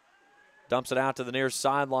 Dumps it out to the near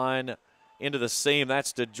sideline into the seam.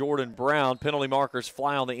 That's to Jordan Brown. Penalty markers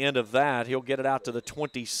fly on the end of that. He'll get it out to the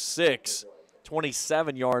 26,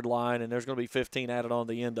 27-yard line, and there's going to be 15 added on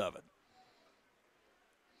the end of it.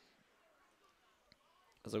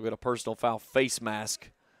 As they'll get a personal foul face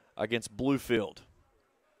mask against Bluefield.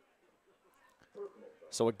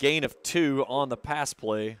 So a gain of 2 on the pass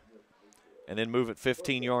play, and then move it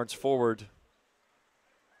 15 yards forward.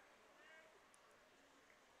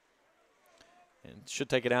 And should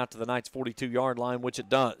take it out to the Knights' 42-yard line, which it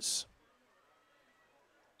does.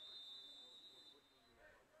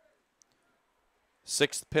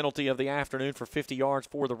 Sixth penalty of the afternoon for 50 yards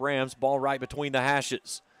for the Rams. Ball right between the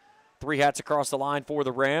hashes. 3 hats across the line for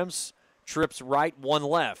the Rams. Trips right, 1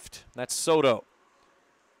 left. That's Soto.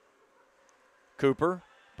 Cooper,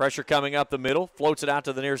 pressure coming up the middle. Floats it out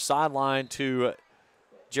to the near sideline to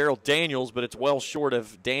Gerald Daniels, but it's well short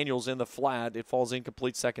of Daniels in the flat. It falls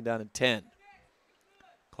incomplete, second down and 10.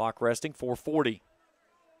 Clock resting, 4:40.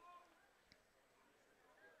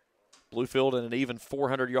 Bluefield in an even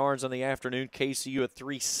 400 yards on the afternoon. KCU at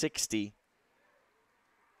 360.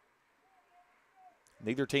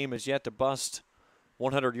 Neither team has yet to bust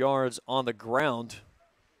 100 yards on the ground,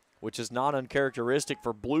 which is not uncharacteristic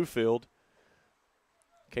for Bluefield.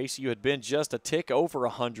 KCU had been just a tick over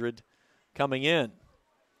 100 coming in.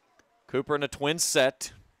 Cooper in a twin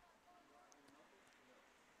set.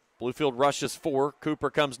 Bluefield rushes 4. Cooper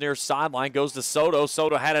comes near sideline, goes to Soto.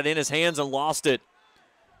 Soto had it in his hands and lost it.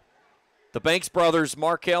 The Banks brothers,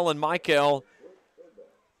 Markel and Michael,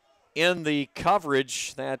 in the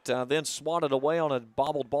coverage that then swatted away on a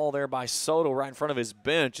bobbled ball there by Soto right in front of his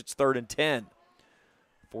bench. It's 3rd and 10.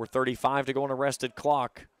 4:35 to go on a rested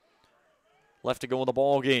clock. Left to go in the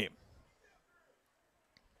ball game.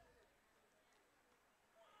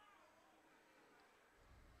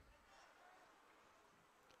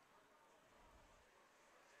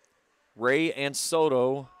 Ray and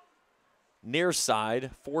Soto near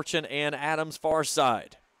side. Fortune and Adams far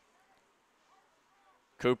side.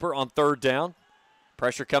 Cooper on 3rd down.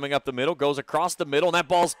 Pressure coming up the middle. Goes across the middle, and that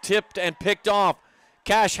ball's tipped and picked off.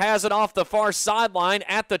 Cash has it off the far sideline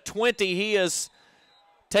at the 20. He is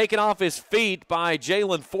taken off his feet by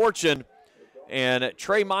Jalen Fortune. And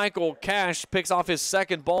Trey Michael Cash picks off his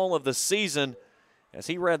second ball of the season as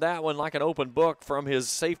he read that one like an open book from his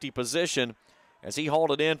safety position as he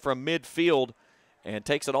hauled it in from midfield and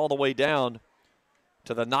takes it all the way down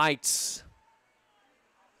to the Knights.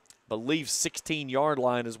 Believe 16-yard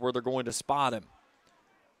line is where they're going to spot him.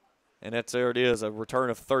 And there it is, a return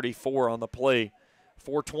of 34 on the play.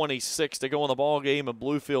 4:26 to go in the ball game, and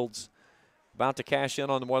Bluefield's about to cash in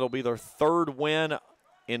on what will be their third win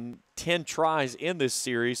in 10 tries in this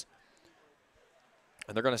series.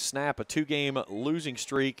 And they're going to snap a 2-game losing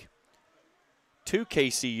streak to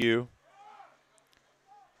KCU.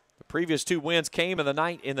 The previous 2 wins came in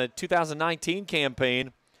the 2019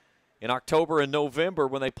 campaign in October and November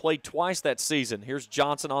when they played twice that season. Here's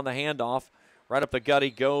Johnson on the handoff. Right up the gut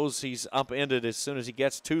he goes. He's upended as soon as he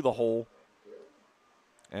gets to the hole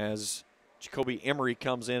as Jacoby Emery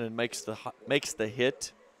comes in and makes the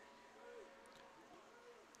hit.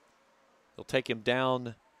 They'll take him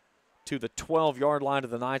down to the 12-yard line of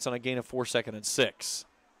the Knights on a gain of 4, 2nd and 6.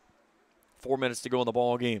 4 minutes to go in the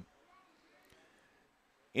ball game.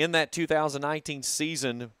 In that 2019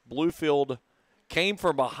 season, Bluefield came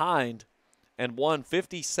from behind and won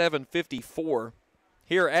 57-54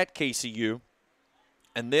 here at KCU.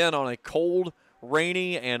 And then on a cold,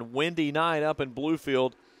 rainy, and windy night up in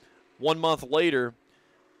Bluefield, 1 month later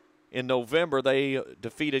in November, they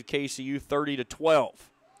defeated KCU 30-12.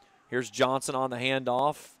 Here's Johnson on the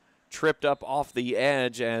handoff, tripped up off the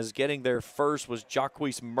edge as getting there first was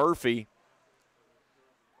Jacquees Murphy.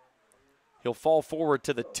 He'll fall forward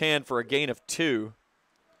to the 10 for a gain of 2.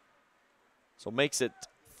 So makes it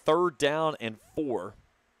 3rd down and 4.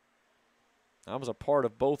 I was a part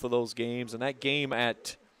of both of those games, and that game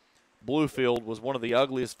at Bluefield was one of the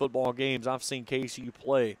ugliest football games I've seen KCU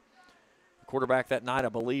play. The quarterback that night, I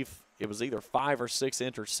believe it was either 5 or 6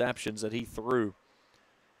 interceptions that he threw,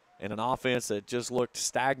 and an offense that just looked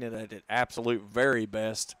stagnant at its absolute very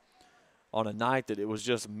best on a night that it was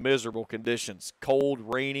just miserable conditions. Cold,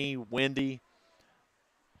 rainy, windy.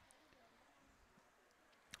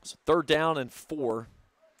 So 3rd down and 4.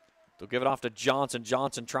 They'll give it off to Johnson.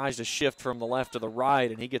 Johnson tries to shift from the left to the right,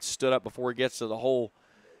 and he gets stood up before he gets to the hole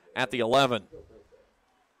at the 11.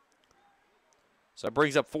 So that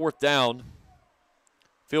brings up 4th down.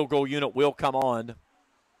 Field goal unit will come on.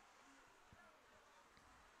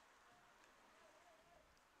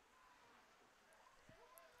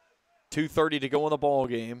 .230 to go in the ball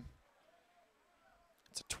game.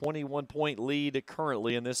 It's a 21-point lead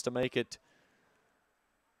currently in this to make it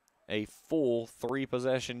a full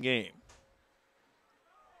 3-possession game.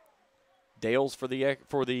 Dales for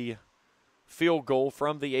the field goal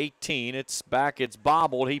from the 18. It's back, it's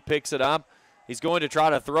bobbled. He picks it up. He's going to try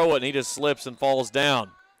to throw it, and he just slips and falls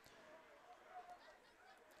down.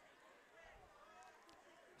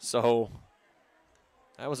 So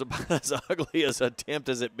that was about as ugly as attempt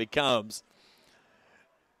as it becomes.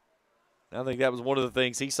 I think that was one of the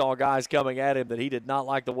things. He saw guys coming at him that he did not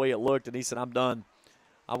like the way it looked, and he said, I'm done.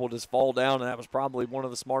 I will just fall down, and that was probably one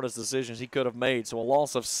of the smartest decisions he could have made. So a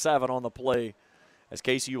loss of 7 on the play as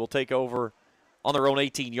KCU will take over on their own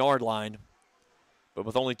 18-yard line. But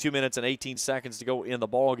with only 2 minutes and 18 seconds to go in the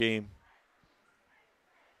ball game,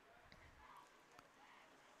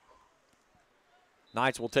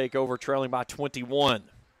 Knights will take over trailing by 21.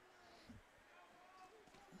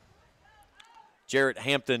 Jarrett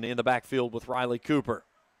Hampton in the backfield with Riley Cooper.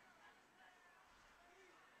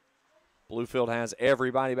 Bluefield has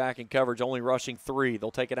everybody back in coverage, only rushing 3.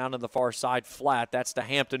 They'll take it out on the far side flat. That's to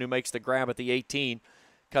Hampton, who makes the grab at the 18.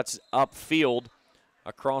 Cuts upfield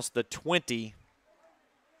across the 20.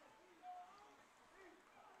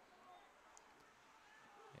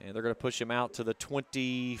 And they're going to push him out to the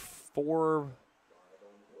 24.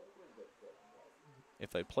 If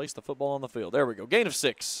they place the football on the field. There we go. Gain of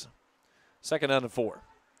 6. 2nd down and 4.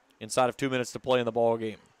 Inside of 2 minutes to play in the ball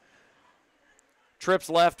game. Trips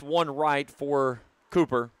left, 1 right for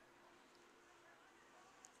Cooper.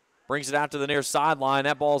 Brings it out to the near sideline.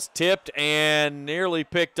 That ball's tipped and nearly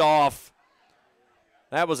picked off.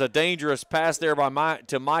 That was a dangerous pass there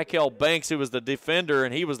to Michael Banks, who was the defender,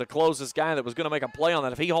 and he was the closest guy that was going to make a play on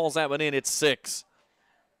that. If he hauls that one in, it's 6.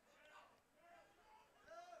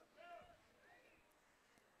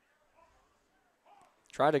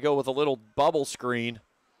 Tried to go with a little bubble screen,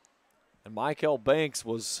 and Michael Banks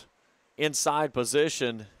was inside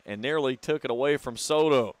position and nearly took it away from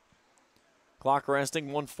Soto. Clock resting,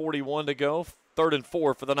 1:41 to go. 3rd and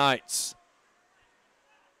 4 for the Knights.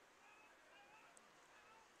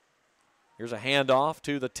 Here's a handoff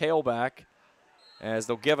to the tailback as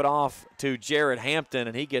they'll give it off to Jarrett Hampton,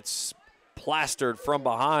 and he gets plastered from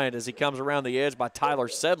behind as he comes around the edge by Tyler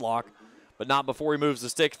Sedlock, but not before he moves the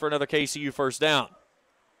sticks for another KCU first down.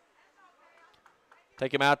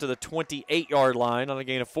 Take him out to the 28-yard line on a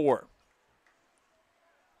gain of 4.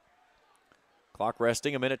 Clock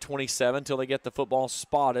resting, 1:27 until they get the football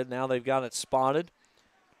spotted. Now they've got it spotted.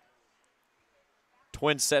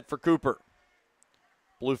 Twin set for Cooper.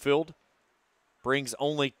 Bluefield brings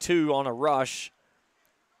only 2 on a rush.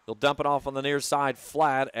 They'll dump it off on the near side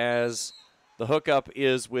flat as the hookup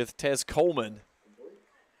is with Tez Coleman.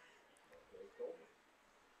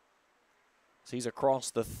 So he's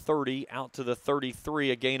across the 30, out to the 33,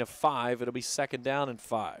 a gain of 5. It'll be 2nd down and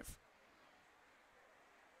 5.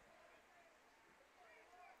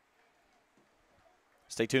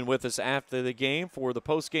 Stay tuned with us after the game for the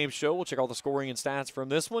post-game show. We'll check all the scoring and stats from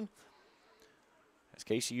this one. As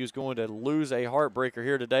KCU is going to lose a heartbreaker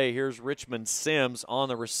here today. Here's Richmond Sims on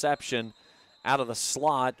the reception out of the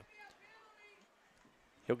slot.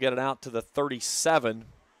 He'll get it out to the 37.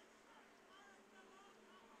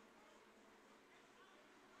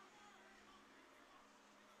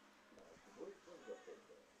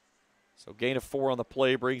 So gain of 4 on the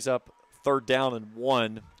play brings up 3rd down and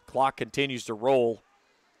 1. Clock continues to roll.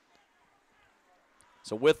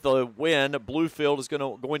 So with the win, Bluefield is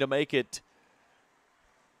going to make it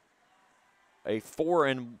a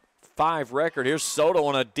 4-5 record. Here's Soto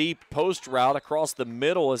on a deep post route across the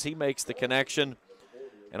middle as he makes the connection.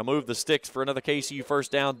 And will move the sticks for another KCU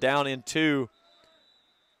first down into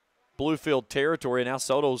Bluefield territory. Now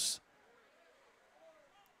Soto's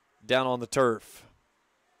down on the turf.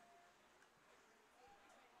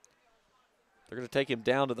 They're going to take him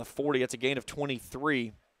down to the 40. That's a gain of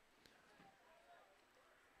 23.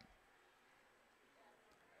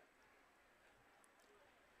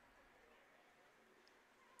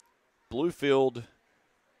 Bluefield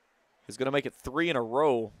is going to make it 3 in a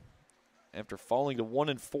row after falling to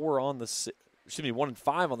 1-4 on the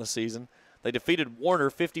 1-5 on the season. They defeated Warner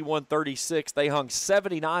 51-36. They hung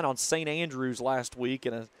 79 on St. Andrews last week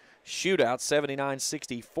in a shootout,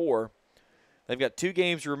 79-64. They've got 2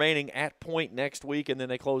 games remaining at Point next week, and then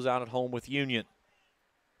they close out at home with Union.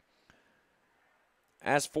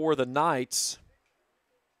 As for the Knights,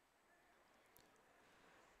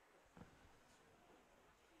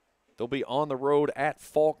 they'll be on the road at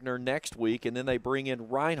Faulkner next week, and then they bring in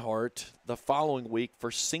Reinhardt the following week for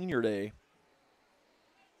Senior Day.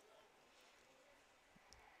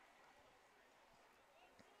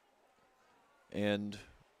 And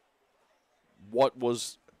what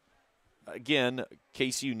was, again,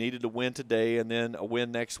 KCU needed to win today and then a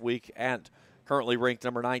win next week at currently ranked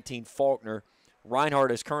number 19 Faulkner.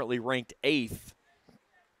 Reinhardt is currently ranked 8th.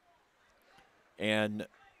 And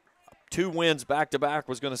 2 wins back-to-back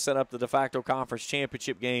was going to set up the de facto conference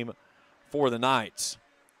championship game for the Knights.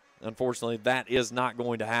 Unfortunately, that is not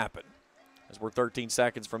going to happen, as we're 13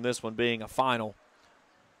 seconds from this one being a final.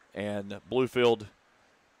 And Bluefield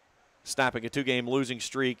snapping a 2-game losing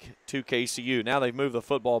streak to KCU. Now they've moved the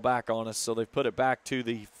football back on us, so they've put it back to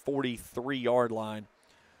the 43-yard line.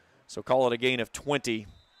 So call it a gain of 20.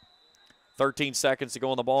 13 seconds to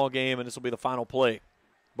go in the ball game, and this will be the final play,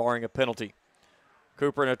 barring a penalty.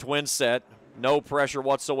 Cooper in a twin set, no pressure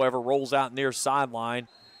whatsoever, rolls out near sideline,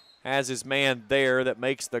 has his man there that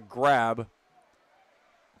makes the grab,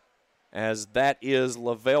 as that is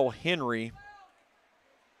Lavelle Henry.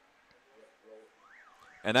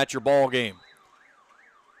 And that's your ball game.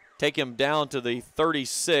 Take him down to the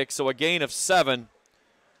 36, so a gain of 7.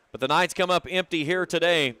 But the Knights come up empty here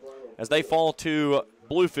today as they fall to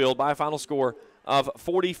Bluefield by a final score of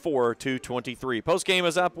 44-23. Post-game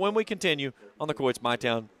is up when we continue on the Coit's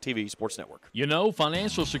MyTown TV Sports Network. You know,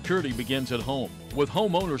 financial security begins at home with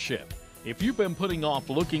home ownership. If you've been putting off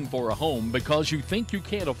looking for a home because you think you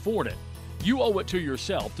can't afford it, you owe it to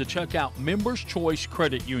yourself to check out Members Choice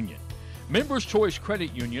Credit Union. Members Choice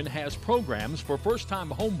Credit Union has programs for first-time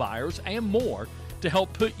home buyers and more to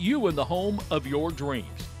help put you in the home of your dreams.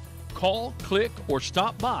 Call, click, or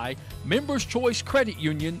stop by Members Choice Credit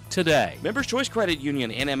Union today. Members Choice Credit Union,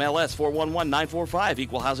 NMLS 411945,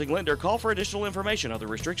 Equal Housing Lender. Call for additional information. Other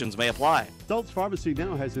restrictions may apply. Stultz Pharmacy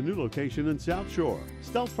now has a new location in South Shore.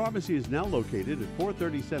 Stultz Pharmacy is now located at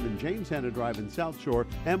 437 James Hanna Drive in South Shore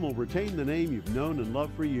and will retain the name you've known and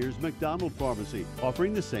loved for years, McDonald Pharmacy,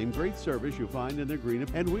 offering the same great service you'll find in their Greenup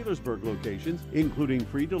and Wheelersburg locations, including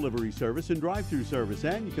free delivery service and drive-through service.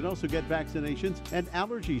 And you can also get vaccinations and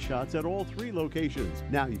allergy shots at all 3 locations.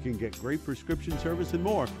 Now you can get great prescription service and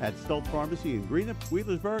more at Stultz Pharmacy in Greenup,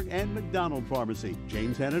 Wheelersburg, and McDonald Pharmacy,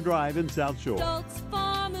 James Hanna Drive in South Shore. Stultz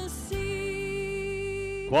Pharmacy.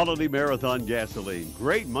 Quality Marathon gasoline.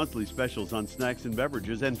 Great monthly specials on snacks and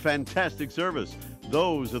beverages and fantastic service.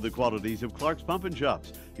 Those are the qualities of Clark's Pump and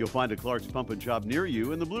Shops. You'll find a Clark's Pump and Shop near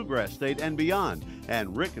you in the Bluegrass State and beyond.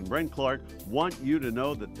 And Rick and Brent Clark want you to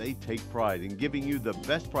know that they take pride in giving you the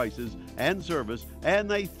best prices and service, and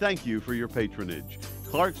they thank you for your patronage.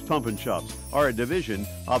 Clark's Pump and Shops are a division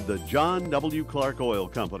of the John W. Clark Oil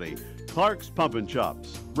Company. Clark's Pump and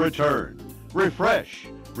Shops. Return, refresh,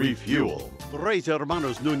 refuel. Reyes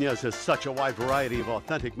Hermanos Nunez has such a wide variety of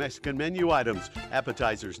authentic Mexican menu items.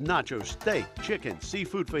 Appetizers, nachos, steak, chicken,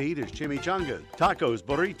 seafood fajitas, chimichangas, tacos,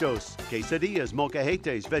 burritos, quesadillas,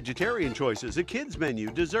 molcajetes, vegetarian choices, a kids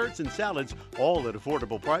menu, desserts, and salads, all at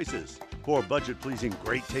affordable prices. For budget-pleasing,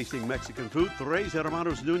 great-tasting Mexican food, Reyes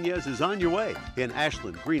Hermanos Nunez is on your way in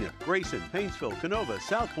Ashland, Greenup, Grayson, Painesville, Canova,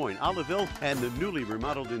 South Point, Oliveville, and the newly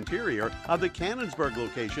remodeled interior of the Cannonsburg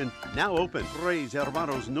location, now open. Reyes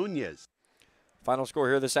Hermanos Nunez. Final score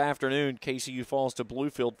here this afternoon, KCU falls to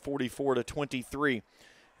Bluefield 44-23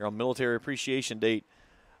 here on Military Appreciation Date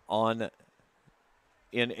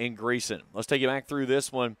in Grayson. Let's take you back through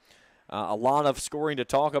this one. A lot of scoring to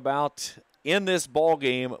talk about. In this ball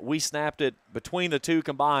game, we snapped it between the two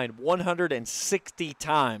combined 160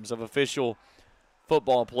 times of official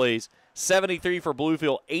football plays. 73 for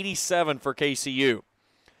Bluefield, 87 for KCU.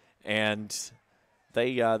 And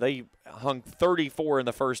they hung 34 in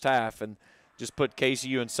the first half and just put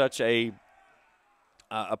KCU in such a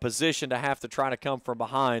position to have to try to come from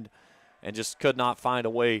behind and just could not find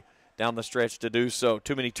a way down the stretch to do so.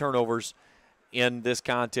 Too many turnovers in this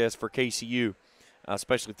contest for KCU,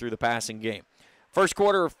 especially through the passing game. First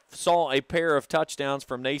quarter saw a pair of touchdowns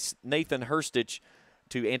from Nathan Hurstich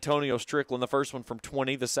to Antonio Strickland. The first one from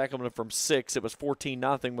 20, the second one from 6. It was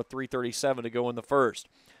 14-0 with 3:37 to go in the first.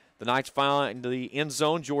 The Knights find the end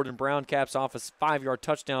zone. Jordan Brown caps off a 5-yard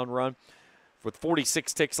touchdown run with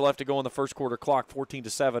 46 ticks left to go in the first quarter clock,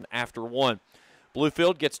 14-7 after 1.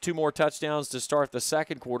 Bluefield gets 2 more touchdowns to start the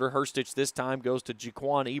second quarter. Hurstich this time goes to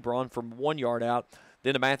Jaquan Ebron from 1 yard out,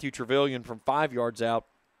 then to Matthew Trevelyan from 5 yards out.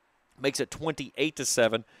 Makes it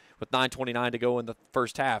 28-7 with 9:29 to go in the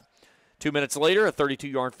first half. 2 minutes later, a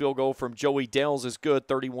 32-yard field goal from Joey Dales is good,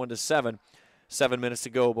 31-7. 7 minutes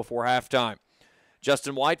to go before halftime.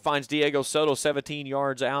 Justin White finds Diego Soto 17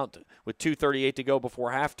 yards out with 2:38 to go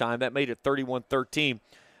before halftime. That made it 31-13.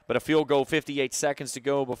 But a field goal 58 seconds to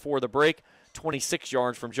go before the break. 26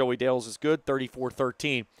 yards from Joey Dales is good,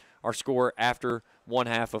 34-13. Our score after one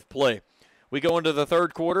half of play. We go into the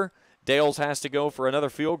third quarter. Dales has to go for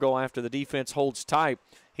another field goal after the defense holds tight.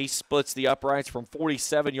 He splits the uprights from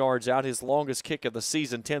 47 yards out, his longest kick of the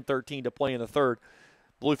season, 10-13 to play in the third.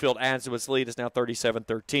 Bluefield adds to its lead. It's now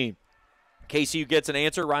 37-13. KCU gets an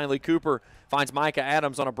answer. Riley Cooper finds Micah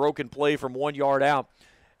Adams on a broken play from 1 yard out.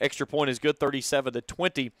 Extra point is good,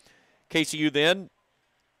 37-20. KCU then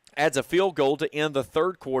adds a field goal to end the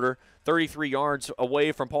third quarter, 33 yards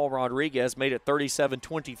away from Paul Rodriguez, made it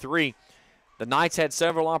 37-23. The Knights had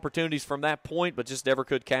several opportunities from that point, but just never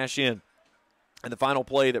could cash in. And the final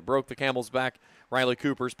play that broke the camel's back, Riley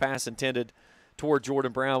Cooper's pass intended toward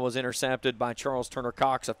Jordan Brown was intercepted by Charles Turner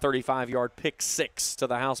Cox, a 35-yard pick six to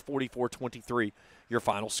the house, 44-23, your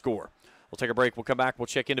final score. We'll take a break. We'll come back. We'll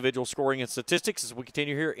check individual scoring and statistics as we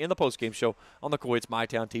continue here in the postgame show on the Coit's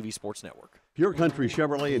MyTown TV Sports Network. Pure Country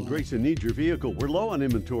Chevrolet in Grayson needs your vehicle. We're low on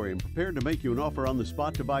inventory and prepared to make you an offer on the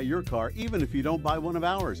spot to buy your car, even if you don't buy one of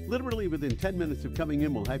ours. Literally within 10 minutes of coming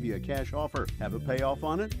in, we'll have you a cash offer. Have a payoff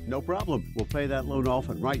on it? No problem. We'll pay that loan off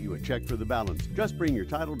and write you a check for the balance. Just bring your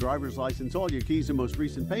title, driver's license, all your keys, and most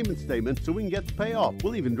recent payment statement so we can get the payoff.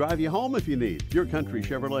 We'll even drive you home if you need. Pure Country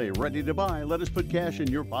Chevrolet, ready to buy. Let us put cash in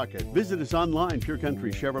your pocket. Visit us online,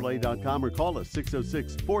 purecountrychevrolet.com, or call us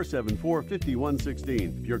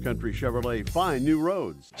 606-474-5116. Pure Country Chevrolet, find new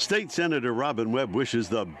roads. State Senator Robin Webb wishes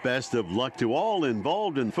the best of luck to all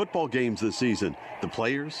involved in football games this season. The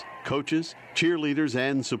players, coaches, cheerleaders,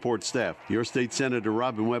 and support staff. Your State Senator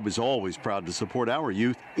Robin Webb is always proud to support our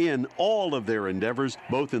youth in all of their endeavors,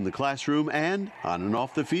 both in the classroom and on and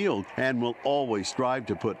off the field, and will always strive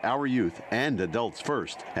to put our youth and adults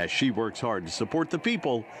first as she works hard to support the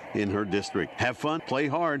people in her district. Have fun, play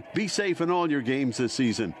hard, be safe in all your games this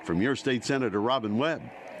season. From your State Senator Robin Webb.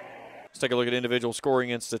 Let's take a look at individual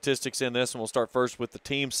scoring and statistics in this, and we'll start first with the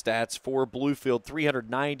team stats for Bluefield.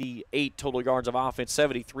 398 total yards of offense,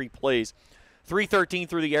 73 plays, 313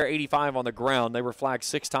 through the air, 85 on the ground. They were flagged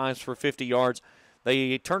 6 times for 50 yards.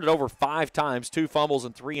 They turned it over 5 times, 2 fumbles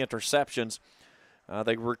and 3 interceptions.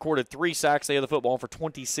 They recorded 3 sacks. They had the football for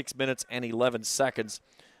 26 minutes and 11 seconds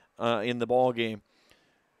in the ball game.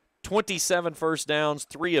 27 first downs,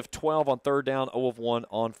 3 of 12 on third down, 0 of 1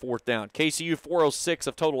 on fourth down. KCU 406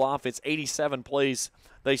 of total offense, 87 plays.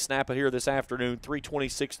 They snap it here this afternoon,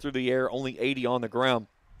 326 through the air, only 80 on the ground.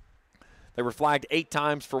 They were flagged 8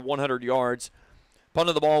 times for 100 yards,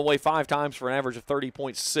 punted the ball away 5 times for an average of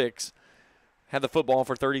 30.6. Had the football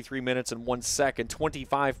for 33 minutes and 1 second,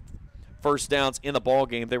 25 first downs in the ball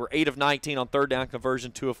game. They were 8 of 19 on third down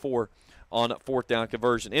conversion, 2 of 4 on fourth down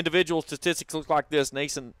conversion. Individual statistics look like this.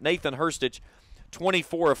 Nathan Hurstich,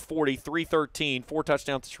 24 of 40, 313, 4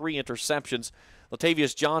 touchdowns, 3 interceptions.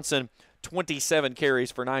 Latavius Johnson, 27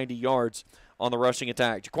 carries for 90 yards on the rushing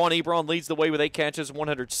attack. Jaquan Ebron leads the way with 8 catches,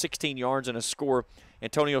 116 yards and a score.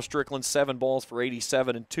 Antonio Strickland, 7 balls for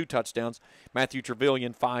 87 and 2 touchdowns. Matthew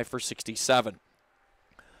Trevelyan, 5 for 67.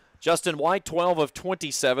 Justin White, 12 of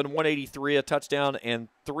 27, 183, a touchdown and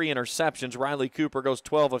 3 interceptions. Riley Cooper goes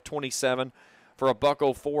 12 of 27 for a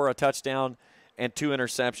 $104, a touchdown and 2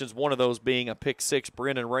 interceptions, one of those being a pick 6.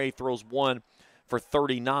 Brennan Ray throws 1 for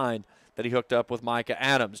 39 that he hooked up with Micah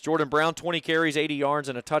Adams. Jordan Brown, 20 carries, 80 yards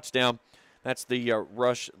and a touchdown. That's the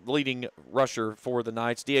leading rusher for the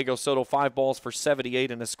Knights. Diego Soto, 5 balls for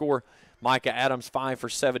 78 and a score. Micah Adams, 5 for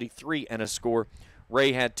 73 and a score.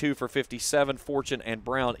 Ray had 2 for 57. Fortune and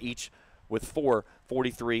Brown each with 4,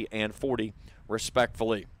 43 and 40,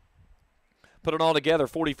 respectfully. Put it all together,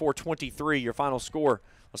 44-23, your final score.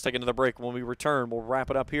 Let's take another break. When we return, we'll wrap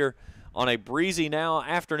it up here on a breezy now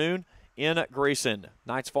afternoon in Grayson.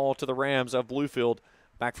 Knights fall to the Rams of Bluefield.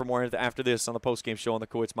 Back for more after this on the postgame show on the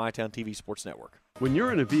Coit's MyTown TV Sports Network. When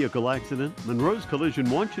you're in a vehicle accident, Monroe's Collision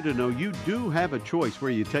wants you to know you do have a choice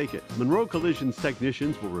where you take it. Monroe Collision's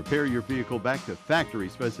technicians will repair your vehicle back to factory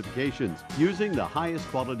specifications using the highest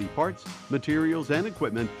quality parts, materials, and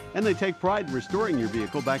equipment, and they take pride in restoring your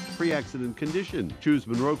vehicle back to pre-accident condition. Choose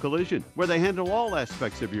Monroe Collision, where they handle all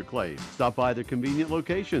aspects of your claim. Stop by their convenient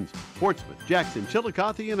locations: Portsmouth, Jackson,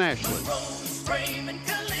 Chillicothe, and Ashland. Monroe's Frame and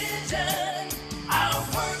Collision. Our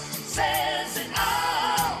work says it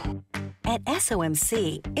all. At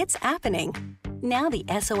SOMC, it's happening. Now the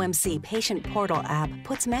SOMC Patient Portal app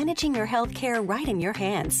puts managing your health care right in your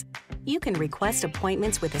hands. You can request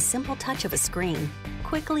appointments with a simple touch of a screen,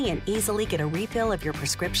 quickly and easily get a refill of your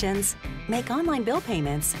prescriptions, make online bill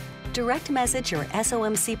payments, direct message your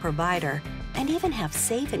SOMC provider, and even have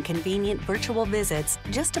safe and convenient virtual visits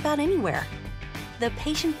just about anywhere. The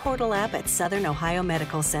Patient Portal app at Southern Ohio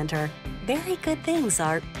Medical Center. Very good things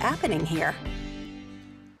are happening here.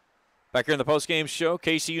 Back here in the postgame show,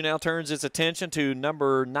 KCU now turns its attention to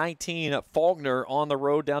number 19 Faulkner on the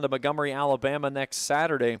road down to Montgomery, Alabama next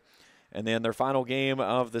Saturday. And then their final game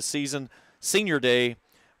of the season, Senior Day,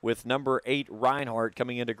 with number 8 Reinhardt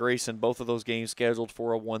coming into Grayson. Both of those games scheduled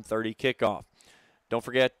for a 1:30 kickoff. Don't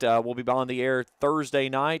forget, we'll be on the air Thursday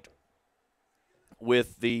night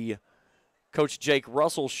with the Coach Jake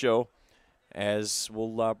Russell show, as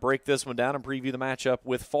we'll break this one down and preview the matchup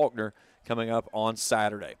with Faulkner coming up on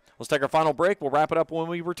Saturday. Let's take our final break. We'll wrap it up when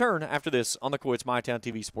we return after this on the Coit's MyTown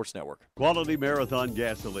TV Sports Network. Quality Marathon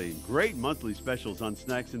gasoline, great monthly specials on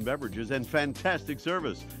snacks and beverages, and fantastic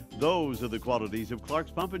service. Those are the qualities of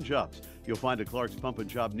Clark's Pump and Shops. You'll find a Clark's Pump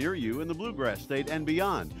and Shop near you in the Bluegrass State and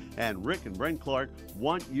beyond. And Rick and Brent Clark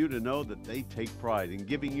want you to know that they take pride in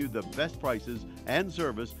giving you the best prices and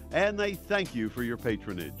service, and they thank you for your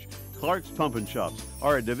patronage. Clark's Pump and Shops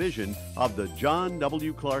are a division of the John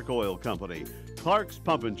W. Clark Oil Company. Clark's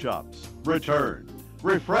Pump and Shops. Return,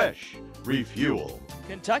 refresh, refuel.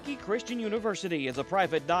 Kentucky Christian University is a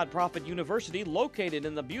private nonprofit university located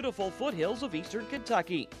in the beautiful foothills of eastern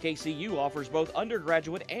Kentucky. KCU offers both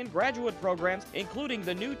undergraduate and graduate programs, including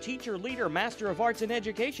the new Teacher Leader Master of Arts in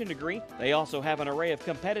Education degree. They also have an array of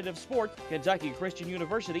competitive sports. Kentucky Christian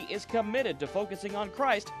University is committed to focusing on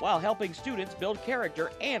Christ while helping students build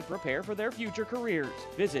character and prepare for their future careers.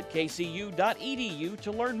 Visit kcu.edu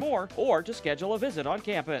to learn more or to schedule a visit on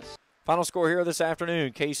campus. Final score here this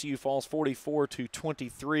afternoon, KCU falls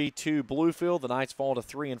 44-23 to Bluefield. The Knights fall to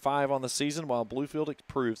 3-5 on the season, while Bluefield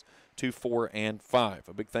improves to 4-5.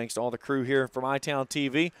 A big thanks to all the crew here from iTown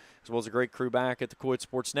TV, as well as a great crew back at the Coit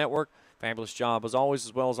Sports Network. Fabulous job as always,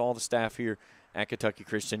 as well as all the staff here at Kentucky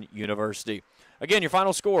Christian University. Again, your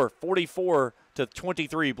final score, 44-23.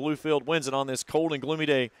 Bluefield wins it on this cold and gloomy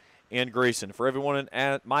day in Grayson. For everyone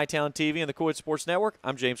at MyTown TV and the Coit Sports Network,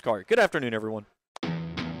 I'm James Carter. Good afternoon, everyone.